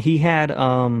 Yeah, he had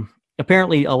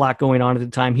apparently a lot going on at the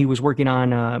time. He was working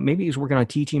on, maybe he was working on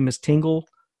Teaching Miss Tingle,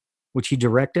 which he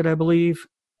directed, I believe.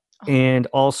 And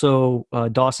also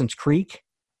Dawson's Creek,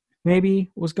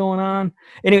 maybe, was going on.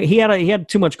 Anyway, he had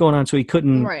too much going on, so he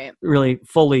couldn't really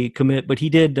fully commit. But he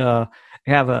did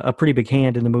have a pretty big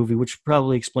hand in the movie, which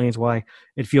probably explains why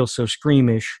it feels so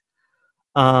Screamish.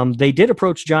 They did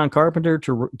approach John Carpenter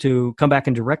to come back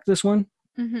and direct this one.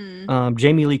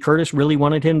 Jamie Lee Curtis really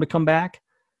wanted him to come back.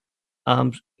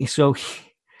 So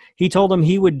he told him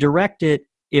he would direct it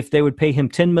if they would pay him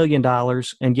 $10 million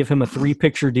and give him a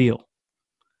 3-picture deal.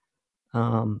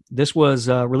 This was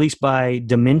released by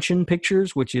Dimension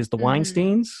Pictures, which is the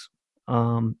Weinsteins.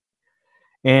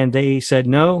 And they said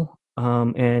no.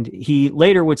 And he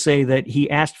later would say that he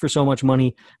asked for so much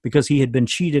money because he had been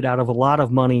cheated out of a lot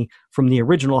of money from the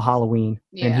original Halloween,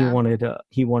 and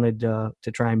he wanted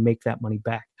to try and make that money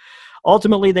back.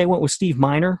 Ultimately, they went with Steve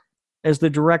Miner as the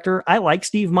director. I like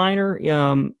Steve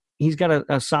Miner. He's got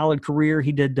a solid career.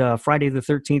 He did Friday the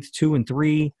 13th 2 and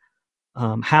 3,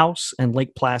 House, and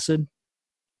Lake Placid.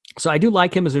 So I do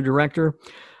like him as a director.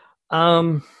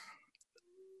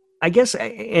 I guess,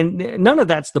 and none of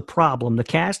that's the problem. The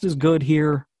cast is good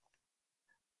here.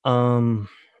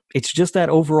 It's just that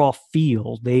overall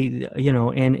feel. They,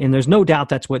 and there's no doubt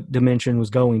that's what Dimension was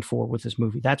going for with this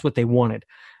movie. That's what they wanted.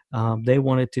 They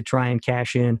wanted to try and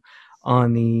cash in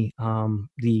on the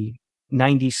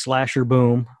 90s slasher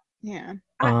boom. Yeah.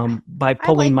 By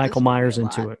pulling Michael Myers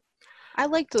into it. I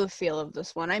liked the feel of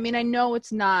this one. I mean, I know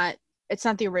it's not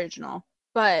the original,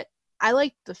 but I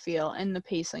liked the feel and the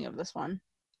pacing of this one.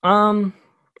 I don't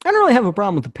really have a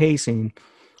problem with the pacing.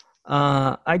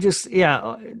 I just,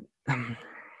 I'm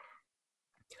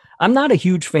not a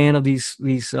huge fan of these.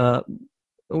 We've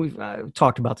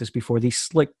talked about this before. These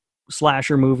slick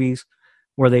slasher movies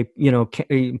where they,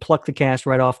 pluck the cast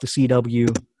right off the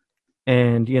CW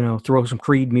and throw some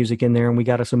Creed music in there, and we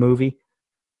got us a movie.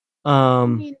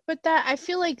 But I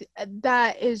feel like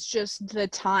that is just the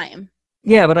time.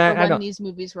 Yeah, but when these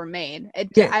movies were made,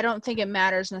 I don't think it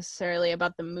matters necessarily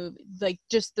about the movie, like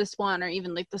just this one or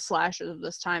even like the slashers of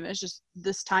this time. It's just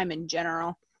this time in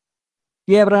general.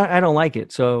 Yeah, but I don't like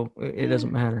it, so it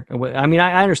doesn't matter. I mean,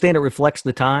 I understand it reflects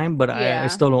the time, but I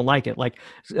still don't like it. Like,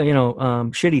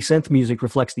 shitty synth music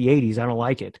reflects the 80s. I don't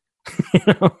like it.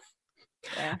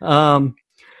 Yeah.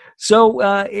 So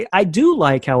I do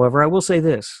like, however, I will say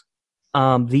this.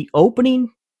 The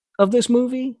opening of this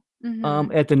movie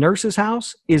at the nurse's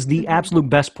house is the absolute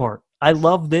best part. I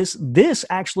love this. This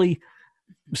actually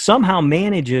somehow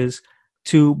manages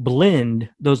to blend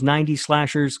those 90s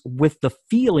slashers with the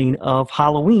feeling of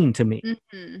Halloween to me.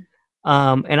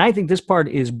 And I think this part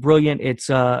is brilliant. It's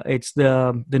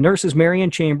the nurse's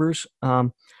Marion Chambers,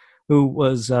 who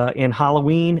was in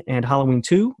Halloween and Halloween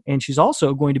 2, and she's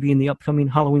also going to be in the upcoming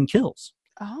Halloween Kills.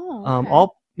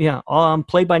 Oh, okay.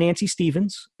 Played by Nancy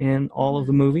Stevens in all of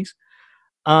the movies.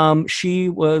 She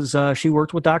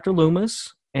worked with Dr.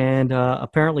 Loomis and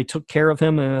apparently took care of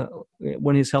him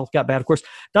when his health got bad. Of course,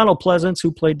 Donald Pleasance,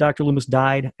 who played Dr. Loomis,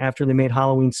 died after they made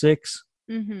Halloween 6.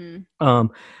 I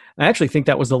actually think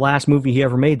that was the last movie he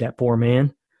ever made, that poor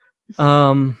man.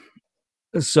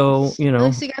 So, at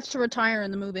least he got to retire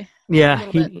in the movie.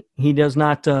 Yeah, he does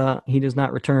not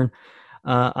return,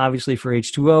 obviously, for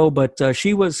H2O, but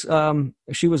she was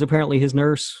apparently his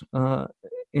nurse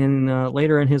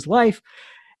later in his life,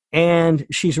 and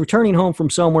she's returning home from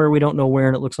somewhere, we don't know where,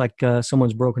 and it looks like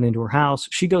someone's broken into her house.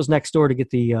 She goes next door to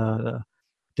get to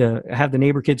have the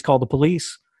neighbor kids call the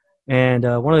police, and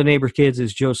one of the neighbor kids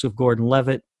is Joseph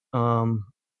Gordon-Levitt,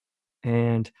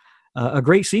 and a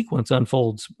great sequence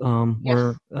unfolds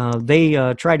where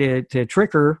they try to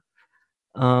trick her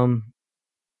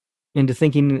into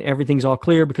thinking everything's all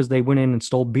clear because they went in and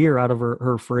stole beer out of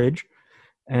her fridge.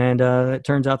 And it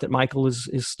turns out that Michael is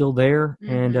still there,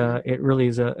 and it really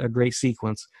is a great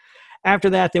sequence. After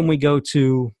that, then we go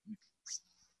to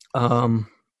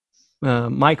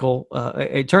Michael.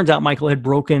 It turns out Michael had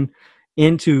broken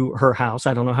into her house.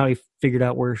 I don't know how he figured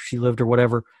out where she lived or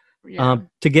whatever,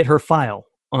 to get her file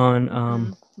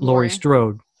on Laurie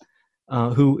Strode,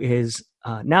 who is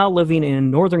now living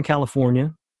in Northern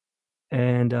California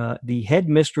and the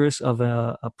headmistress of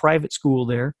a private school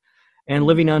there, and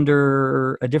living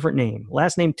under a different name.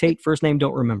 Last name Tate, first name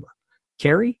don't remember.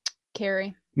 Carrie?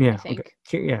 Carrie. Yeah. I think.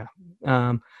 Okay.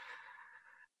 Yeah.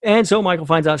 And so Michael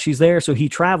finds out she's there, so he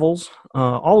travels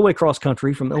all the way across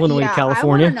country from Illinois to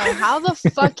California. I want to know how the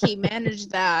fuck he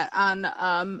managed that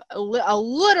on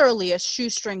literally a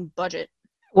shoestring budget.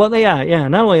 Well, yeah.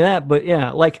 Not only that, but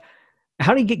like,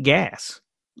 how did he get gas?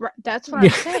 Right, that's what I'm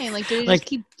saying. Like, did he just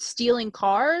keep stealing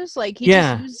cars? Like, he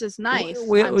just used his knife.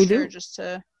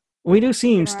 We do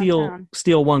see him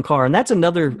steal one car, and that's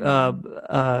another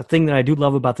thing that I do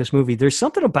love about this movie. There's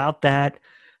something about that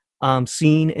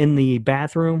scene in the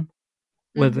bathroom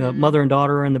with mother and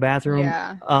daughter in the bathroom.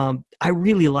 Yeah. I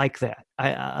really like that.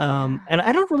 And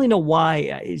I don't really know why.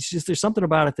 It's just there's something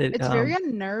about it that It's very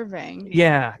unnerving.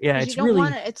 yeah, Because it's you don't really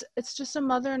want it. It's just a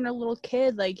mother and a little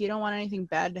kid. Like, you don't want anything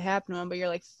bad to happen to him, but you're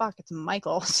like, fuck, it's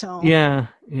Michael. So yeah.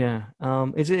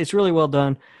 It's really well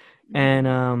done,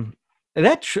 and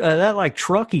that like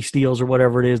truck he steals or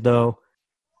whatever it is though.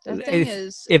 that thing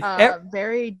is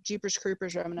very Jeepers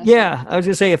Creepers reminiscent. Yeah, I was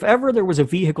gonna say if ever there was a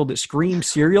vehicle that screams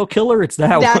serial killer, it's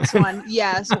that one. That's one.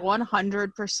 Yes,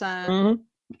 100%.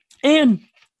 And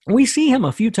we see him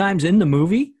a few times in the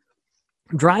movie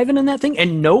driving in that thing,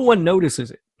 and no one notices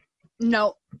it.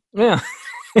 No. Yeah.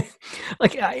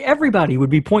 Like everybody would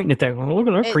be pointing at that. Well, look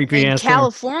at that creepy ass.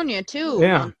 California too.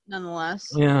 Yeah. Nonetheless.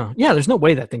 Yeah. There's no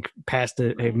way that thing passed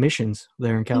the emissions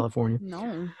there in California.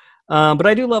 No. But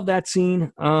I do love that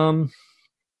scene.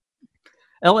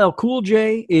 LL Cool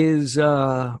J is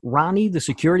Ronnie, the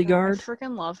security guard. I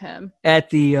freaking love him at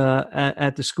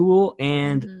the school,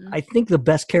 and I think the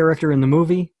best character in the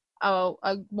movie. Oh,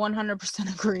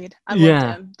 100% agreed. I loved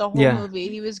him the whole movie.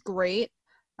 He was great.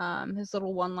 His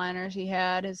little one-liners he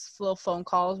had, his little phone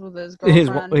calls with his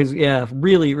girlfriend. His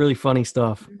really really funny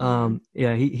stuff.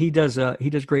 He does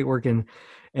great work in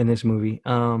this movie.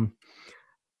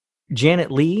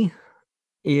 Janet Leigh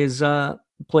plays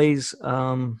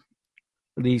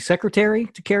the secretary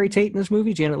to Carrie Tate in this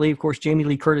movie. Janet Leigh, of course, Jamie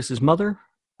Lee Curtis's mother,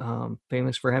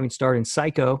 famous for having starred in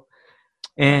Psycho,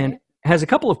 and has a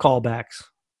couple of callbacks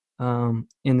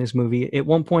in this movie. At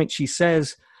one point, she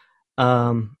says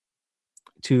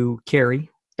to Carrie,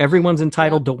 "Everyone's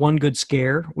entitled to one good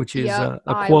scare," which is a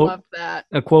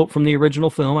quote from the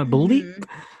original film. I believe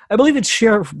it's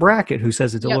Sheriff Brackett who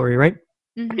says it to Laurie, right?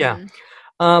 Yeah.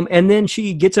 And then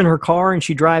she gets in her car and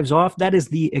she drives off. That is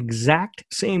the exact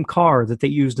same car that they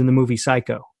used in the movie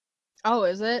Psycho. Oh,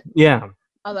 is it? Yeah.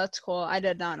 Oh, that's cool. I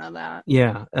did not know that.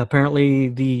 Yeah. Apparently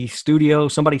the studio,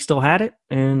 somebody still had it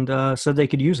and said they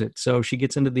could use it. So she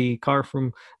gets into the car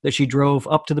that she drove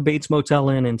up to the Bates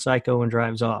Motel Inn in Psycho and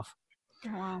drives off.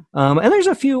 Oh, wow. And there's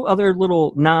a few other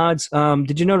little nods.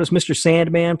 Did you notice Mr.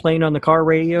 Sandman playing on the car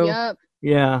radio? Yep.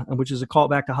 Yeah, which is a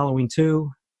callback to Halloween 2.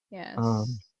 Yes.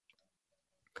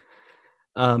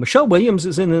 Michelle Williams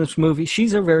is in this movie.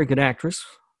 She's a very good actress.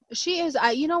 She is.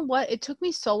 You know what? It took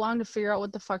me so long to figure out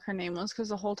what the fuck her name was because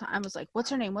the whole time I was like, "What's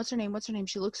her name? What's her name? What's her name?"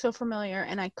 She looks so familiar,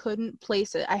 and I couldn't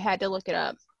place it. I had to look it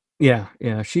up. Yeah.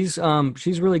 She's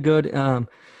really good in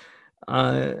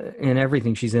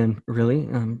everything she's in, really.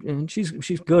 And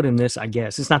she's good in this. I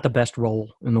guess it's not the best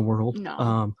role in the world.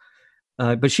 No.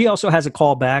 But she also has a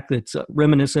callback that's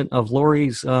reminiscent of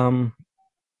Laurie's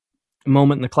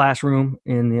moment in the classroom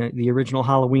in the original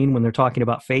Halloween when they're talking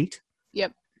about fate.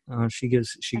 Yep. She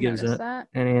gives an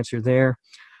answer there.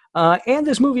 And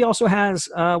this movie also has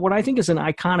what I think is an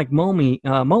iconic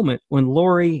moment when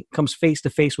Laurie comes face to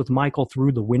face with Michael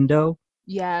through the window.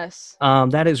 Yes.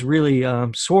 That is really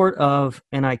sort of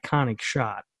an iconic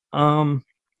shot.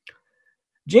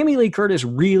 Jamie Lee Curtis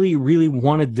really, really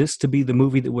wanted this to be the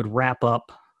movie that would wrap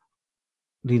up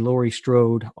the Laurie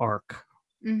Strode arc.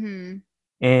 Mm-hmm.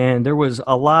 And there was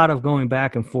a lot of going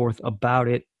back and forth about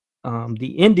it.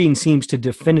 The ending seems to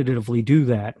definitively do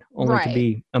that, only to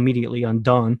be immediately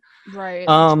undone. Right.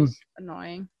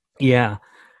 Annoying. Yeah.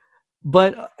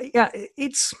 But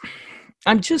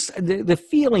the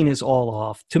feeling is all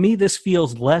off. To me, this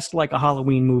feels less like a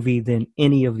Halloween movie than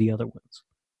any of the other ones.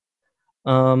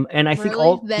 And I think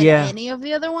any of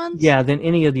the other ones? Yeah, than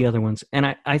any of the other ones.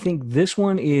 And I think this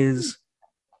one is,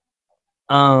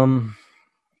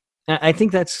 I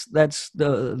think that's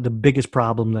the biggest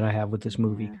problem that I have with this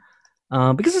movie,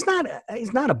 because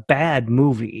it's not a bad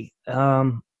movie.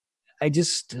 I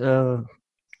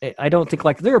don't think,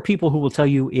 like, there are people who will tell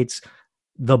you it's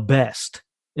the best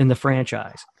in the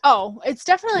franchise. Oh, it's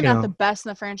definitely not the best in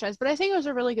the franchise, but I think it was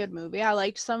a really good movie. I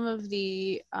liked some of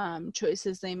the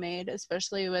choices they made,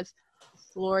 especially with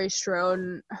Laurie Strode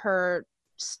and her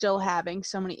still having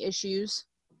so many issues.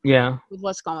 Yeah. With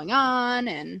what's going on,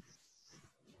 and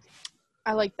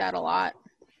I like that a lot.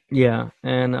 Yeah,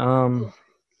 and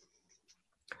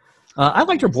I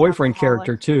liked her boyfriend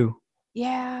character too.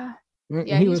 Yeah.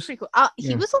 Yeah, he was pretty cool.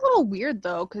 He was a little weird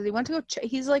though, because he went to go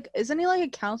he's like, isn't he like a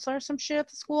counselor or some shit at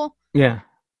the school? Yeah.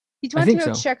 He went to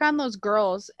go check on those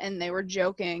girls, and they were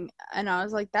joking, and I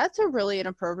was like, that's a really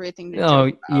inappropriate thing to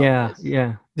joke about.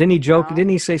 Yeah. Didn't he joke? Didn't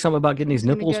he say something about getting his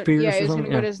nipples pierced? Yeah, he was going to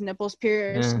get his nipples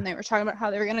pierced, and they were talking about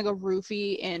how they were going to go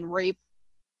roofie and rape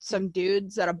some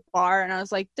dudes at a bar, and I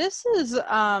was like, this is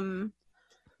not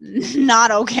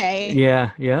okay.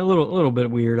 Yeah, a little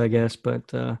bit weird, I guess,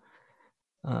 but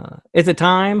at the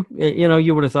time,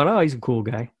 you would have thought, oh, he's a cool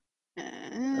guy.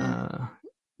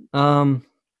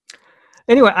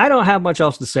 Anyway, I don't have much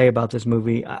else to say about this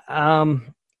movie.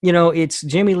 It's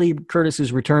Jamie Lee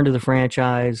Curtis's return to the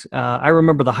franchise. I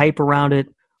remember the hype around it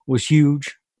was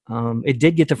huge. It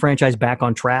did get the franchise back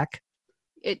on track.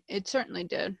 It certainly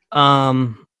did.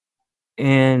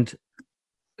 And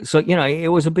so, it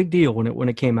was a big deal when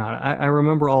it came out. I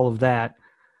remember all of that.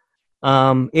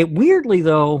 It weirdly,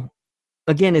 though,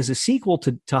 again, is a sequel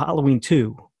to Halloween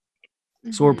 2.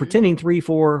 So we're pretending 3,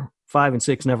 4, 5, and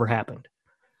 6 never happened.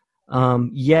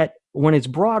 Yet when it's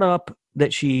brought up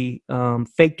that she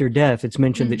faked her death, it's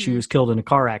mentioned that she was killed in a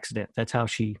car accident. That's how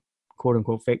she, quote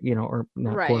unquote, fake, or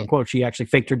not Right. quote unquote, she actually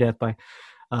faked her death by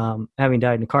having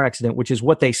died in a car accident, which is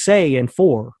what they say in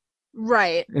 4.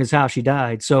 Right. Is how she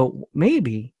died. So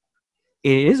maybe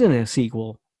it isn't a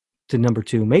sequel to number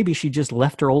 2. Maybe she just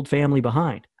left her old family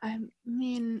behind. I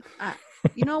mean,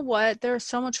 you know what? There's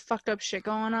so much fucked up shit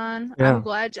going on. Yeah.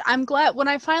 I'm glad when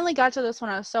I finally got to this one,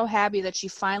 I was so happy that she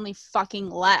finally fucking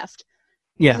left.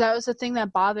 Yeah. That was the thing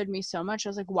that bothered me so much. I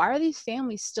was like, why are these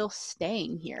families still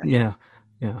staying here? Yeah.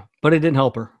 Yeah. But it didn't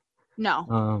help her.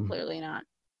 No, clearly not.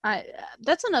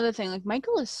 That's another thing. Like,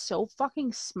 Michael is so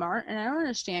fucking smart, and I don't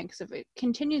understand, because if it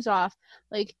continues off,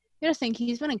 like, you gotta think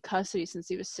he's been in custody since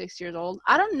he was 6 years old.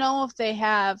 I don't know if they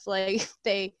have, like,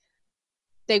 they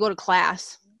go to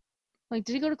class. Like,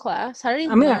 did he go to class? How did he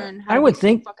learn how to be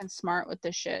so fucking smart with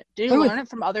this shit? Did he learn it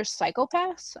from other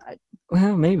psychopaths?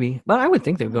 Well, maybe. But I would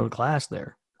think they would go to class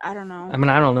there. I don't know. I mean,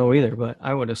 I don't know either, but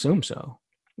I would assume so.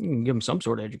 You can give them some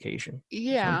sort of education.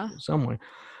 Yeah. Some way.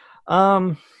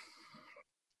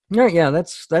 Yeah,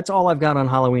 that's all I've got on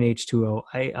Halloween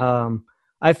H2O.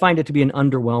 I find it to be an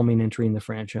underwhelming entry in the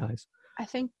franchise. I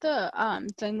think the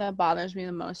thing that bothers me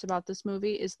the most about this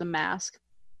movie is the mask.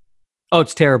 Oh,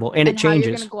 it's terrible, and it changes. How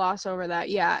you're gonna gloss over that?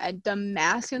 Yeah, and the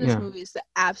mask in this movie is the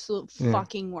absolute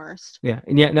fucking worst. Yeah,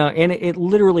 and it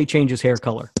literally changes hair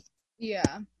color.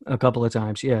 Yeah. A couple of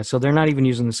times, yeah. So they're not even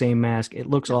using the same mask. It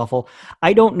looks awful.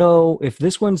 I don't know if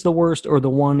this one's the worst or the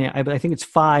one. I think it's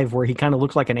 5 where he kind of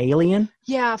looks like an alien.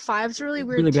 Yeah, 5's really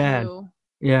weird. Really bad.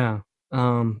 Yeah.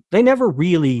 They never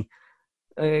really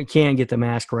can get the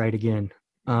mask right again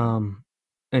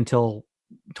until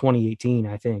 2018,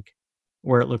 I think,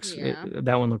 where it looks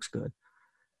that one looks good.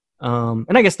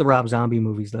 And I guess the Rob Zombie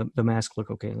movies, the mask look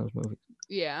okay in those movies.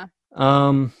 Yeah.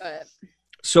 But.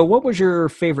 So what was your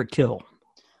favorite kill?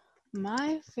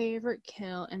 My favorite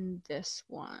kill in this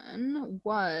one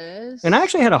was... And I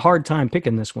actually had a hard time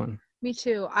picking this one. Me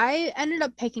too. I ended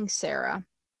up picking Sarah.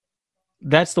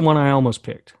 That's the one I almost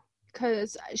picked.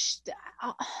 Because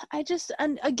I just...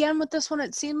 And again, with this one,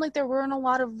 it seemed like there weren't a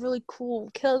lot of really cool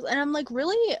kills. And I'm like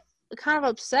really kind of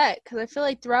upset. Because I feel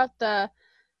like throughout the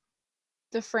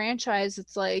franchise,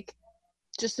 it's like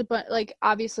just a bunch... Like,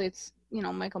 obviously, it's...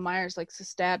 Michael Myers likes to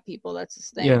stab people. That's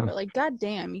his thing. Yeah. But, like,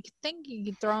 goddamn, you could think you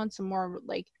could throw in some more,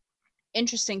 like,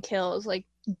 interesting kills, like,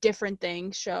 different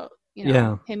things, show,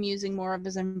 him using more of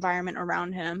his environment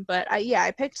around him. But,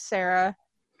 I picked Sarah.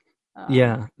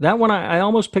 Yeah, that one, I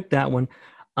almost picked that one.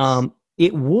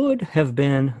 It would have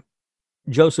been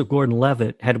Joseph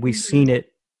Gordon-Levitt had we seen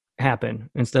it happen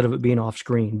instead of it being off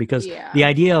screen. Because the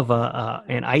idea of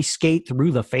an ice skate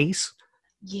through the face.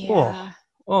 Yeah.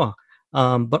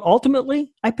 But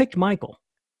ultimately, I picked Michael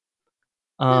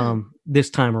this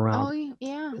time around. Oh,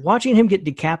 yeah. Watching him get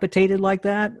decapitated like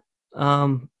that,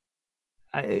 I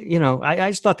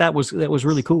just thought that was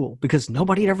really cool because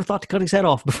nobody had ever thought to cut his head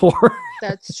off before.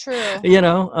 That's true.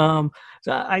 So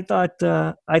I thought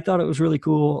it was really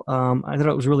cool. I thought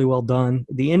it was really well done.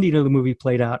 The ending of the movie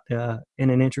played out in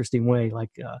an interesting way.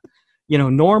 Like,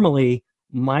 normally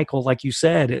Michael, like you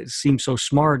said, it seems so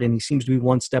smart and he seems to be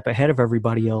one step ahead of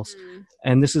everybody else.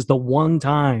 And this is the one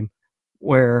time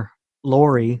where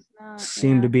Laurie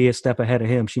seemed to be a step ahead of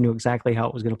him. She knew exactly how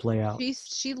it was going to play out.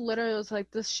 She literally was like,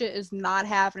 this shit is not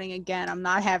happening again. I'm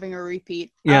not having a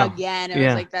repeat again. It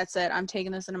was like, that's it. I'm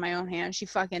taking this into my own hands. She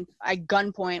fucking, at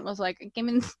gunpoint, was like, give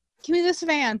me this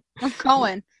van. I'm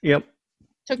going. Yep.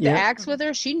 Took the axe with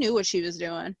her. She knew what she was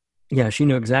doing. Yeah, she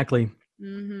knew exactly.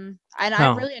 And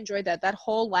I really enjoyed that. That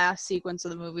whole last sequence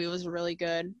of the movie was really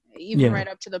good. Even right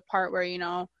up to the part where,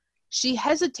 she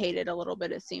hesitated a little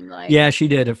bit, it seemed like. Yeah, she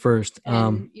did at first.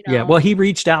 And, well, he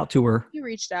reached out to her. He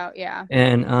reached out, yeah.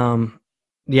 And,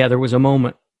 there was a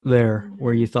moment there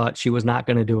where you thought she was not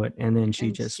going to do it. And then she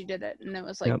did it. And it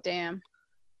was like, damn.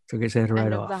 Took his head right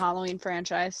end off. Of the Halloween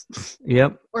franchise.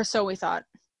 Yep. Or so we thought.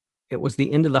 It was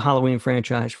the end of the Halloween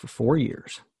franchise for 4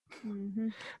 years.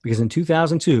 Because in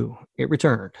 2002, it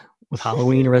returned with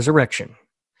Halloween Resurrection,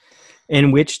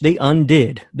 in which they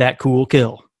undid that cool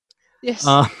kill. Yes.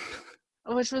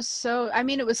 which was so. I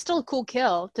mean, it was still a cool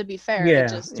kill. To be fair, it Yeah,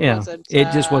 just yeah. wasn't.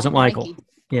 It just wasn't Michael. Mikey.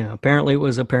 Yeah, apparently it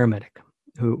was a paramedic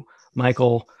who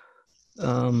Michael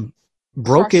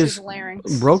Crushed his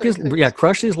larynx.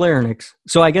 crushed his larynx.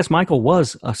 So I guess Michael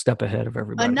was a step ahead of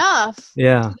everybody. Enough.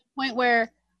 Yeah. To the point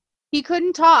where he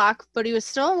couldn't talk, but he was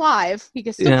still alive. He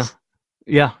could still.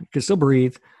 Yeah, he could still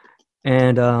breathe.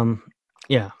 And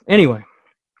yeah. Anyway.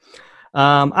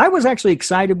 I was actually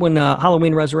excited when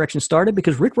Halloween Resurrection started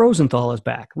because Rick Rosenthal is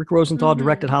back. Rick Rosenthal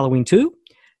directed Halloween 2.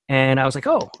 And I was like,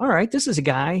 oh, all right, this is a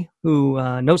guy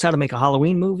who knows how to make a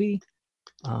Halloween movie.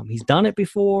 He's done it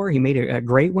before. He made a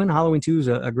great one. Halloween 2 is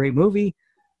a great movie.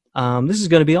 This is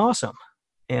going to be awesome.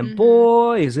 And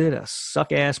boy, is it a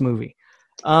suck-ass movie.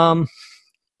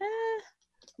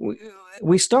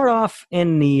 We start off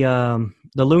in the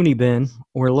loony bin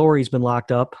where Laurie's been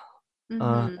locked up.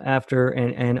 After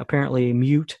and apparently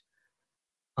mute,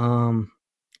 or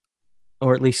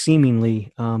at least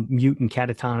seemingly mute and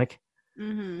catatonic,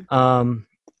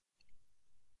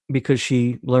 because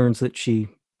she learns that she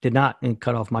did not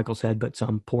cut off Michael's head, but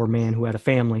some poor man who had a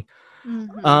family,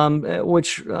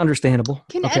 which understandable.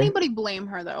 Can anybody blame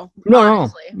her though? No,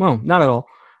 not at all.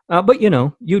 But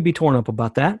you'd be torn up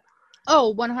about that.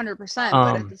 Oh, 100%.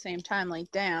 But at the same time, like,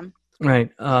 damn.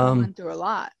 Right. Went through a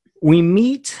lot. We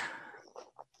meet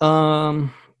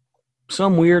some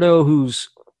weirdo who's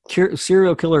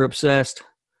serial killer obsessed,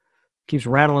 keeps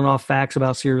rattling off facts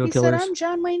about serial killers. He said, I'm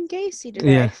John Wayne Gacy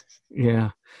today. Yeah.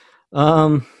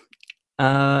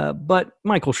 But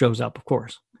Michael shows up, of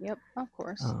course. Yep, of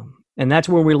course. And that's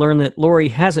where we learn that Laurie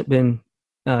hasn't been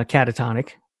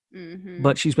catatonic,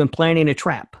 but she's been planning a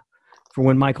trap for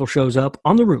when Michael shows up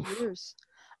on the roof.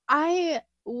 I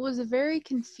was very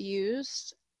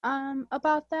confused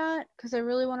about that because I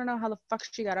really want to know how the fuck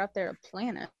she got out there to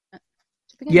plan it.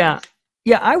 Yeah,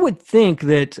 I would think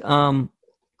that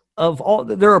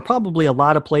there are probably a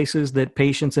lot of places that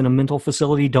patients in a mental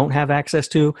facility don't have access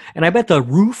to, and I bet the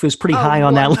roof is pretty high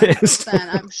on that list.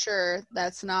 I'm sure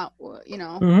that's not where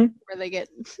they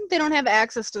don't have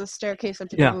access to the staircase up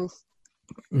to the roof.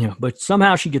 Yeah, but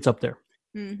somehow she gets up there,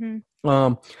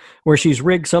 where she's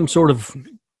rigged some sort of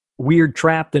weird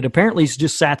trap that apparently is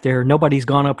just sat there. Nobody's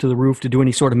gone up to the roof to do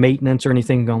any sort of maintenance or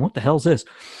anything. Going, what the hell's this?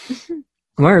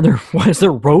 Why is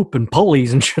there rope and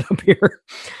pulleys and shit up here?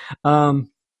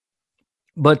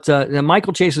 But then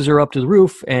Michael chases her up to the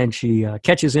roof, and she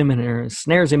catches him and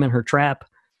snares him in her trap,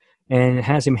 and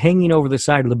has him hanging over the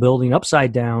side of the building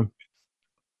upside down.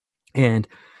 And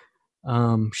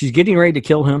she's getting ready to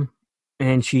kill him,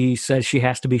 and she says she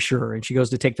has to be sure, and she goes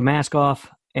to take the mask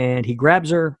off. And he grabs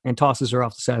her and tosses her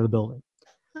off the side of the building.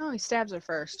 Oh, he stabs her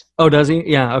first. Oh, does he?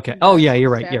 Yeah, okay. Oh, yeah, you're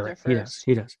right. He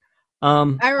does.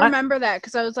 I remember that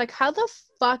because I was like, how the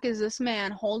fuck is this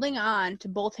man holding on to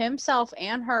both himself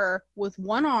and her with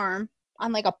one arm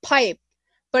on like a pipe,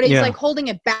 but he's like holding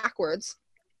it backwards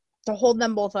to hold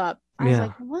them both up. I was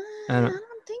like, what? I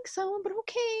don't think so, but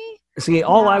okay. See,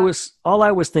 all I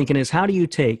was thinking is, how do you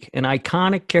take an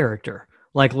iconic character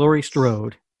like Laurie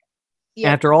Strode,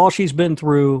 after all she's been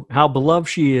through, how beloved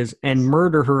she is, and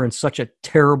murder her in such a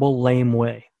terrible, lame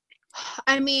way?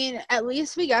 I mean, at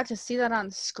least we got to see that on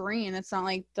screen. It's not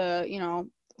like the,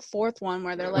 fourth one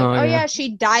where they're like, oh yeah,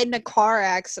 she died in a car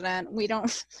accident. We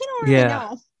don't really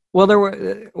know.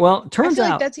 Well, turns I feel out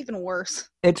like that's even worse.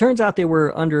 It turns out they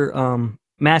were under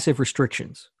massive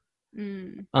restrictions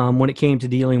when it came to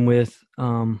dealing with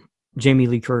Jamie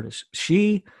Lee Curtis.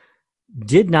 She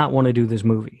did not want to do this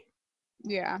movie.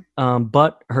 Yeah.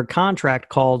 But her contract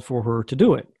called for her to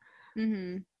do it.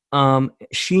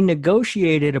 She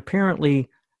negotiated, apparently,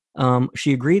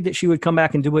 she agreed that she would come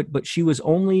back and do it, but she was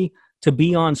only to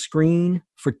be on screen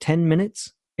for 10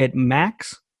 minutes at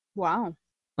max. Wow.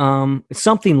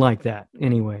 Something like that.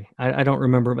 Anyway, I don't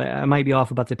remember. I might be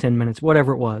off about the 10 minutes,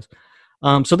 whatever it was.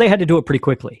 So they had to do it pretty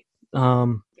quickly.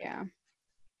 Yeah.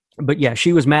 But yeah,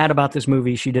 she was mad about this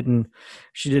movie. She didn't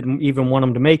even want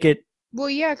them to make it. Well,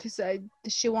 yeah, because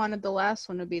she wanted the last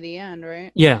one to be the end,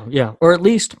 right? Yeah. Or at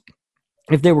least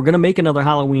if they were going to make another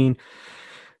Halloween,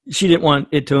 she didn't want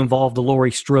it to involve the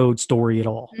Laurie Strode story at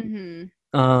all.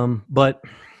 But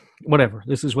whatever,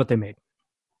 this is what they made.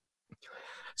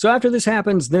 So after this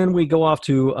happens, then we go off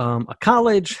to a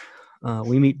college.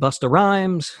 We meet Busta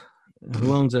Rhymes,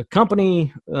 who owns a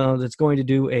company that's going to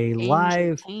do a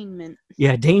live...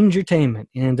 Dangertainment.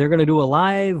 And they're going to do a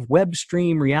live web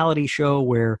stream reality show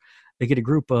where they get a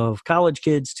group of college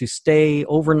kids to stay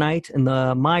overnight in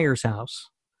the Myers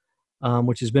house,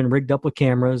 which has been rigged up with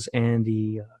cameras, and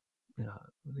the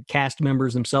cast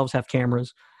members themselves have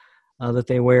cameras that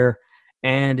they wear,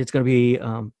 and it's going to be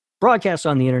broadcast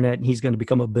on the internet, and he's going to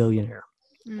become a billionaire.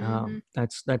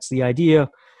 That's the idea.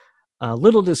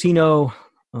 Little does he know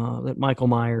that Michael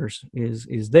Myers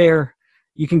is there.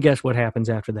 You can guess what happens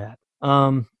after that.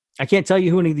 I can't tell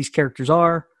you who any of these characters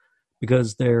are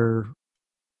because they're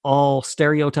all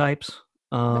stereotypes.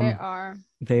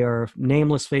 They are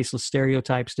nameless, faceless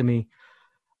stereotypes to me.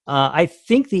 I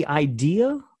think the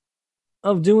idea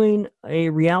of doing a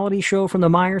reality show from the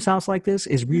Myers house like this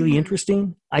is really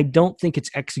interesting. I don't think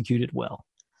it's executed well.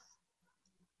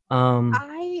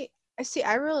 I see.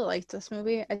 I really liked this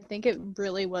movie. I think it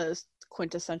really was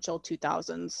quintessential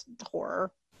 2000s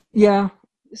horror. Yeah.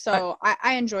 So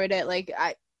I enjoyed it. Like,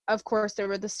 of course, there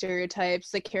were the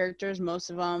stereotypes, the characters, most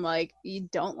of them, like, you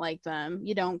don't like them.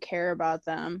 You don't care about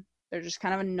them. They're just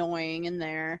kind of annoying in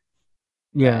there.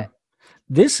 Yeah.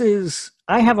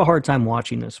 I have a hard time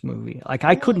watching this movie. Like,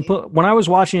 when I was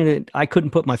watching it, I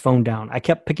couldn't put my phone down. I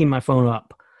kept picking my phone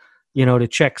up, to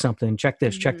check something, check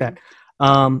this, check that.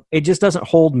 It just doesn't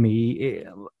hold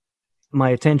my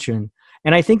attention.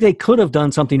 And I think they could have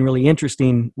done something really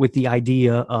interesting with the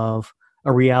idea of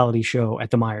a reality show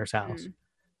at the Myers house.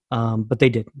 But they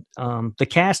didn't. The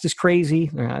cast is crazy.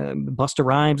 Busta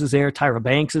Rhymes is there. Tyra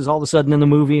Banks is all of a sudden in the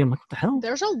movie. I'm like, what the hell?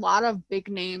 There's a lot of big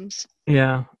names.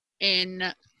 Yeah.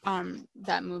 In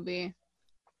that movie.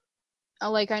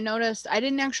 Like, I noticed, I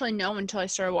didn't actually know until I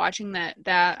started watching that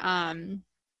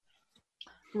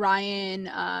Ryan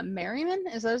Merriman,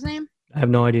 is that his name? I have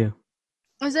no idea.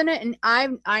 Was in it, and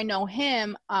I know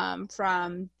him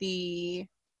from he's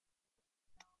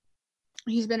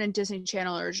been in Disney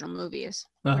Channel original movies,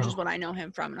 which is what I know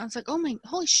him from. And I was like, holy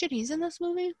shit, he's in this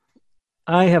movie?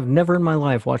 I have never in my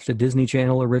life watched a Disney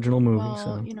Channel original movie.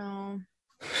 Well,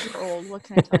 you're old. What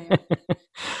can I tell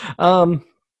you?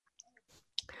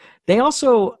 They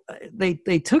also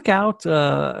they took out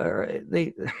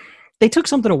they took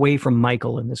something away from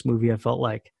Michael in this movie. I felt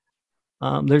like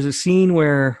there's a scene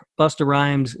where Busta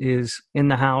Rhymes is in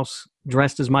the house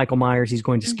dressed as Michael Myers. He's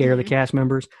going to scare the cast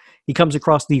members. He comes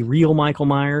across the real Michael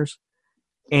Myers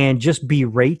and just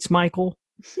berates Michael,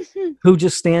 who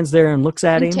just stands there and looks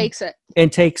at him, takes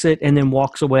it, and then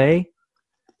walks away.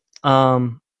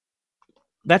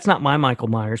 That's not my Michael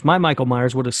Myers. My Michael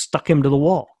Myers would have stuck him to the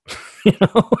wall.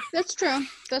 That's true.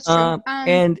 That's true.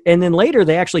 And then later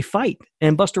they actually fight,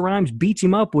 and Busta Rhymes beats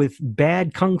him up with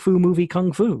bad kung fu movie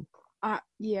kung fu.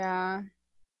 Yeah.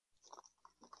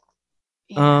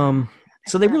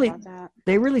 So they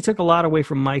really took a lot away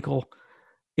from Michael.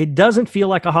 It doesn't feel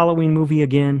like a Halloween movie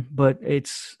again, but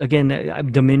it's again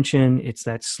Dimension. It's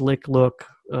that slick look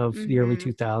of the early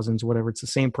 2000s. Whatever. It's the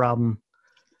same problem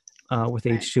with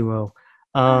H2O.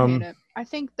 I hate it. I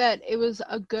think that it was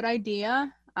a good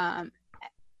idea.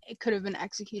 It could have been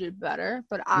executed better,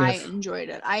 but I enjoyed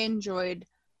it. I enjoyed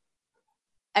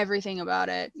everything about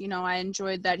it. I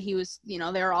enjoyed that he was, they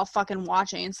were all fucking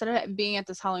watching instead of being at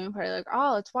this Halloween party like,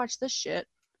 oh, let's watch this shit.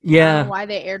 Yeah. I don't know why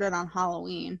they aired it on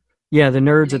Halloween. Yeah, the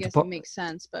nerds at the party makes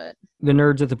sense, but the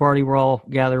nerds at the party were all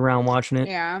gathered around watching it.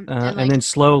 Yeah, and then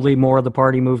slowly more of the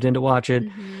party moved in to watch it.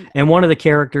 And one of the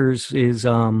characters is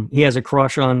he has a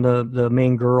crush on the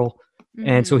main girl,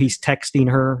 and so he's texting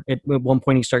her. At one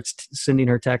point, he starts sending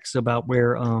her texts about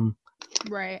where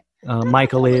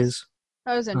Michael is.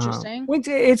 That was interesting.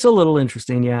 It's a little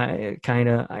interesting, yeah. Kind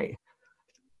of.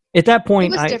 At that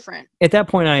point, it was different. At that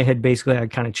point, I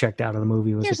kind of checked out of the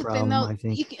movie. Was the problem? Thing, though, I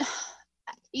think.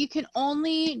 You can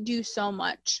only do so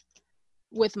much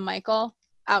with Michael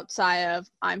outside of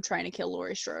I'm trying to kill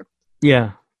Laurie Strode.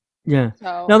 Yeah. Yeah.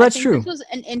 So no, that's true. This was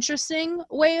an interesting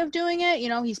way of doing it.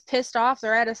 He's pissed off.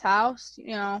 They're at his house.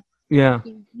 Yeah.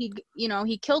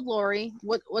 He killed Laurie.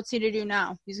 What's he to do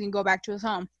now? He's gonna go back to his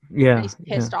home. Yeah. And he's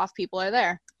pissed off. People are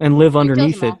there. And live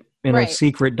underneath it in a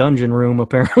secret dungeon room,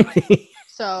 apparently.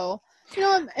 So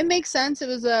it makes sense. It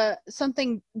was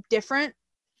something different.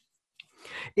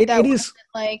 It is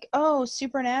like, oh,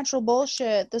 supernatural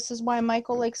bullshit. This is why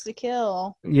Michael likes to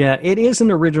kill. Yeah, it is an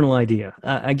original idea.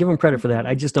 I give them credit for that.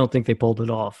 I just don't think they pulled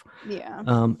it off. Yeah.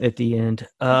 At the end.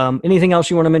 Anything else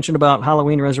you want to mention about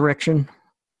Halloween Resurrection?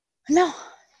 No.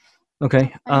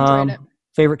 Okay. I enjoyed it.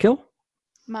 Favorite kill?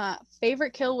 My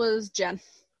favorite kill was Jen.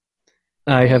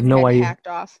 I have no idea. Hacked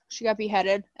off. She got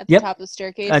beheaded at the top of the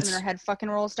staircase, and then her head fucking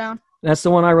rolls down. That's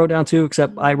the one I wrote down too,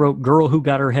 except I wrote girl who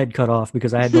got her head cut off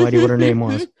because I had no idea what her name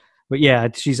was. But yeah,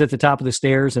 she's at the top of the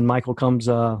stairs and Michael comes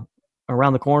around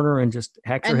the corner and just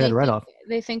hacks her head right off.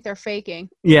 They think they're faking.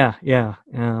 Yeah.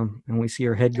 And we see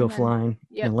her head go flying.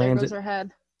 Yeah, and lands her head.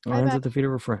 Lands at the feet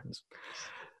of her friends.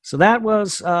 So that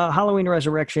was Halloween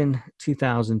Resurrection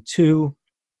 2002.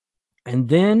 And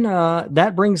then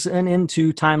that brings an end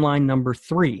to timeline number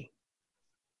 3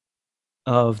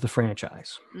 of the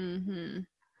franchise.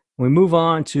 We move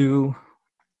on to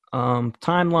Your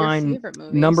timeline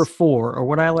favorite number movies. 4, or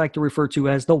what I like to refer to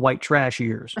as the white trash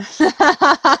years.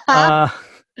 Uh,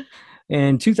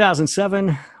 in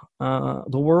 2007, the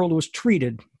world was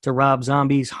treated to Rob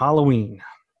Zombie's Halloween.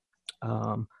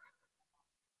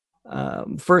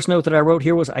 First note that I wrote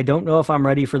here was, I don't know if I'm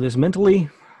ready for this mentally.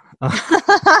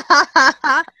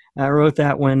 I wrote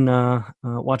that when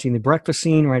watching the breakfast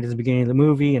scene right at the beginning of the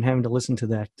movie and having to listen to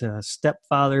that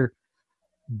stepfather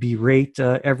berate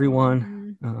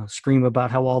everyone, scream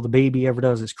about how all the baby ever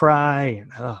does is cry,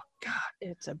 and oh god,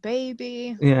 It's a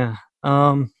baby. yeah.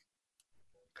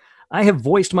 I have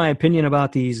voiced my opinion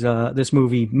about this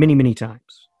movie many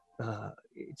times.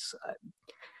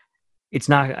 It's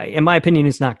not, in my opinion,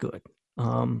 it's not good.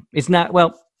 It's not,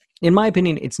 well, in my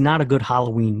opinion, it's not a good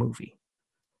Halloween movie.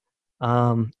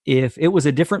 If it was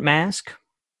a different mask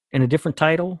and a different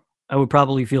title, I would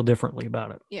probably feel differently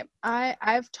about it. Yep.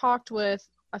 I've talked with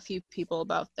a few people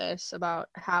about this, about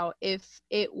how if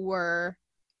it were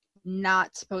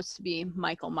not supposed to be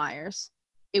Michael Myers,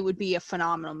 it would be a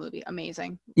phenomenal movie.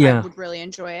 Amazing. Yeah. I would really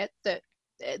enjoy it. That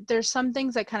there's some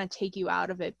things that kind of take you out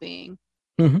of it being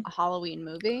Mhm. a Halloween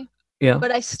movie. Yeah.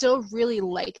 But I still really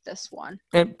like this one.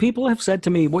 And people have said to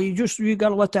me, well, you got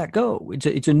to let that go.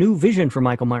 It's a new vision for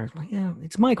Michael Myers. Like, yeah,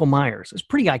 it's Michael Myers. It's a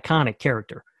pretty iconic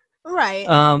character. Right.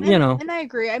 You know. And I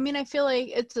agree. I mean, I feel like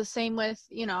it's the same with,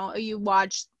 you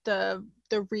watch the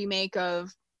remake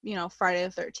of, Friday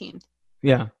the 13th.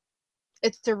 Yeah.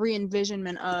 It's the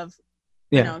re-envisionment of,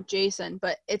 Yeah. Jason,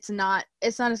 but it's not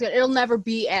as good. It'll never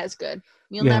be as good.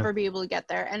 You'll never be able to get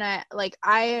there. And I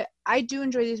do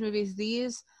enjoy these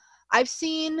movies. I've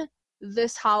seen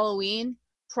this Halloween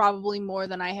probably more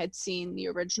than I had seen the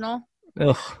original.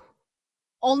 Ugh.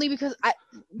 Only because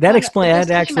that explains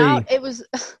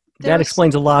that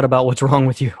explains a lot about what's wrong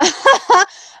with you.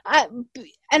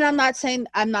 And I'm not saying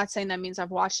that means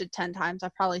I've watched it 10 times.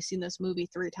 I've probably seen this movie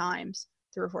 3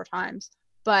 or 4 times.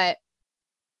 But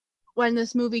when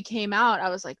this movie came out, I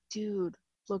was like, dude,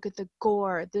 look at the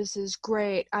gore. This is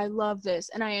great. I love this.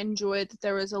 And I enjoyed that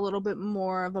there was a little bit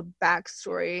more of a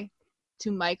backstory to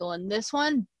Michael. And this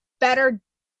one, better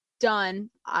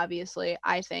done, obviously,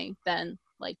 I think, than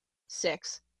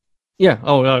 6. Yeah.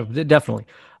 Oh, definitely.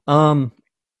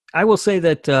 I will say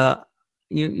that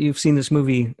you've seen this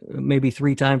movie maybe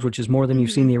 3 times, which is more than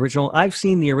you've seen the original. I've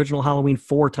seen the original Halloween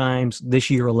 4 times this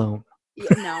year alone.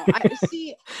 No, I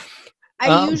see.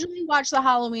 I usually watch the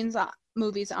Halloween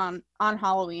movies on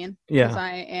Halloween because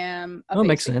I am a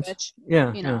makes sense. bitch.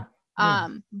 Yeah,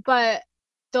 But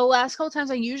the last couple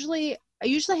times I usually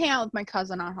hang out with my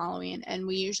cousin on Halloween, and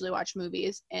we usually watch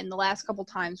movies. And the last couple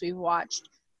times we've watched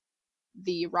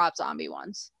the Rob Zombie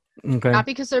ones. Okay. Not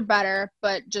because they're better,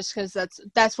 but just because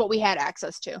that's what we had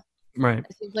access to. Right.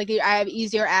 It seems like I have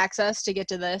easier access to get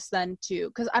to this than to,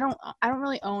 because I don't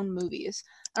really own movies.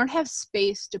 I don't have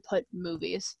space to put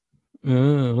movies.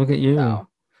 Look at you. So,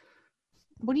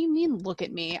 what do you mean, look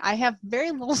at me? I have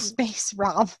very little space,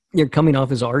 Rob. You're coming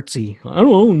off as artsy. I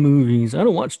don't own movies. I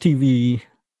don't watch TV.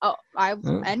 Oh,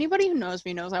 anybody who knows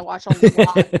me knows I watch a lot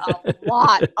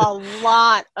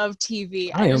of TV.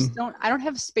 I don't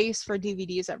have space for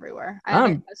DVDs everywhere. I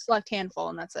have a select handful,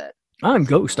 and that's it. I'm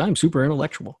Ghost. I'm super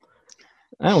intellectual.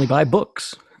 I only buy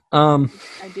books. I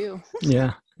do.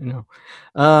 Yeah, I know.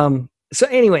 So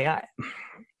anyway,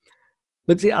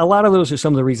 but see, a lot of those are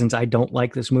some of the reasons I don't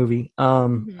like this movie.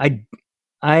 I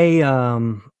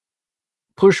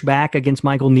push back against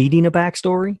Michael needing a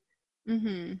backstory.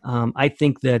 I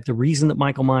think that the reason that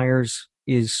Michael Myers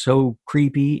is so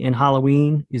creepy in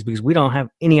Halloween is because we don't have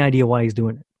any idea why he's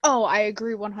doing it. Oh, I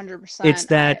agree 100%. It's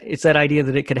that idea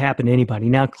that it could happen to anybody.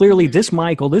 Now, clearly, this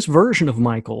version of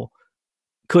Michael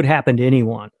could happen to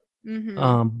anyone.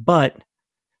 But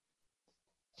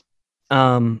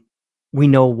we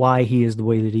know why he is the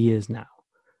way that he is now.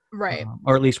 Right.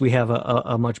 Or at least we have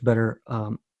a much better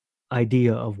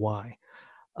idea of why.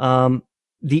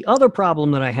 The other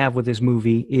problem that I have with this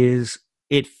movie is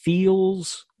it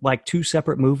feels like 2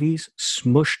 separate movies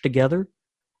smushed together.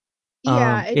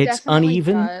 Yeah, it's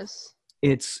uneven. Does.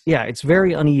 It's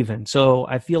very uneven. So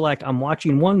I feel like I'm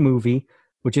watching one movie,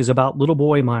 which is about little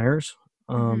boy Myers.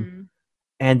 And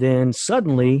then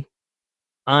suddenly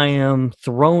I am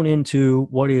thrown into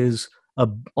what is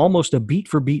almost a beat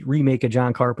for beat remake of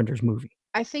John Carpenter's movie.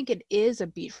 I think it is a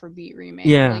beat for beat remake.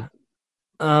 Yeah.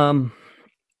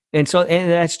 And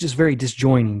that's just very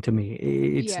disjoining to me.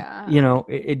 It's,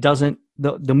 it doesn't,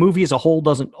 the movie as a whole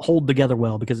doesn't hold together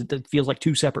well because it feels like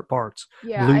 2 separate parts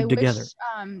glued together.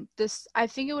 I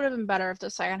think it would have been better if the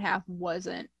second half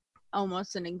wasn't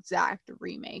almost an exact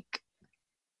remake.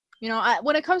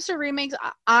 When it comes to remakes,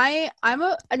 I'm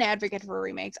an advocate for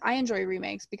remakes. I enjoy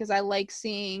remakes because I like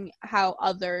seeing how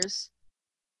others,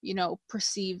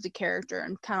 perceive the character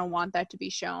and kind of want that to be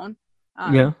shown.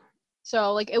 Yeah.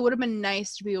 So like it would have been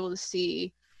nice to be able to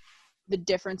see the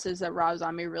differences that Rob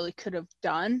Zombie really could have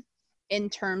done in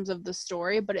terms of the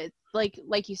story, but it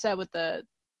like you said with the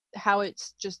how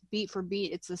it's just beat for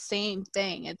beat, it's the same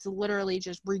thing. It's literally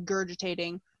just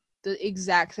regurgitating the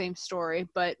exact same story,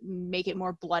 but make it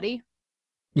more bloody.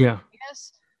 Yeah. I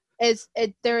guess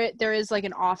there is like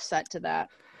an offset to that.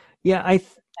 Yeah,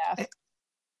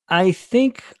 I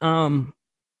think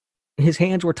his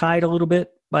hands were tied a little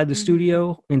bit by the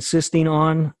studio, insisting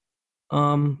on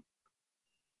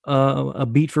a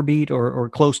beat for beat or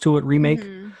close to it remake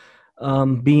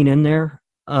being in there.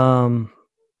 So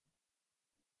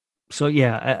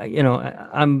yeah,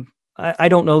 I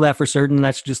don't know that for certain.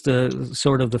 That's just a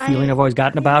sort of the feeling I've always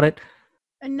gotten about it.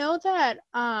 I know that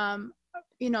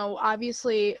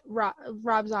obviously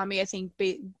Rob Zombie, I think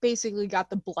basically got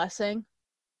the blessing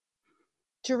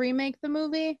to remake the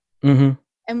movie and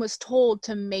was told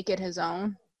to make it his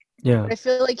own. Yeah. But I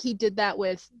feel like he did that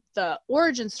with the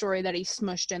origin story that he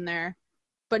smushed in there,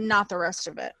 but not the rest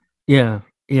of it. Yeah.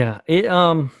 Yeah. It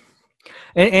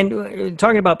and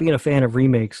talking about being a fan of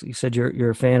remakes, you said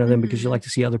you're a fan of them because you like to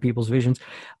see other people's visions.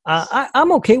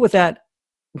 I'm okay with that.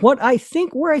 Where I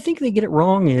think they get it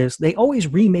wrong is they always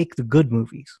remake the good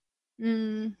movies.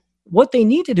 What they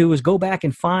need to do is go back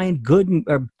and find good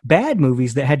or bad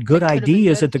movies that had good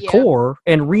ideas at the core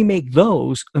and remake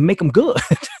those and make them good.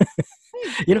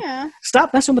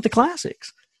 Stop messing with the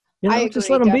classics. I agree, just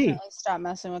let them be. Stop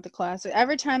messing with the classic.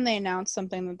 Every time they announce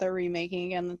something that they're remaking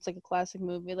again, it's like a classic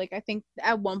movie. Like I think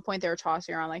at one point they were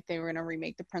tossing around like they were gonna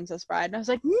remake The Princess Bride, and I was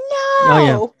like,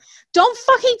 no, don't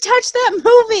fucking touch that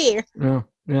movie. No.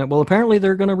 Yeah. Well, apparently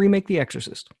they're gonna remake The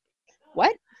Exorcist.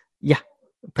 What? Yeah.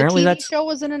 Apparently the TV show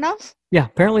wasn't enough. Yeah.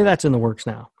 Apparently that's in the works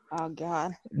now. Oh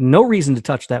God. No reason to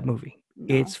touch that movie.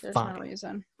 No, it's fine. No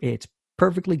reason. It's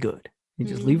perfectly good. You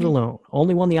just leave it alone.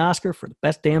 Only won the Oscar for the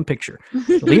best damn picture.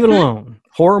 Leave it alone.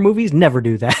 Horror movies never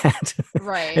do that.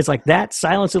 Right. It's like that,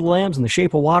 Silence of the Lambs, and The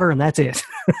Shape of Water, and that's it.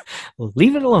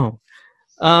 Leave it alone.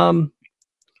 So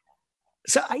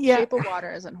yeah. Shape of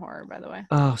Water isn't horror, by the way.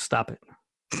 Oh, stop it.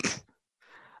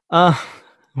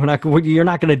 You're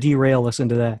not going to derail us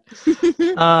into that.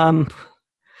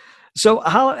 So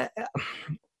how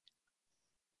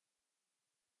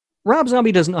Rob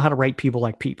Zombie doesn't know how to write people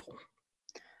like people.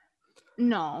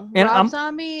 No, and Rob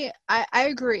Zombie, I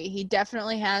agree. He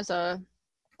definitely has a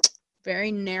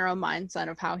very narrow mindset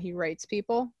of how he writes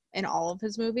people in all of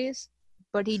his movies,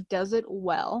 but he does it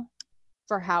well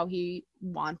for how he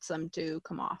wants them to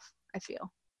come off, I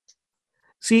feel.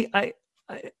 See, I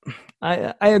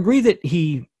agree that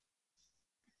he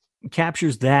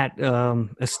captures that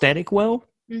aesthetic well.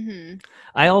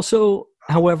 I also,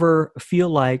 however, feel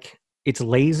like it's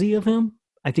lazy of him.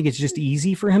 I think it's just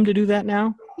easy for him to do that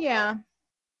now. Yeah.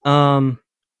 And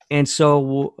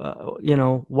so,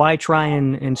 why try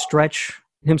and stretch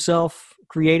himself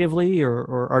creatively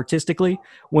or artistically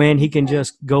when he can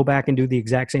just go back and do the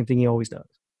exact same thing he always does?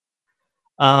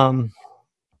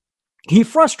 He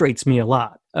frustrates me a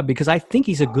lot because I think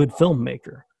he's a good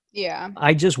filmmaker. Yeah.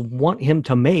 I just want him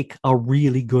to make a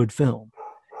really good film.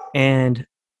 And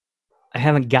I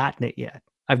haven't gotten it yet.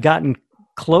 I've gotten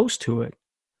close to it,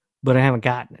 but I haven't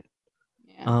gotten it.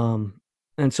 Yeah.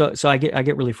 And so I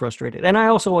get really frustrated. And I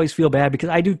also always feel bad because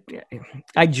I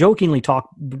jokingly talk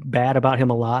bad about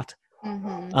him a lot.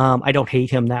 I don't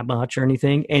hate him that much or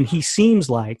anything. And he seems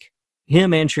like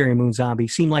him and Sheri Moon Zombie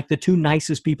seem like the two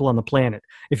nicest people on the planet.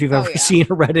 If you've ever seen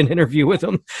or read an interview with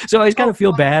them. So I always kind of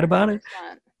feel bad about it,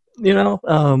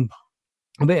 so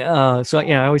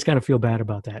yeah, I always kind of feel bad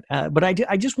about that. But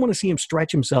I just want to see him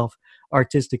stretch himself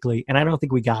artistically. And I don't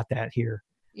think we got that here.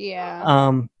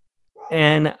 Yeah.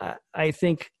 And I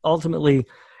think ultimately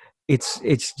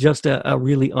it's just a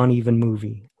really uneven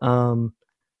movie. I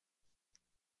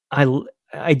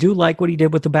do like what he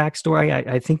did with the backstory.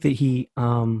 I think that he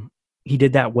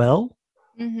did that well.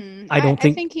 I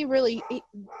think he really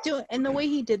and the way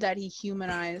he did that, he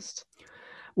humanized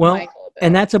Michael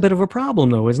and that's a bit of a problem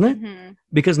though, isn't it?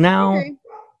 Because now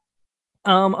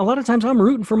a lot of times I'm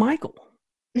rooting for Michael.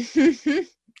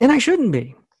 And I shouldn't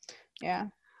be. Yeah.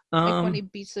 Like when he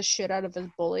beats the shit out of his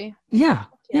bully. Yeah.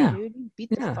 Dude, you beat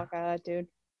the fuck out of that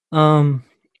dude.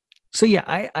 So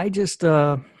yeah, I just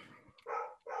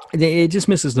it just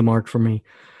misses the mark for me.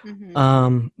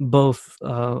 Both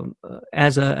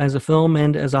as a film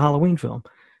and as a Halloween film.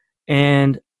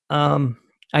 And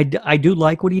I do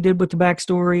like what he did with the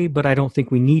backstory, but I don't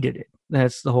think we needed it.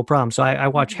 That's the whole problem. So I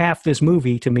watch half this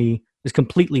movie, to me, is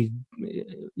completely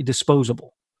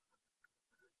disposable.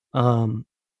 So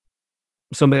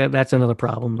that's another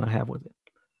problem I have with it.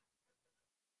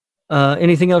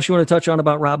 Anything else you want to touch on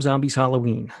about Rob Zombie's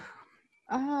Halloween?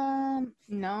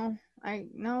 No.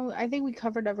 I think we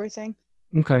covered everything.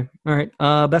 Okay. All right.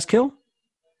 Best kill?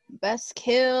 Best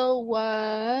kill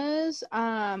was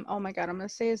oh my god, I'm gonna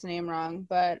say his name wrong,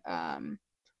 but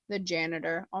the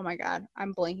janitor. Oh my god,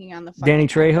 I'm blanking on the fucking Danny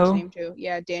actor's Trejo? name too.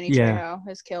 Yeah, Danny Yeah. Trejo.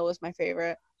 His kill was my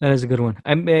favorite. That is a good one.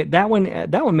 That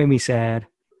one made me sad.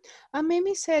 Made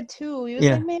me sad too. He was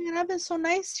Yeah. like, "Man, I've been so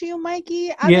nice to you,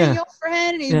 Mikey. I've been your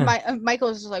friend." And he's Michael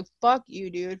was just like, "Fuck you,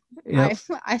 dude. Yep.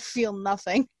 I feel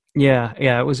nothing." Yeah.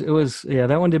 It was. Yeah,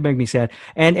 that one did make me sad,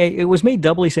 and it was made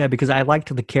doubly sad because I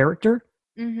liked the character,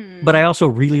 but I also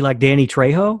really like Danny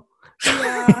Trejo.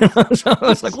 Yeah. So I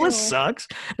was like, well, this sucks.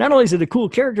 Not only is it a cool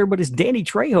character, but it's Danny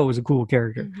Trejo is a cool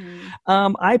character.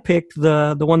 I picked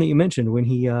the one that you mentioned when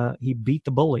he beat the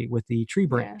bully with the tree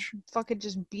branch. Yeah, fucking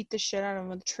just beat the shit out of him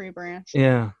with the tree branch.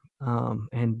 Yeah,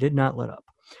 and did not let up.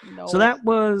 Nope. So that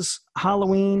was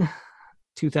Halloween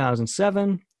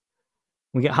 2007.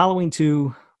 We get Halloween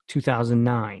 2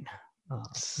 2009.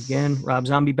 Again, Rob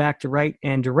Zombie back to write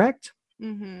and direct.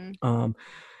 He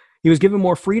was given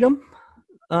more freedom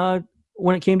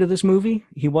when it came to this movie.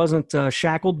 He wasn't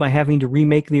shackled by having to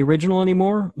remake the original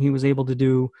anymore. He was able to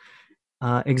do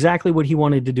exactly what he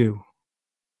wanted to do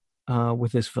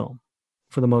with this film,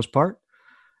 for the most part.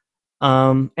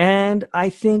 And I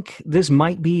think this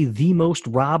might be the most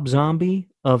Rob Zombie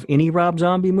of any Rob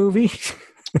Zombie movie.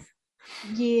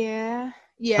 Yeah.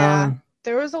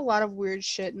 There was a lot of weird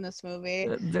shit in this movie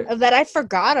that I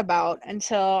forgot about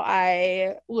until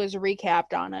I was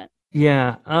recapped on it.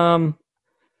 Yeah.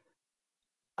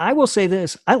 I will say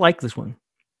this. I like this one.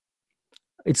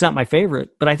 It's not my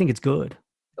favorite, but I think it's good.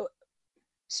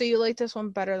 So you like this one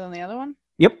better than the other one?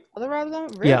 Yep. Other Rob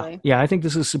Zombie? Really? Yeah, I think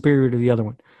this is superior to the other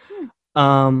one.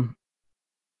 And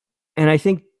I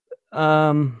think,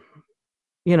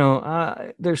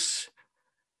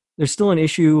 there's still an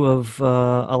issue of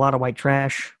a lot of white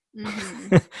trash,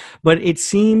 but it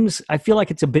seems, I feel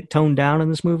like it's a bit toned down in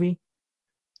this movie.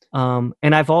 And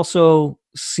I've also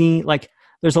seen, like,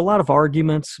 there's a lot of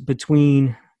arguments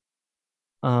between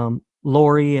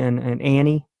Laurie and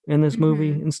Annie in this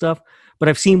movie and stuff, but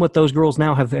I've seen what those girls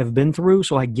now have been through,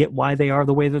 so I get why they are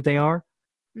the way that they are.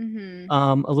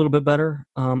 A little bit better,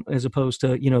 as opposed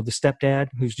to, the stepdad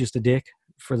who's just a dick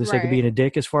for the sake of being a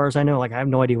dick, as far as I know. Like, I have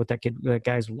no idea what that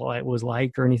guy's was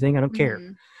like or anything. I don't care.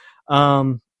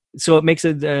 So it makes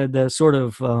it the sort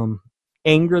of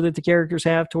anger that the characters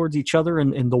have towards each other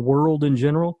and the world in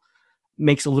general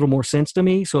makes a little more sense to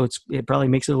me. So it probably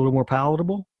makes it a little more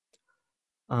palatable.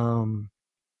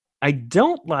 I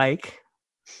don't like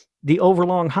the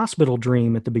overlong hospital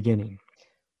dream at the beginning.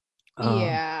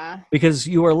 Because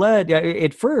you are led,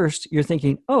 at first you're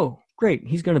thinking, oh, great,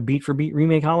 he's going to beat for beat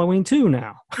remake Halloween 2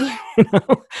 now.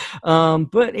 But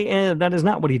that is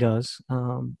not what he does.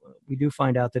 We do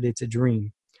find out that it's a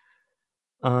dream.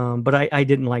 But I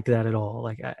didn't like that at all.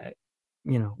 Like,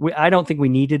 I don't think we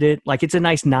needed it. Like, it's a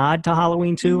nice nod to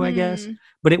Halloween 2, I guess,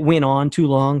 but it went on too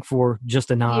long for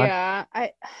just a nod.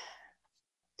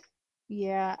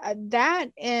 That,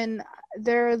 and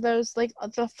there are those, like,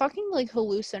 the fucking, like,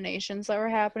 hallucinations that were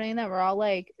happening that were all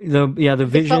like the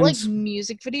visions. It felt like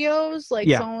music videos. Like,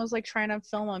 someone was like trying to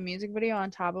film a music video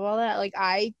on top of all that. Like,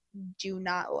 I do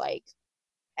not like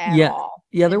at all.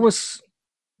 Yeah, there was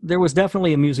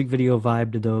definitely a music video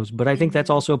vibe to those, but I think that's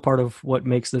also part of what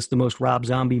makes this the most Rob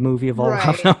Zombie movie of all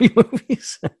Rob Zombie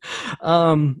movies.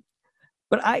 But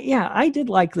I did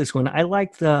like this one. I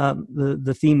liked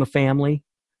the theme of family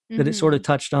that it sort of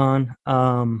touched on.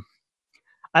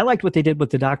 I liked what they did with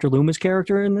the Dr. Loomis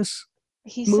character in this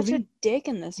He's movie. Such a dick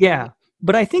in this movie.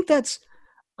 But I think that's,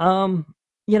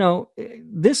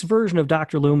 this version of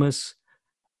Dr. Loomis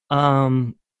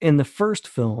in the first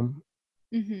film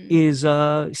is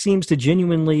seems to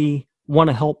genuinely want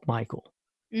to help Michael.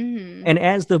 And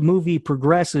as the movie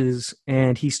progresses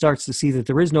and he starts to see that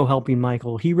there is no helping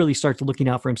Michael, he really starts looking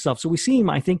out for himself. So we see him,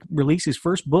 I think, release his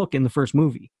first book in the first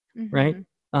movie, right?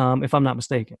 If I'm not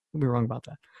mistaken. I'll be wrong about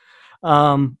that.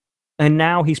 And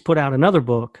now he's put out another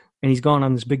book and he's gone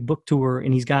on this big book tour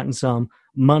and he's gotten some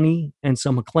money and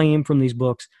some acclaim from these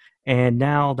books. And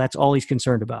now that's all he's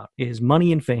concerned about is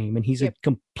money and fame. And he's a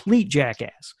complete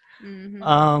jackass.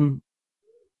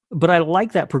 But I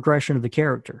like that progression of the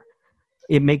character.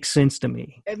 It makes sense to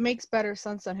me. It makes better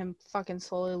sense than him fucking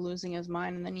slowly losing his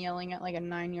mind and then yelling at like a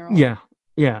 9-year-old.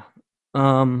 Yeah.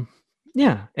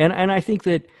 And I think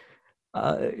that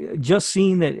just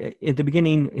seeing that at the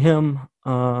beginning, him,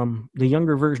 the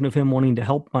younger version of him wanting to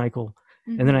help Michael,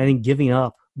 and then I think giving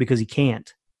up because he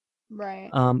can't. Right.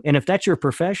 And if that's your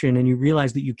profession and you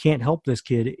realize that you can't help this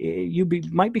kid,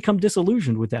 might become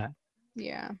disillusioned with that.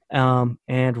 Yeah.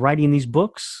 And writing these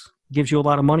books gives you a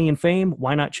lot of money and fame.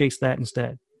 Why not chase that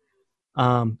instead?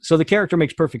 So the character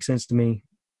makes perfect sense to me.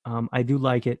 I do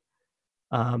like it.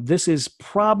 This is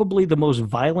probably the most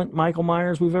violent Michael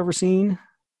Myers we've ever seen.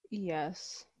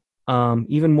 Yes.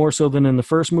 Even more so than in the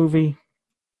first movie.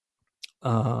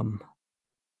 And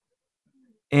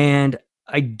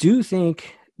I do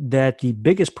think that the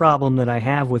biggest problem that I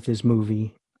have with this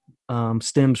movie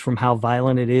stems from how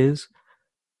violent it is.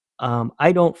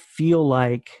 I don't feel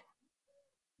like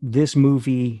this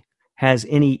movie has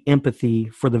any empathy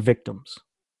for the victims.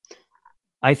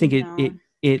 I think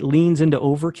it leans into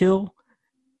overkill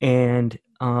and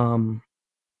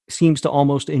seems to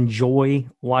almost enjoy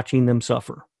watching them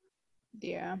suffer.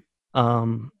 Yeah.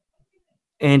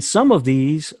 And some of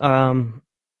these,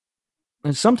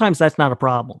 sometimes that's not a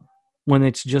problem when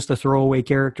it's just a throwaway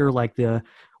character, like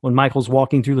when Michael's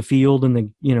walking through the field and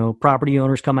the property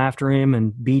owners come after him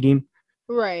and beat him,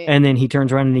 right? And then he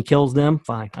turns around and he kills them.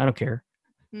 Fine, I don't care.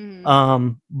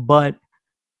 But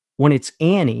when it's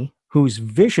Annie who's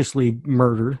viciously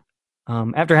murdered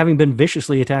after having been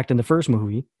viciously attacked in the first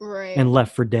movie, right, and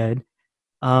left for dead,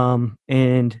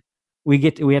 and we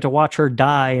have to watch her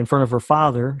die in front of her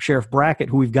father, Sheriff Brackett,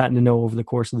 who we've gotten to know over the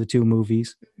course of the two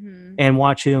movies, and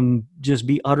watch him just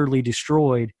be utterly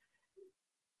destroyed.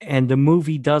 And the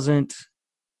movie doesn't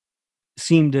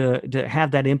seem to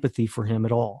have that empathy for him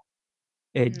at all.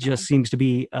 It just seems to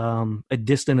be a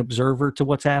distant observer to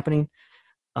what's happening,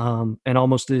 and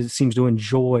almost seems to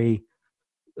enjoy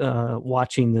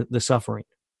watching the suffering,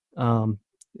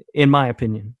 in my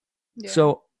opinion. Yeah.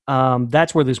 So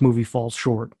that's where this movie falls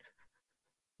short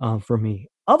for me.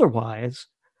 Otherwise,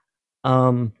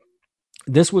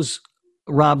 this was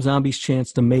Rob Zombie's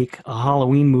chance to make a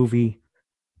Halloween movie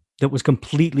that was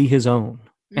completely his own,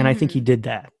 and I think he did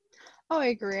that. Oh, I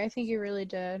agree. I think he really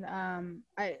did.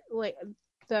 I like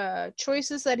the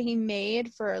choices that he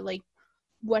made for like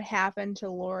what happened to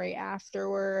Laurie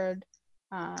afterward,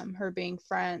 her being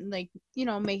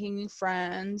making new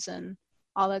friends and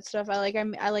all that stuff. I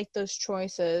like those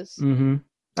choices.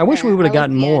 I wish we would have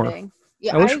gotten more. Ending.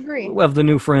 Yeah, I agree. Of the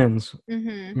new friends.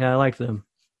 Yeah, I like them.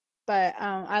 But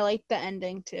I like the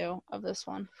ending too of this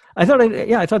one. I thought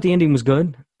the ending was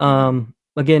good.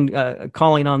 Again,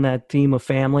 calling on that theme of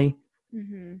family.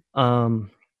 And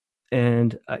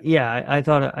I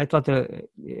thought that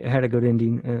it had a good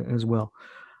ending as well.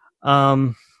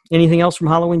 Anything else from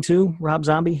Halloween 2, Rob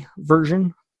Zombie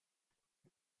version?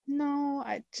 No,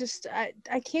 I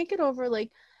can't get over, like,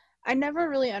 I never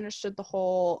really understood the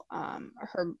whole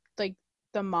her, like,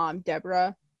 the mom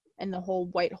Deborah and the whole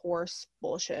white horse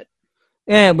bullshit.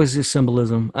 Yeah, it was just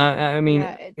symbolism. I mean,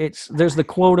 there's the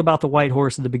quote about the white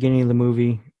horse at the beginning of the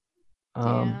movie.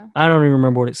 I don't even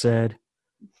remember what it said.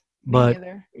 But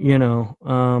and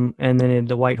then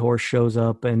the white horse shows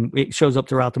up, and it shows up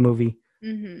throughout the movie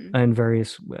in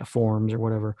various forms or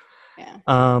whatever.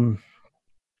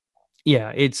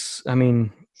 It's, I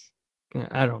mean,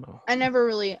 I don't know. I never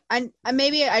really,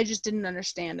 maybe I just didn't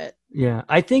understand it. Yeah,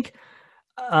 I think,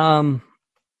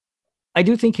 I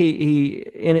do think he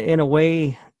in a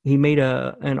way he made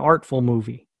an artful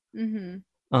movie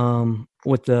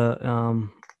with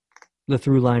the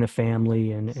through line of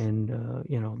family and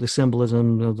the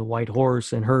symbolism of the white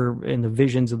horse and her and the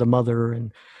visions of the mother,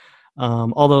 and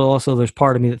although also there's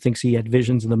part of me that thinks he had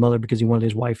visions of the mother because he wanted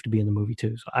his wife to be in the movie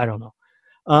too. So I don't know,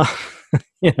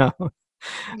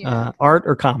 art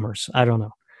or commerce, I don't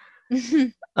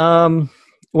know.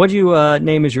 What do you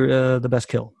name as your the best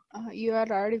kill? You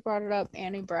had already brought it up,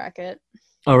 Annie Brackett.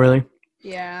 Oh really?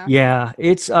 Yeah,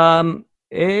 it's a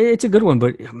good one,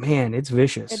 but man, it's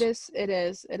vicious. It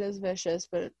is vicious,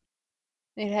 but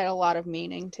it had a lot of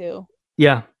meaning too.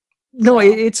 Yeah. No,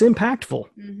 it's impactful.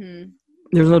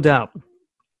 There's no doubt.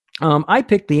 I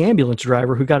picked the ambulance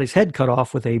driver who got his head cut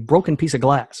off with a broken piece of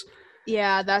glass.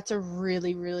 Yeah, that's a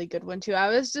really, really good one too. I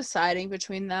was deciding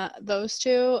between those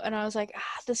two, and I was like,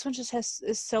 this one just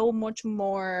is so much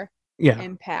more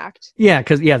impact. Yeah,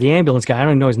 because the ambulance guy, I don't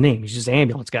even know his name. He's just an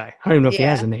ambulance guy. I don't even know if he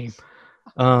has a name.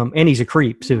 And he's a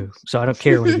creep too, so I don't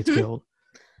care when he gets killed.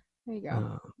 There you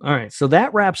go. All right, so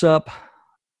that wraps up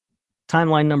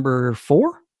timeline number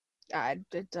 4.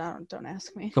 Don't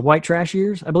ask me. The white trash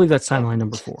years, I believe that's timeline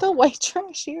number 4. The white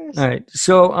trash years. All right,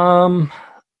 so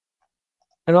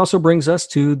it also brings us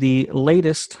to the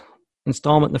latest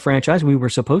installment in the franchise. We were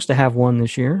supposed to have one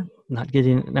this year, not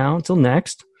getting it now until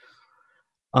next.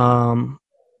 Um,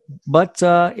 but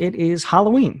it is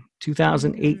Halloween Mhm.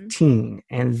 2018,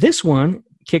 and this one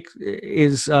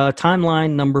is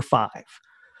timeline number 5.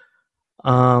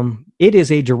 It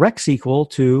is a direct sequel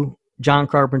to John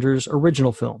Carpenter's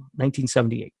original film,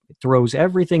 1978. It throws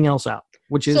everything else out,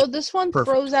 which is So this one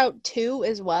perfect. throws out 2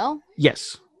 as well?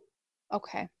 Yes,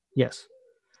 Okay. yes.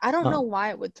 I don't know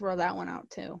why it would throw that one out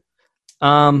too.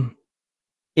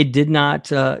 It did not.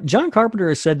 John Carpenter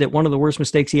has said that one of the worst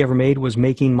mistakes he ever made was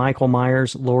making Michael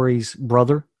Myers Laurie's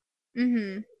brother.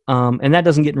 Mm-hmm. And that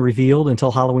doesn't get revealed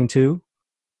until Halloween 2.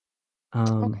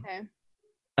 Okay.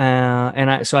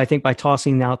 So I think by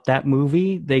tossing out that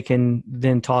movie, they can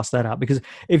then toss that out, because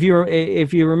if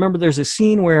you remember, there's a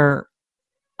scene where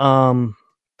the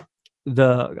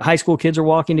high school kids are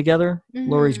walking together.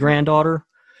 Laurie's granddaughter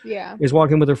is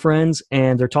walking with her friends,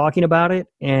 and they're talking about it.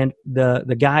 And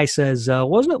the guy says,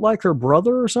 "Wasn't it like her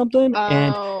brother or something?" Oh.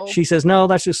 And she says, "No,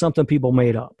 that's just something people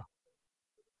made up."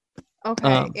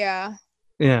 Okay. Yeah.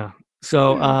 Yeah.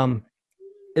 So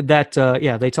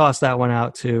they tossed that one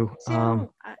out too.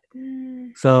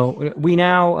 So we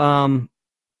now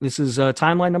this is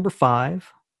timeline number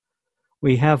 5.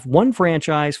 We have 1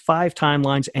 franchise, 5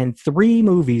 timelines, and 3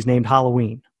 movies named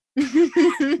Halloween.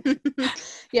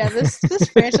 Yeah, this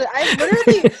franchise,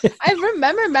 I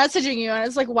remember messaging you, and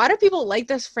it's like, why do people like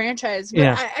this franchise? But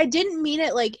Yeah. I didn't mean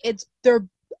it like they're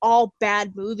all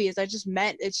bad movies. I just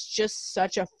meant it's just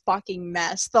such a fucking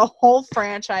mess. The whole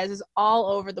franchise is all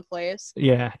over the place.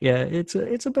 Yeah, it's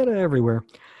a bit of everywhere.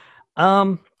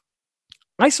 I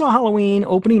saw Halloween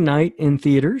opening night in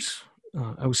theaters.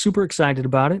 I was super excited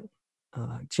about it.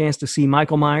 Chance to see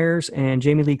Michael Myers and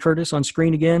Jamie Lee Curtis on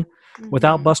screen again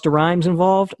without Busta Rhymes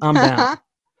involved. I'm down.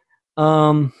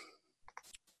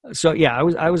 So yeah,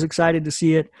 I was excited to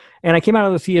see it, and I came out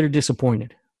of the theater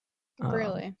disappointed.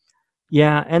 Really?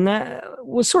 Yeah, and that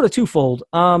was sort of twofold.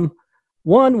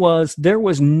 One was there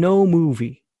was no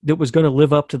movie that was going to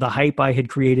live up to the hype I had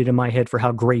created in my head for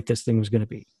how great this thing was going to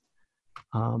be.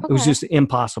 It was just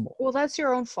impossible. Well, that's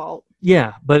your own fault.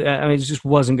 Yeah, but I mean, it just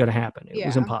wasn't going to happen. It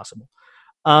was impossible.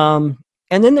 And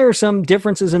then there are some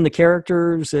differences in the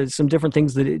characters, some different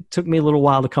things that it took me a little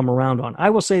while to come around on. I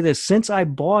will say this: since I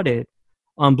bought it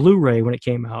on Blu-ray when it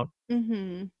came out,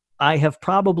 I have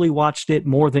probably watched it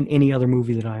more than any other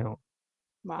movie that I own.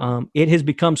 Wow. It has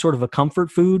become sort of a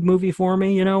comfort food movie for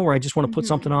me, where I just want to put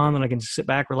something on and I can just sit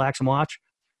back, relax, and watch.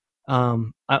 I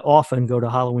often go to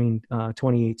Halloween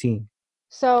 2018.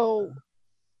 So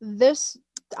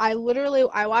I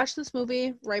watched this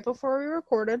movie right before we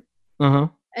recorded.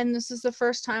 And this is the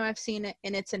first time I've seen it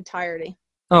in its entirety.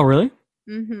 Oh, really?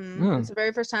 Oh. It's the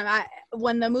very first time.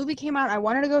 When the movie came out, I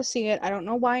wanted to go see it. I don't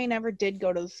know why I never did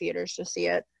go to the theaters to see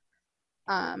it.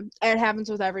 It happens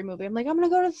with every movie. I'm like, I'm gonna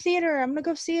go to the theater. I'm gonna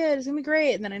go see it. It's gonna be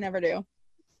great, and then I never do.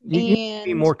 You need to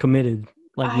be more committed,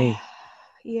 like me.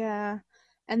 Yeah,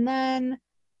 and then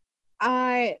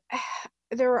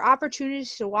there were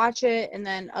opportunities to watch it, and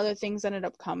then other things ended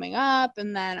up coming up,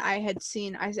 and then I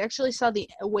actually saw the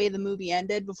way the movie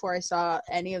ended before I saw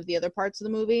any of the other parts of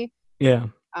the movie. Yeah.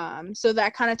 So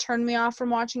that kind of turned me off from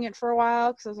watching it for a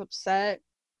while because I was upset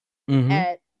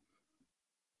at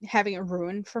having it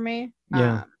ruined for me.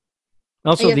 Yeah.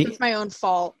 Also, it's my own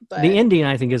fault, but the ending,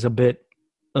 I think, is a bit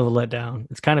of a letdown.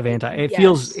 It's kind of it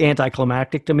feels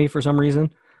anticlimactic to me for some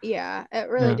reason. Yeah, it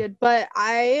really did. But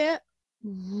I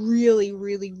really,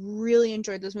 really, really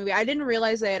enjoyed this movie. I didn't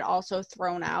realize they had also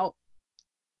thrown out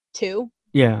 2.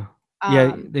 Yeah.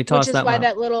 They tossed that one. Which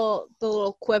is why the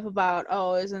little quip about,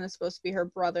 oh, isn't it supposed to be her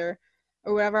brother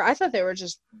or whatever? I thought they were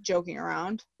just joking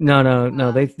around.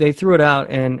 No. They threw it out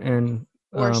and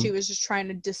or she was just trying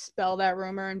to dispel that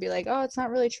rumor and be like, oh, it's not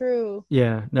really true.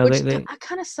 Yeah. No, that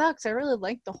kind of sucks. I really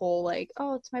like the whole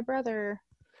oh, it's my brother.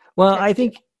 Well, I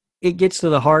think it gets to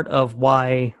the heart of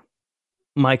why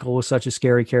Michael was such a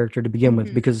scary character to begin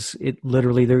with, because it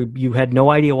literally you had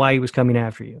no idea why he was coming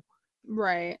after you.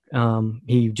 Right.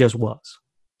 He just was.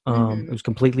 It was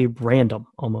completely random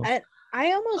almost.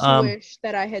 I almost wish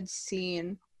that I had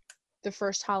seen the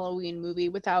first Halloween movie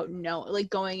without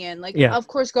going in. Of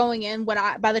course, going in,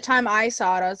 by the time I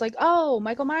saw it, I was like, oh,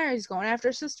 Michael Myers is going after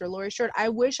his sister, Laurie Strode. I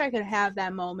wish I could have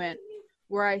that moment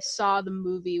where I saw the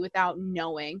movie without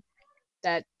knowing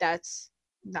that that's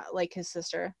not like his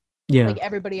sister. Yeah. Like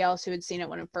everybody else who had seen it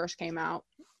when it first came out.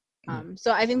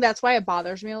 So I think that's why it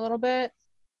bothers me a little bit.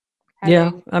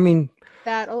 Yeah, I mean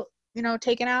that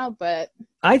taken out, but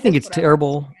I think it's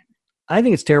terrible. I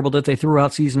think it's terrible that they threw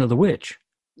out Season of the Witch.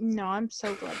 No, I'm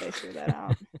so glad they threw that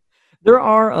out. There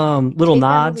are little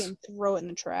nods. And throw it in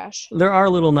the trash. There are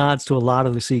little nods to a lot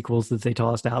of the sequels that they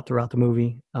tossed out throughout the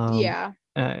movie. Yeah.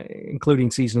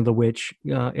 including Season of the Witch.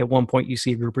 At one point, you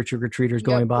see a group of trick-or-treaters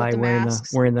going Yep, with by the wearing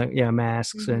masks. the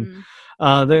masks, and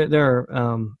Mhm. there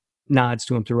are nods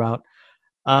to him throughout.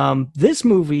 This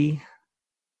movie,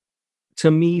 to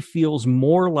me, feels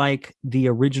more like the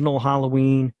original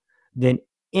Halloween than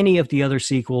any of the other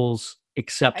sequels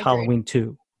except I agree. Halloween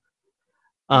 2.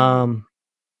 Mhm.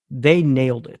 They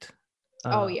nailed it.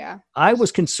 Oh, yeah. I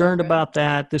was So concerned good. about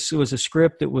that. This was a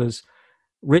script that was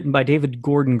written by David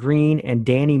Gordon Green and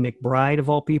Danny McBride, of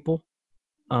all people.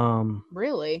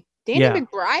 Really? Danny Yeah.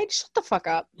 McBride? Shut the fuck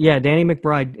up. Yeah, Danny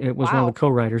McBride was one of Wow. the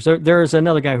co-writers. There's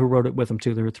another guy who wrote it with him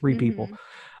too. There were 3 people.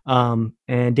 Mhm.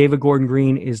 And David Gordon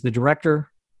Green is the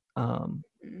director. Mhm.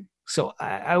 So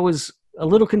I was a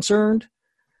little concerned,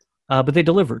 but they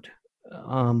delivered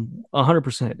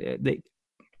 100%.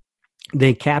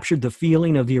 They captured the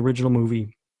feeling of the original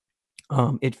movie.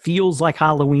 It feels like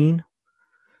Halloween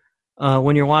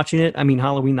when you're watching it. I mean,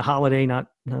 Halloween, the holiday, not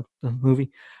the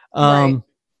movie. Right.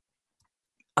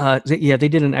 Yeah, they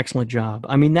did an excellent job.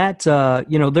 I mean, that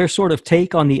their sort of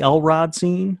take on the Elrod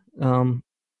scene when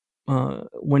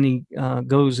he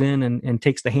goes in and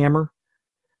takes the hammer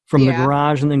from the Yeah.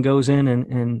 garage and then goes in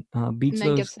and beats And then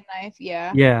those. gets the knife.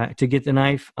 Yeah. Yeah, to get the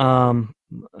knife.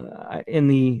 In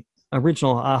the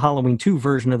original Halloween 2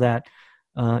 version of that,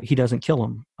 he doesn't kill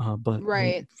him, but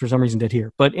Right. for some reason did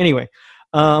here. But anyway,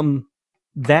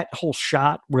 that whole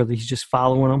shot where he's just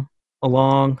following him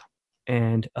along,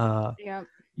 and Yep.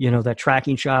 that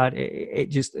tracking shot, it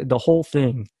just, the whole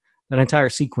thing, that entire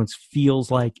sequence feels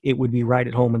like it would be right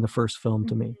at home in the first film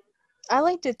to me. I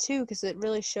liked it too because it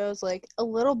really shows like a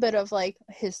little bit of like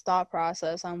his thought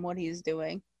process on what he's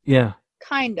doing. Yeah.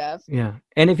 Kind of. Yeah.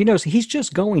 And if you notice, he's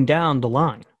just going down the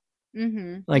line.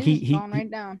 Like he's just going right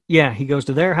down. Yeah, he goes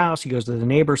to their house, he goes to the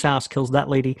neighbor's house, kills that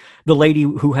lady, the lady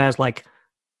who has like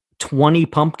 20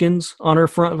 pumpkins on her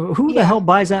front. Who the hell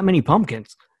buys that many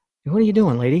pumpkins? What are you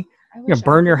doing, lady? You're gonna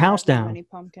burn your house down. Many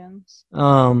pumpkins.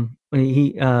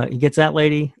 He gets that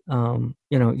lady.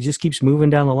 He just keeps moving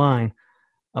down the line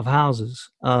of houses.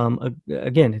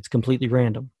 Again, it's completely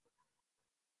random.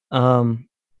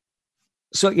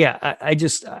 So yeah, I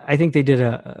think they did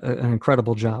an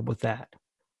incredible job with that.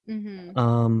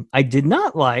 I did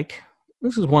not like,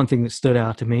 this is one thing that stood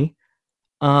out to me,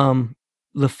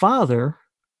 the father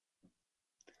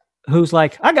who's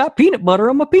like, I got peanut butter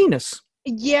on my penis.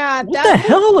 Yeah, what the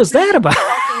hell is that about?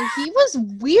 He was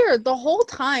weird the whole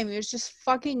time. He was just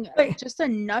fucking just a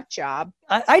nut job.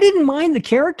 I didn't mind the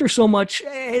character so much.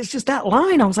 It's just that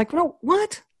line. I was like, no,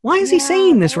 what? Why is he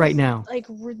saying this right now? Like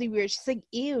really weird. She's like,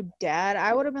 ew, Dad.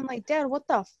 I would have been like, Dad, what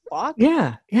the fuck?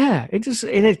 Yeah.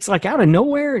 It's like out of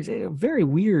nowhere. It's a very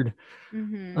weird,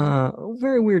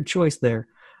 very weird choice there.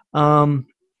 And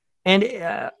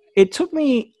it took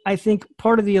me, I think,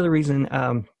 part of the other reason,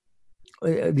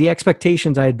 the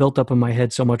expectations I had built up in my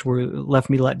head so much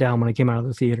left me let down when I came out of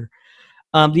the theater.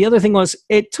 The other thing was,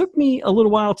 it took me a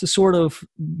little while to sort of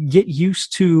get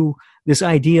used to this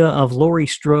idea of Laurie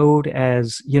Strode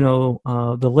as,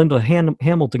 the Linda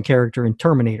Hamilton character in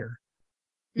Terminator.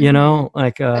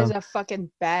 Like as a fucking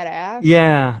badass.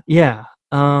 Yeah.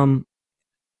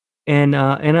 And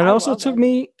it also took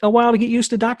me a while to get used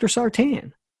to Dr.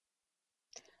 Sartan.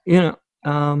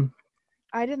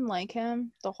 I didn't like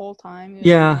him the whole time.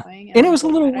 Yeah, and it was a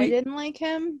little weird. I didn't like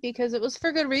him because it was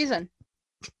for good reason.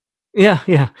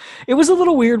 Yeah. It was a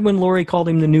little weird when Laurie called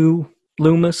him the new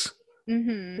Loomis.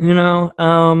 Kind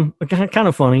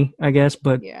of funny, I guess,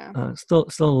 but still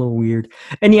a little weird.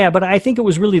 And yeah, but I think it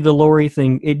was really the Laurie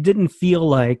thing. It didn't feel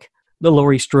like the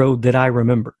Laurie Strode that I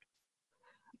remembered.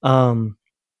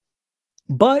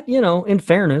 But, in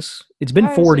fairness, it's been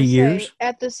 40 years.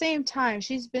 At the same time,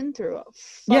 she's been through a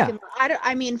fucking... Yeah.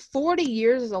 I mean, 40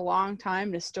 years is a long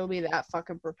time to still be that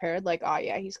fucking prepared. Like, oh,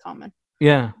 yeah, he's coming.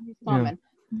 Yeah. He's coming. Yeah.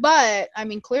 But, I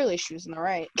mean, clearly she was in the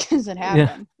right because it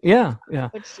happened. Yeah.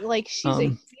 But, like, she's a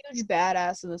huge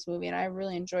badass in this movie, and I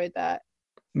really enjoyed that.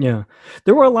 Yeah.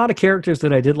 There were a lot of characters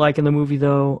that I did like in the movie,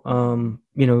 though.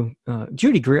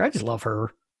 Judy Greer, I just love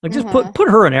her. Like, just put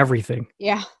her in everything.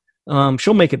 Yeah.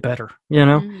 She'll make it better,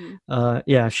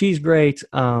 Yeah, she's great.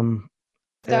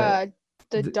 The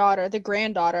daughter, the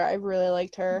granddaughter, I really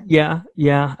liked her. Yeah,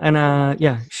 and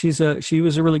she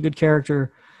was a really good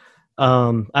character.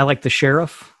 I like the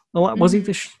sheriff a lot. Was he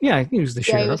the? Yeah, I think he was the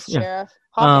sheriff. He was the sheriff.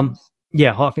 Hawkins.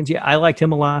 Hawkins. Yeah, I liked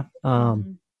him a lot.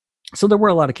 So there were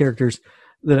a lot of characters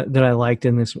that I liked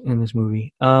in this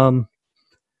movie.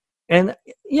 And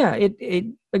yeah, it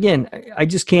again, I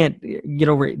just can't get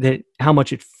over it, that how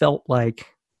much it felt like,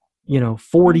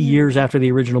 40 years after the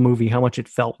original movie, how much it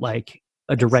felt like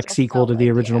a direct sequel to the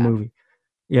original movie.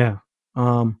 Yeah.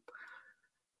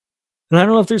 And I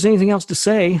don't know if there's anything else to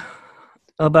say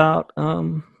about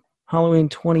Halloween I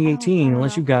 2018, don't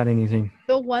unless know. you got anything.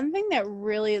 The one thing that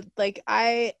really like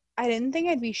I didn't think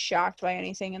I'd be shocked by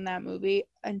anything in that movie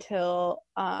until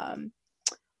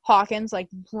Hawkins like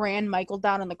ran Michael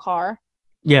down in the car.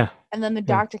 Yeah. And then the Yeah.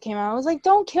 doctor came out. I was like,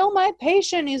 "Don't kill my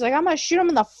patient." And he's like, "I'm gonna shoot him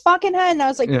in the fucking head." And I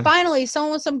was like, Yeah. "Finally,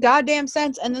 someone with some goddamn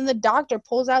sense." And then the doctor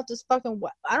pulls out this fucking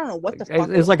I don't know what the fuck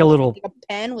It's like a little. like a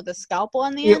pen with a scalpel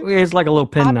on the end. It's like a little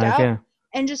Popped penknife. out Yeah.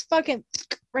 and just fucking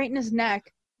right in his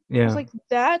neck. I was Yeah. like,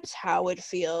 "That's how it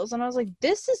feels." And I was like,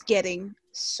 "This is getting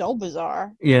so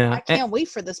bizarre. Yeah. I can't wait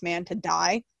for this man to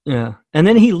die." Yeah. And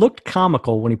then he looked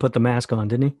comical when he put the mask on,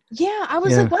 didn't he? Yeah, I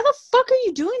was Yeah. like, "Why the fuck are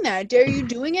you doing that? Are you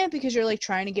doing it because you're like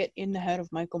trying to get in the head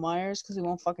of Michael Myers because he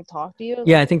won't fucking talk to you?"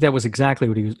 Yeah, I think that was exactly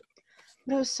what he was.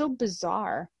 But it was so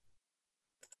bizarre.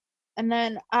 And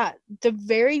then the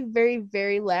very, very,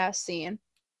 very last scene,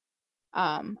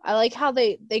 I like how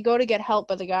they go to get help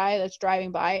by the guy that's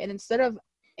driving by, and instead of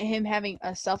him having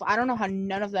a cell phone, I don't know how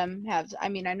none of them have. I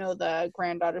mean, I know the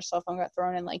granddaughter's cell phone got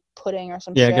thrown in like pudding or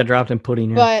some Yeah, shit. it got dropped in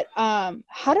pudding. Yeah. But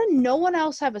how did no one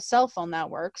else have a cell phone that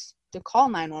works to call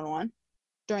 911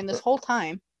 during this whole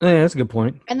time? Yeah, that's a good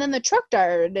point. And then the truck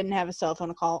driver didn't have a cell phone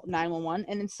to call 911,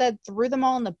 and instead threw them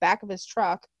all in the back of his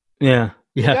truck. Yeah.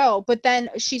 Yeah. Go, but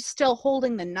then she's still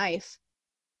holding the knife.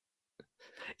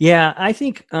 Yeah, I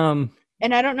think. And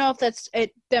I don't know if that's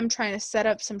them trying to set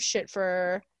up some shit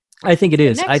for. I think it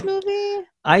is. Next movie.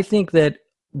 I think that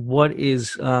what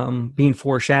is being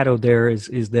foreshadowed there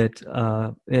is that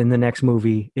in the next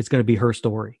movie it's going to be her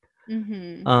story.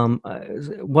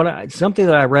 Mm-hmm. Something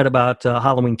that I read about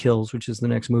Halloween Kills, which is the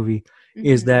next movie,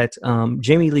 is that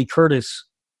Jamie Lee Curtis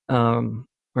or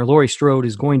Laurie Strode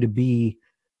is going to be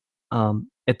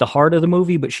at the heart of the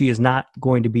movie, but she is not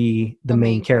going to be the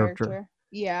main character.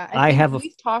 Yeah, I think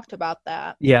we've talked about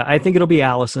that. Yeah, I think it'll be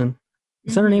Allison.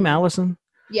 Is that her name, Allison?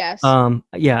 Yes.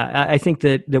 Yeah, I think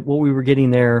that what we were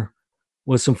getting there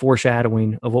was some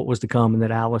foreshadowing of what was to come, and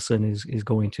that Allison is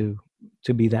going to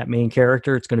be that main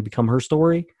character. It's going to become her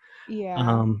story.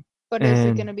 Yeah. But is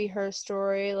it going to be her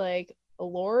story like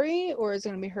Laurie, or is it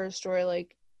going to be her story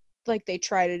like they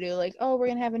try to do, like, oh, we're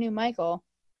going to have a new Michael?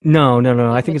 No.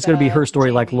 I think it's going to be her story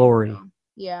Jamie, like Laurie.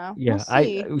 Yeah. Yeah.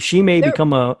 We'll she may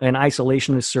become an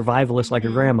isolationist survivalist like her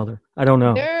grandmother. I don't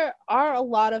know. There are a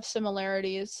lot of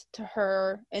similarities to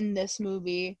her in this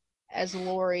movie as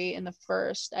Laurie in the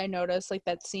first. I noticed like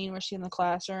that scene where she's in the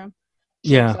classroom.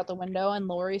 She looks out the window and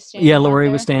Laurie's standing there. Yeah, Laurie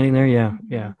was standing there. Yeah.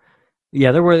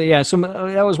 Yeah, there were some.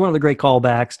 That was one of the great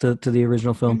callbacks to the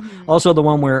original film. Also, the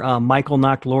one where Michael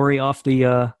knocked Laurie off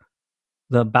the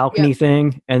balcony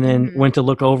thing, and then went to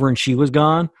look over, and she was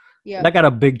gone. Yeah, that got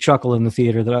a big chuckle in the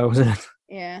theater that I was in.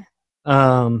 Yeah.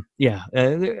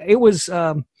 It was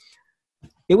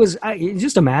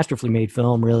just a masterfully made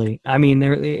film, really. I mean,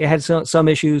 it had some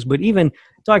issues, but even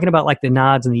talking about like the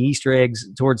nods and the Easter eggs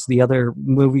towards the other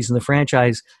movies in the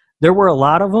franchise, there were a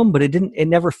lot of them, but it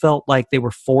never felt like they were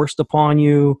forced upon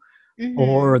you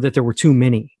or that there were too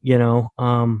many, you know?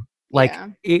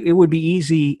 It would be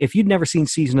easy if you'd never seen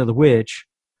Season of the Witch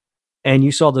and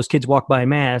you saw those kids walk by in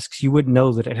masks, you wouldn't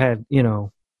know that it had, that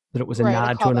it was a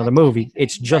nod to another movie.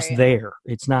 It's just there.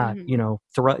 It's not,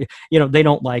 they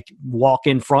don't like walk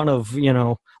in front of,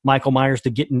 Michael Myers to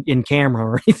get in camera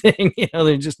or anything,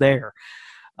 they're just there.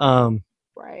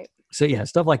 Right. So yeah,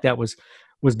 stuff like that was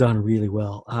done really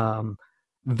well.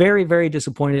 Very, very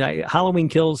disappointed. Halloween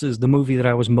Kills is the movie that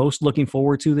I was most looking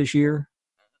forward to this year.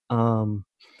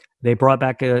 They brought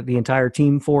back the entire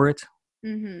team for it.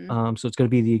 So it's going to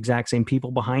be the exact same people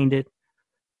behind it.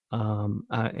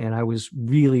 And I was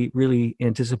really, really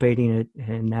anticipating it,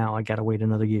 and now I got to wait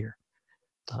another year.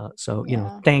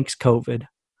 Thanks COVID.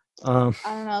 I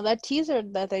don't know, that teaser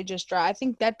that they just dropped, I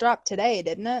think that dropped today,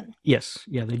 didn't it? Yes.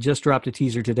 Yeah. They just dropped a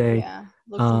teaser today. Yeah.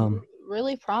 Looks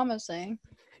really promising.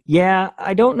 Yeah.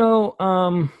 I don't know.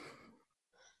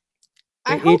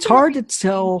 It's hard to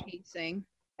tell.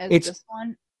 It's this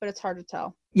one, but it's hard to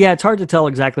tell. Yeah, it's hard to tell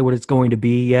exactly what it's going to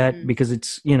be yet because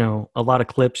it's, a lot of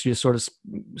clips just sort of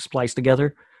spliced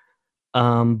together.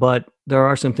 But there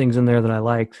are some things in there that I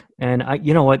liked. And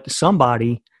you know what?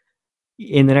 Somebody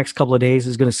in the next couple of days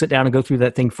is going to sit down and go through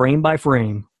that thing frame by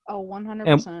frame. Oh, 100%.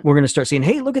 And we're going to start seeing,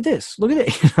 hey, look at this. Look at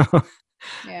it.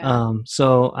 Yeah.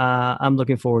 So I'm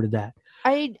looking forward to that.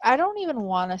 I don't even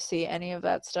want to see any of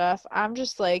that stuff. I'm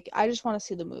just like, I just want to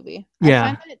see the movie. Yeah. I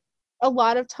find that a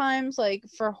lot of times, like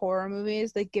for horror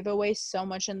movies, they give away so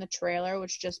much in the trailer,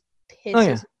 which just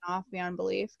pisses me off beyond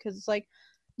belief. Because it's like,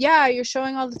 yeah, you're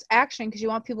showing all this action because you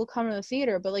want people to come to the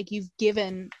theater, but like you've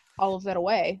given all of that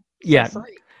away. Yeah. For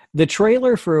free. The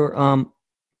trailer for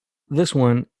this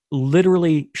one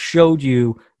literally showed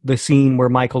you the scene where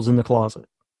Michael's in the closet.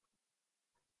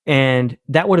 And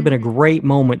that would have been a great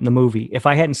moment in the movie if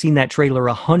I hadn't seen that trailer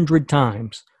 100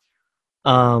 times.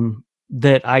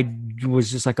 That I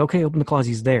was just like, okay, open the closet,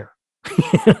 he's there.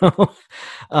 You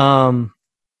know?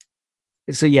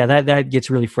 So yeah, that gets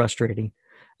really frustrating.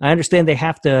 I understand they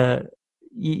have to.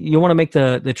 You want to make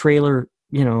the trailer,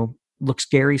 look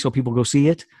scary so people go see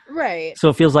it. Right. So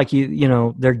it feels like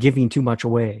they're giving too much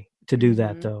away to do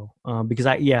that though. Because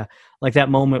like that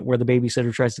moment where the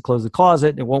babysitter tries to close the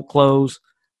closet, it won't close,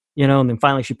 and then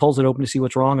finally she pulls it open to see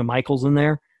what's wrong, and Michael's in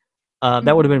there.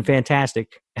 That would have been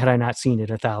fantastic had I not seen it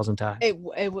 1,000 times.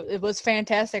 It was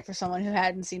fantastic for someone who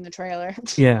hadn't seen the trailer.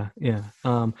 Yeah.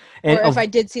 And or if I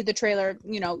did see the trailer,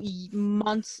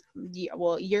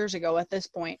 years ago at this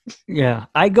point. Yeah,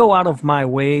 I go out of my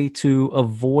way to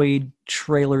avoid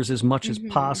trailers as much as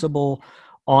possible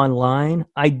online.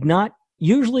 I'd not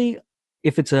usually,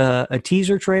 if it's a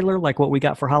teaser trailer like what we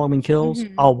got for Halloween Kills,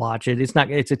 I'll watch it.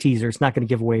 It's a teaser. It's not going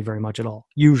to give away very much at all,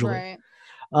 usually. Right.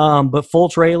 But full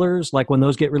trailers, like when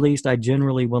those get released, I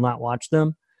generally will not watch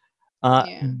them.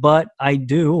 But I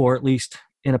do, or at least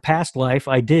in a past life,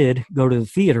 I did go to the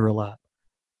theater a lot.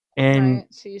 And right.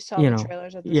 So you saw the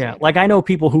trailers at the theater. Like I know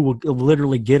people who will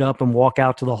literally get up and walk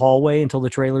out to the hallway until the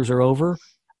trailers are over.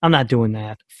 I'm not doing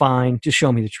that. Fine, just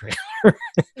show me the trailer.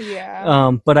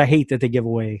 Yeah. But I hate that they give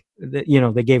away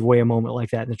they gave away a moment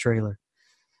like that in the trailer.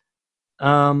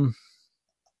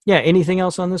 Anything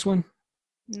else on this one?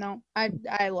 No,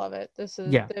 I love it.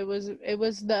 It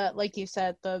was the, like you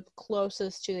said, the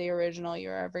closest to the original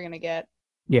you're ever gonna get.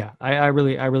 Yeah, I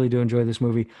really do enjoy this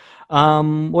movie.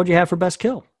 What do you have for best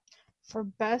kill? For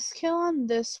best kill on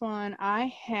this one,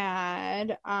 I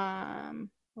had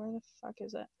where the fuck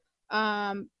is it?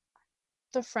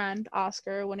 The friend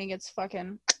Oscar, when he gets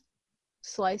fucking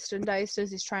sliced and diced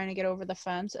as he's trying to get over the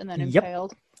fence and then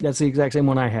impaled. That's the exact same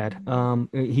one I had.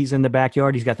 He's in the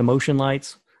backyard. He's got the motion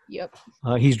lights. Yep.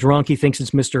 He's drunk. He thinks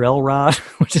it's Mr. Elrod,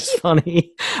 which is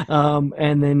funny.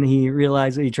 And then he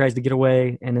realizes he tries to get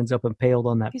away and ends up impaled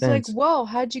on that fence. He's like, whoa,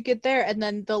 how'd you get there? And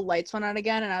then the lights went out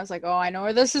again. And I was like, oh, I know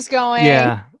where this is going.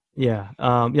 Yeah.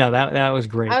 That was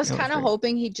great. I was kind of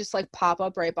hoping he'd just like pop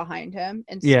up right behind him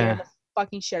and scare the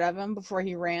fucking shit out of him before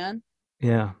he ran.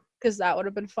 Yeah. Because that would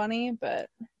have been funny, but.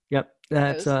 Yep.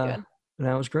 That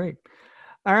was great.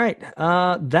 All right.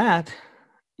 That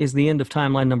is the end of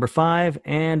timeline number 5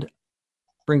 and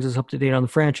brings us up to date on the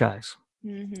franchise.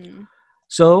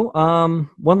 So,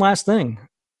 one last thing.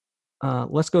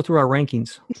 Let's go through our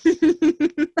rankings.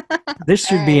 This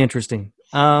should be interesting.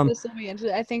 This will be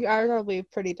interesting. I think ours will be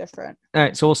pretty different. All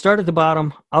right, so we'll start at the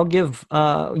bottom. I'll give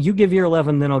you give your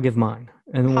 11, then I'll give mine,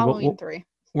 and then we'll 3.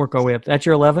 Work our way up. That's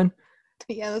your 11.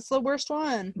 Yeah, that's the worst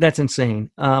one. That's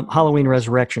insane. Halloween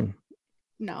Resurrection.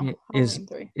 No, Halloween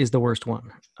 3 is the worst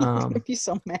one. I'd be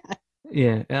so mad.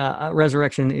 Yeah,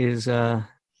 Resurrection is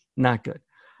not good.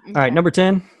 Okay. All right, number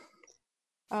 10.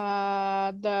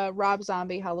 The Rob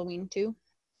Zombie Halloween 2.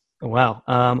 Oh, wow.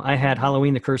 I had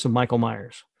Halloween: The Curse of Michael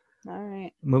Myers. All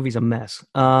right. The movie's a mess.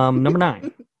 Number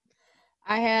 9.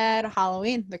 I had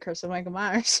Halloween: The Curse of Michael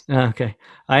Myers. Okay.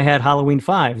 I had Halloween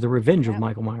 5: The Revenge of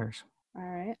Michael Myers. All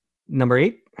right. Number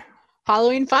 8.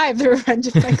 Halloween 5: The Revenge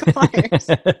of Michael Myers.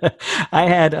 I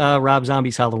had Rob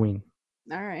Zombie's Halloween.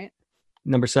 All right.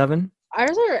 Number 7.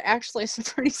 Ours are actually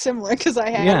pretty similar because I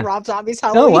had Rob Zombie's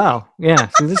Halloween. Oh, wow. Yeah.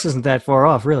 So this isn't that far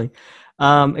off, really.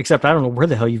 Except I don't know where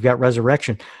the hell you've got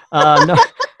Resurrection. No,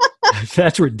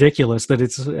 that's ridiculous that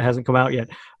it hasn't come out yet.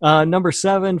 Number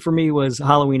 7 for me was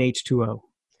Halloween H2O.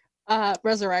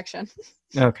 Resurrection.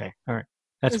 Okay. All right.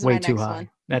 That's way too high.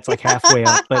 That's like halfway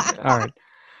up, but all right.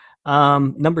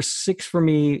 Number 6 for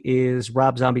me is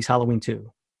Rob Zombie's Halloween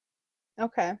 2.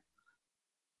 Okay.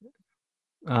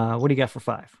 What do you got for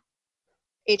 5?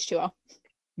 H2O.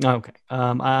 Okay.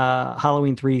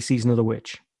 Halloween 3, Season of the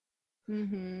Witch.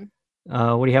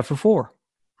 What do you have for 4?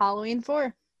 Halloween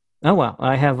 4. Oh, wow.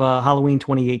 I have Halloween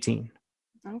 2018.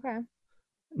 Okay.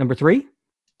 Number 3?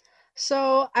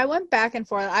 So I went back and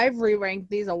forth. I've re-ranked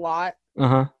these a lot.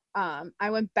 I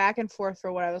went back and forth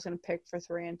for what I was going to pick for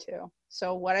 3 and 2.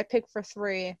 So what I picked for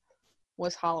 3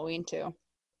 was Halloween 2.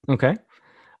 Okay.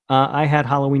 I had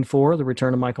Halloween 4, The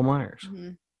Return of Michael Myers.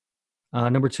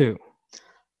 Number 2.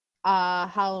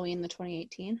 Halloween the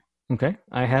 2018. Okay.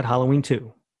 I had Halloween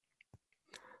 2.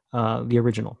 The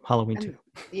original Halloween 2.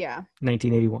 Yeah.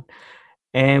 1981.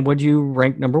 And what'd you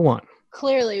rank number 1?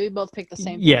 Clearly, we both picked the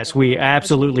same. Yes, we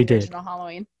absolutely did. Original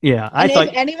Halloween. Yeah, and if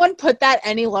anyone put that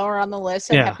any lower on the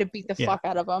list, I'd have to beat the fuck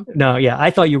out of them. No, yeah, I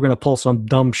thought you were gonna pull some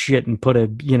dumb shit and put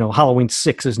Halloween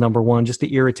 6 as number 1 just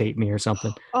to irritate me or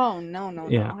something. Oh no!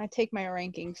 I take my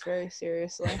rankings very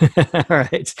seriously. All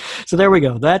right, so there we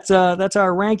go. That's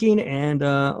our ranking and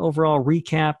overall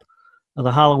recap of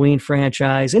the Halloween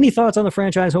franchise. Any thoughts on the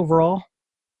franchise overall?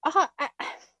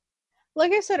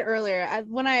 Like I said earlier,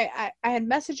 when I had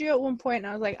messaged you at one point, and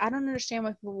I was like, I don't understand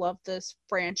why people love this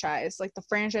franchise, like the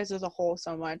franchise as a whole,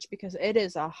 so much, because it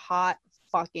is a hot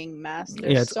fucking mess.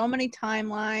 There's so many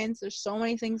timelines. There's so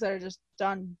many things that are just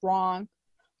done wrong.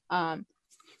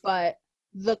 But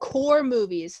the core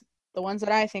movies, the ones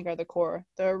that I think are the core,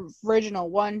 the original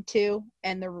 1, 2,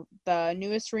 and the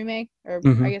newest remake, or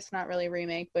I guess not really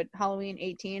remake, but Halloween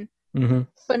 18.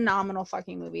 Phenomenal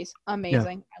fucking movies.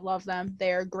 Amazing. Yeah. I love them.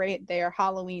 They are great. They are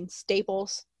Halloween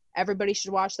staples. Everybody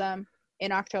should watch them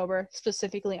in October,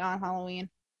 specifically on Halloween.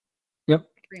 Yep.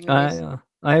 I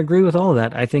agree with all of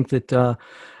that. I think that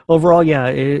overall,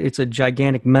 it's a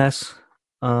gigantic mess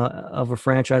of a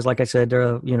franchise. Like I said, there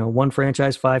are, one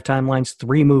franchise, 5 timelines,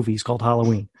 3 movies called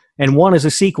Halloween. And 1 is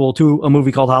a sequel to a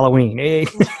movie called Halloween.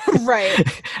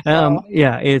 Right.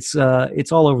 Yeah, it's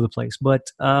all over the place. But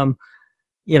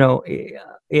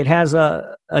it has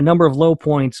a number of low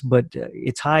points, but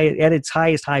it's high at its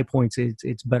highest high points.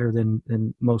 It's better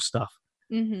than most stuff.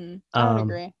 I would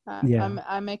agree.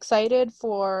 I'm excited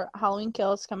for Halloween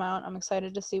Kills to come out. I'm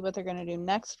excited to see what they're going to do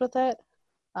next with it.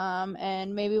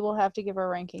 And maybe we'll have to give our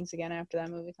rankings again after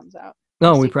that movie comes out.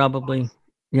 No, we probably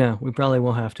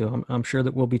will have to. I'm sure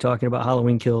that we'll be talking about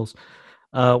Halloween Kills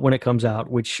when it comes out,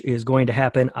 which is going to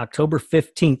happen October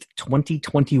 15th,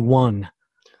 2021.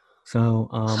 So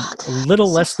a little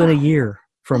less than a year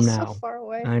from now. So far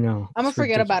away. I know. I'm gonna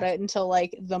forget about it until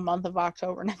like the month of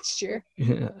October next year.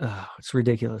 Yeah, it's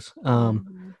ridiculous.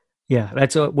 Yeah,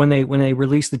 that's when they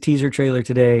released the teaser trailer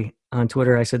today on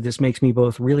Twitter. I said this makes me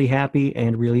both really happy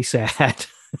and really sad.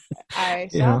 I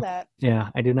saw that. Yeah,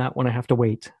 I do not want to have to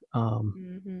wait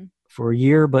for a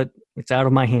year, but it's out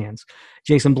of my hands.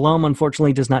 Jason Blum,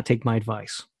 unfortunately, does not take my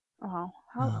advice. Oh,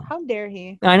 how dare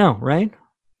he? I know, right?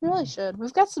 Really should.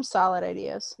 We've got some solid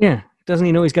ideas. Yeah. Doesn't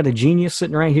he know he's got a genius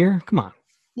sitting right here? Come on.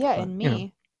 Yeah, and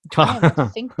me. I am a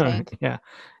think tank. Yeah.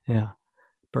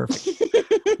 Perfect.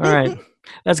 All right.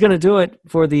 That's going to do it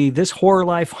for the This Horror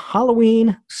Life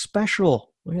Halloween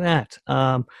special. Look at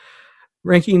that.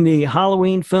 Ranking the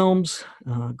Halloween films,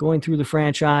 going through the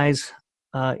franchise.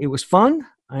 It was fun.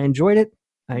 I enjoyed it.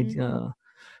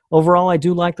 Overall, I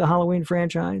do like the Halloween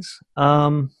franchise.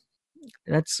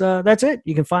 That's it.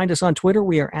 You can find us on Twitter.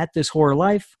 We are at This Horror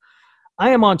Life. I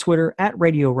am on Twitter at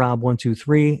Radio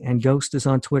Rob123, and Ghost is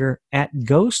on Twitter at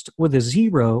Ghost with a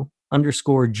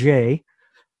 0_J.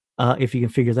 If you can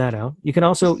figure that out. You can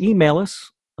also email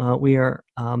us. We are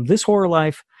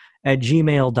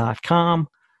thishorrorlife@gmail.com.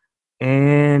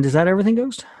 And is that everything,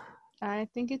 Ghost? I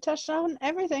think you touched on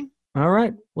everything. All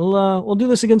right. We'll do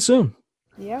this again soon.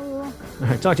 Yeah, we will. All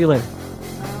right. Talk to you later.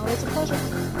 Always a pleasure.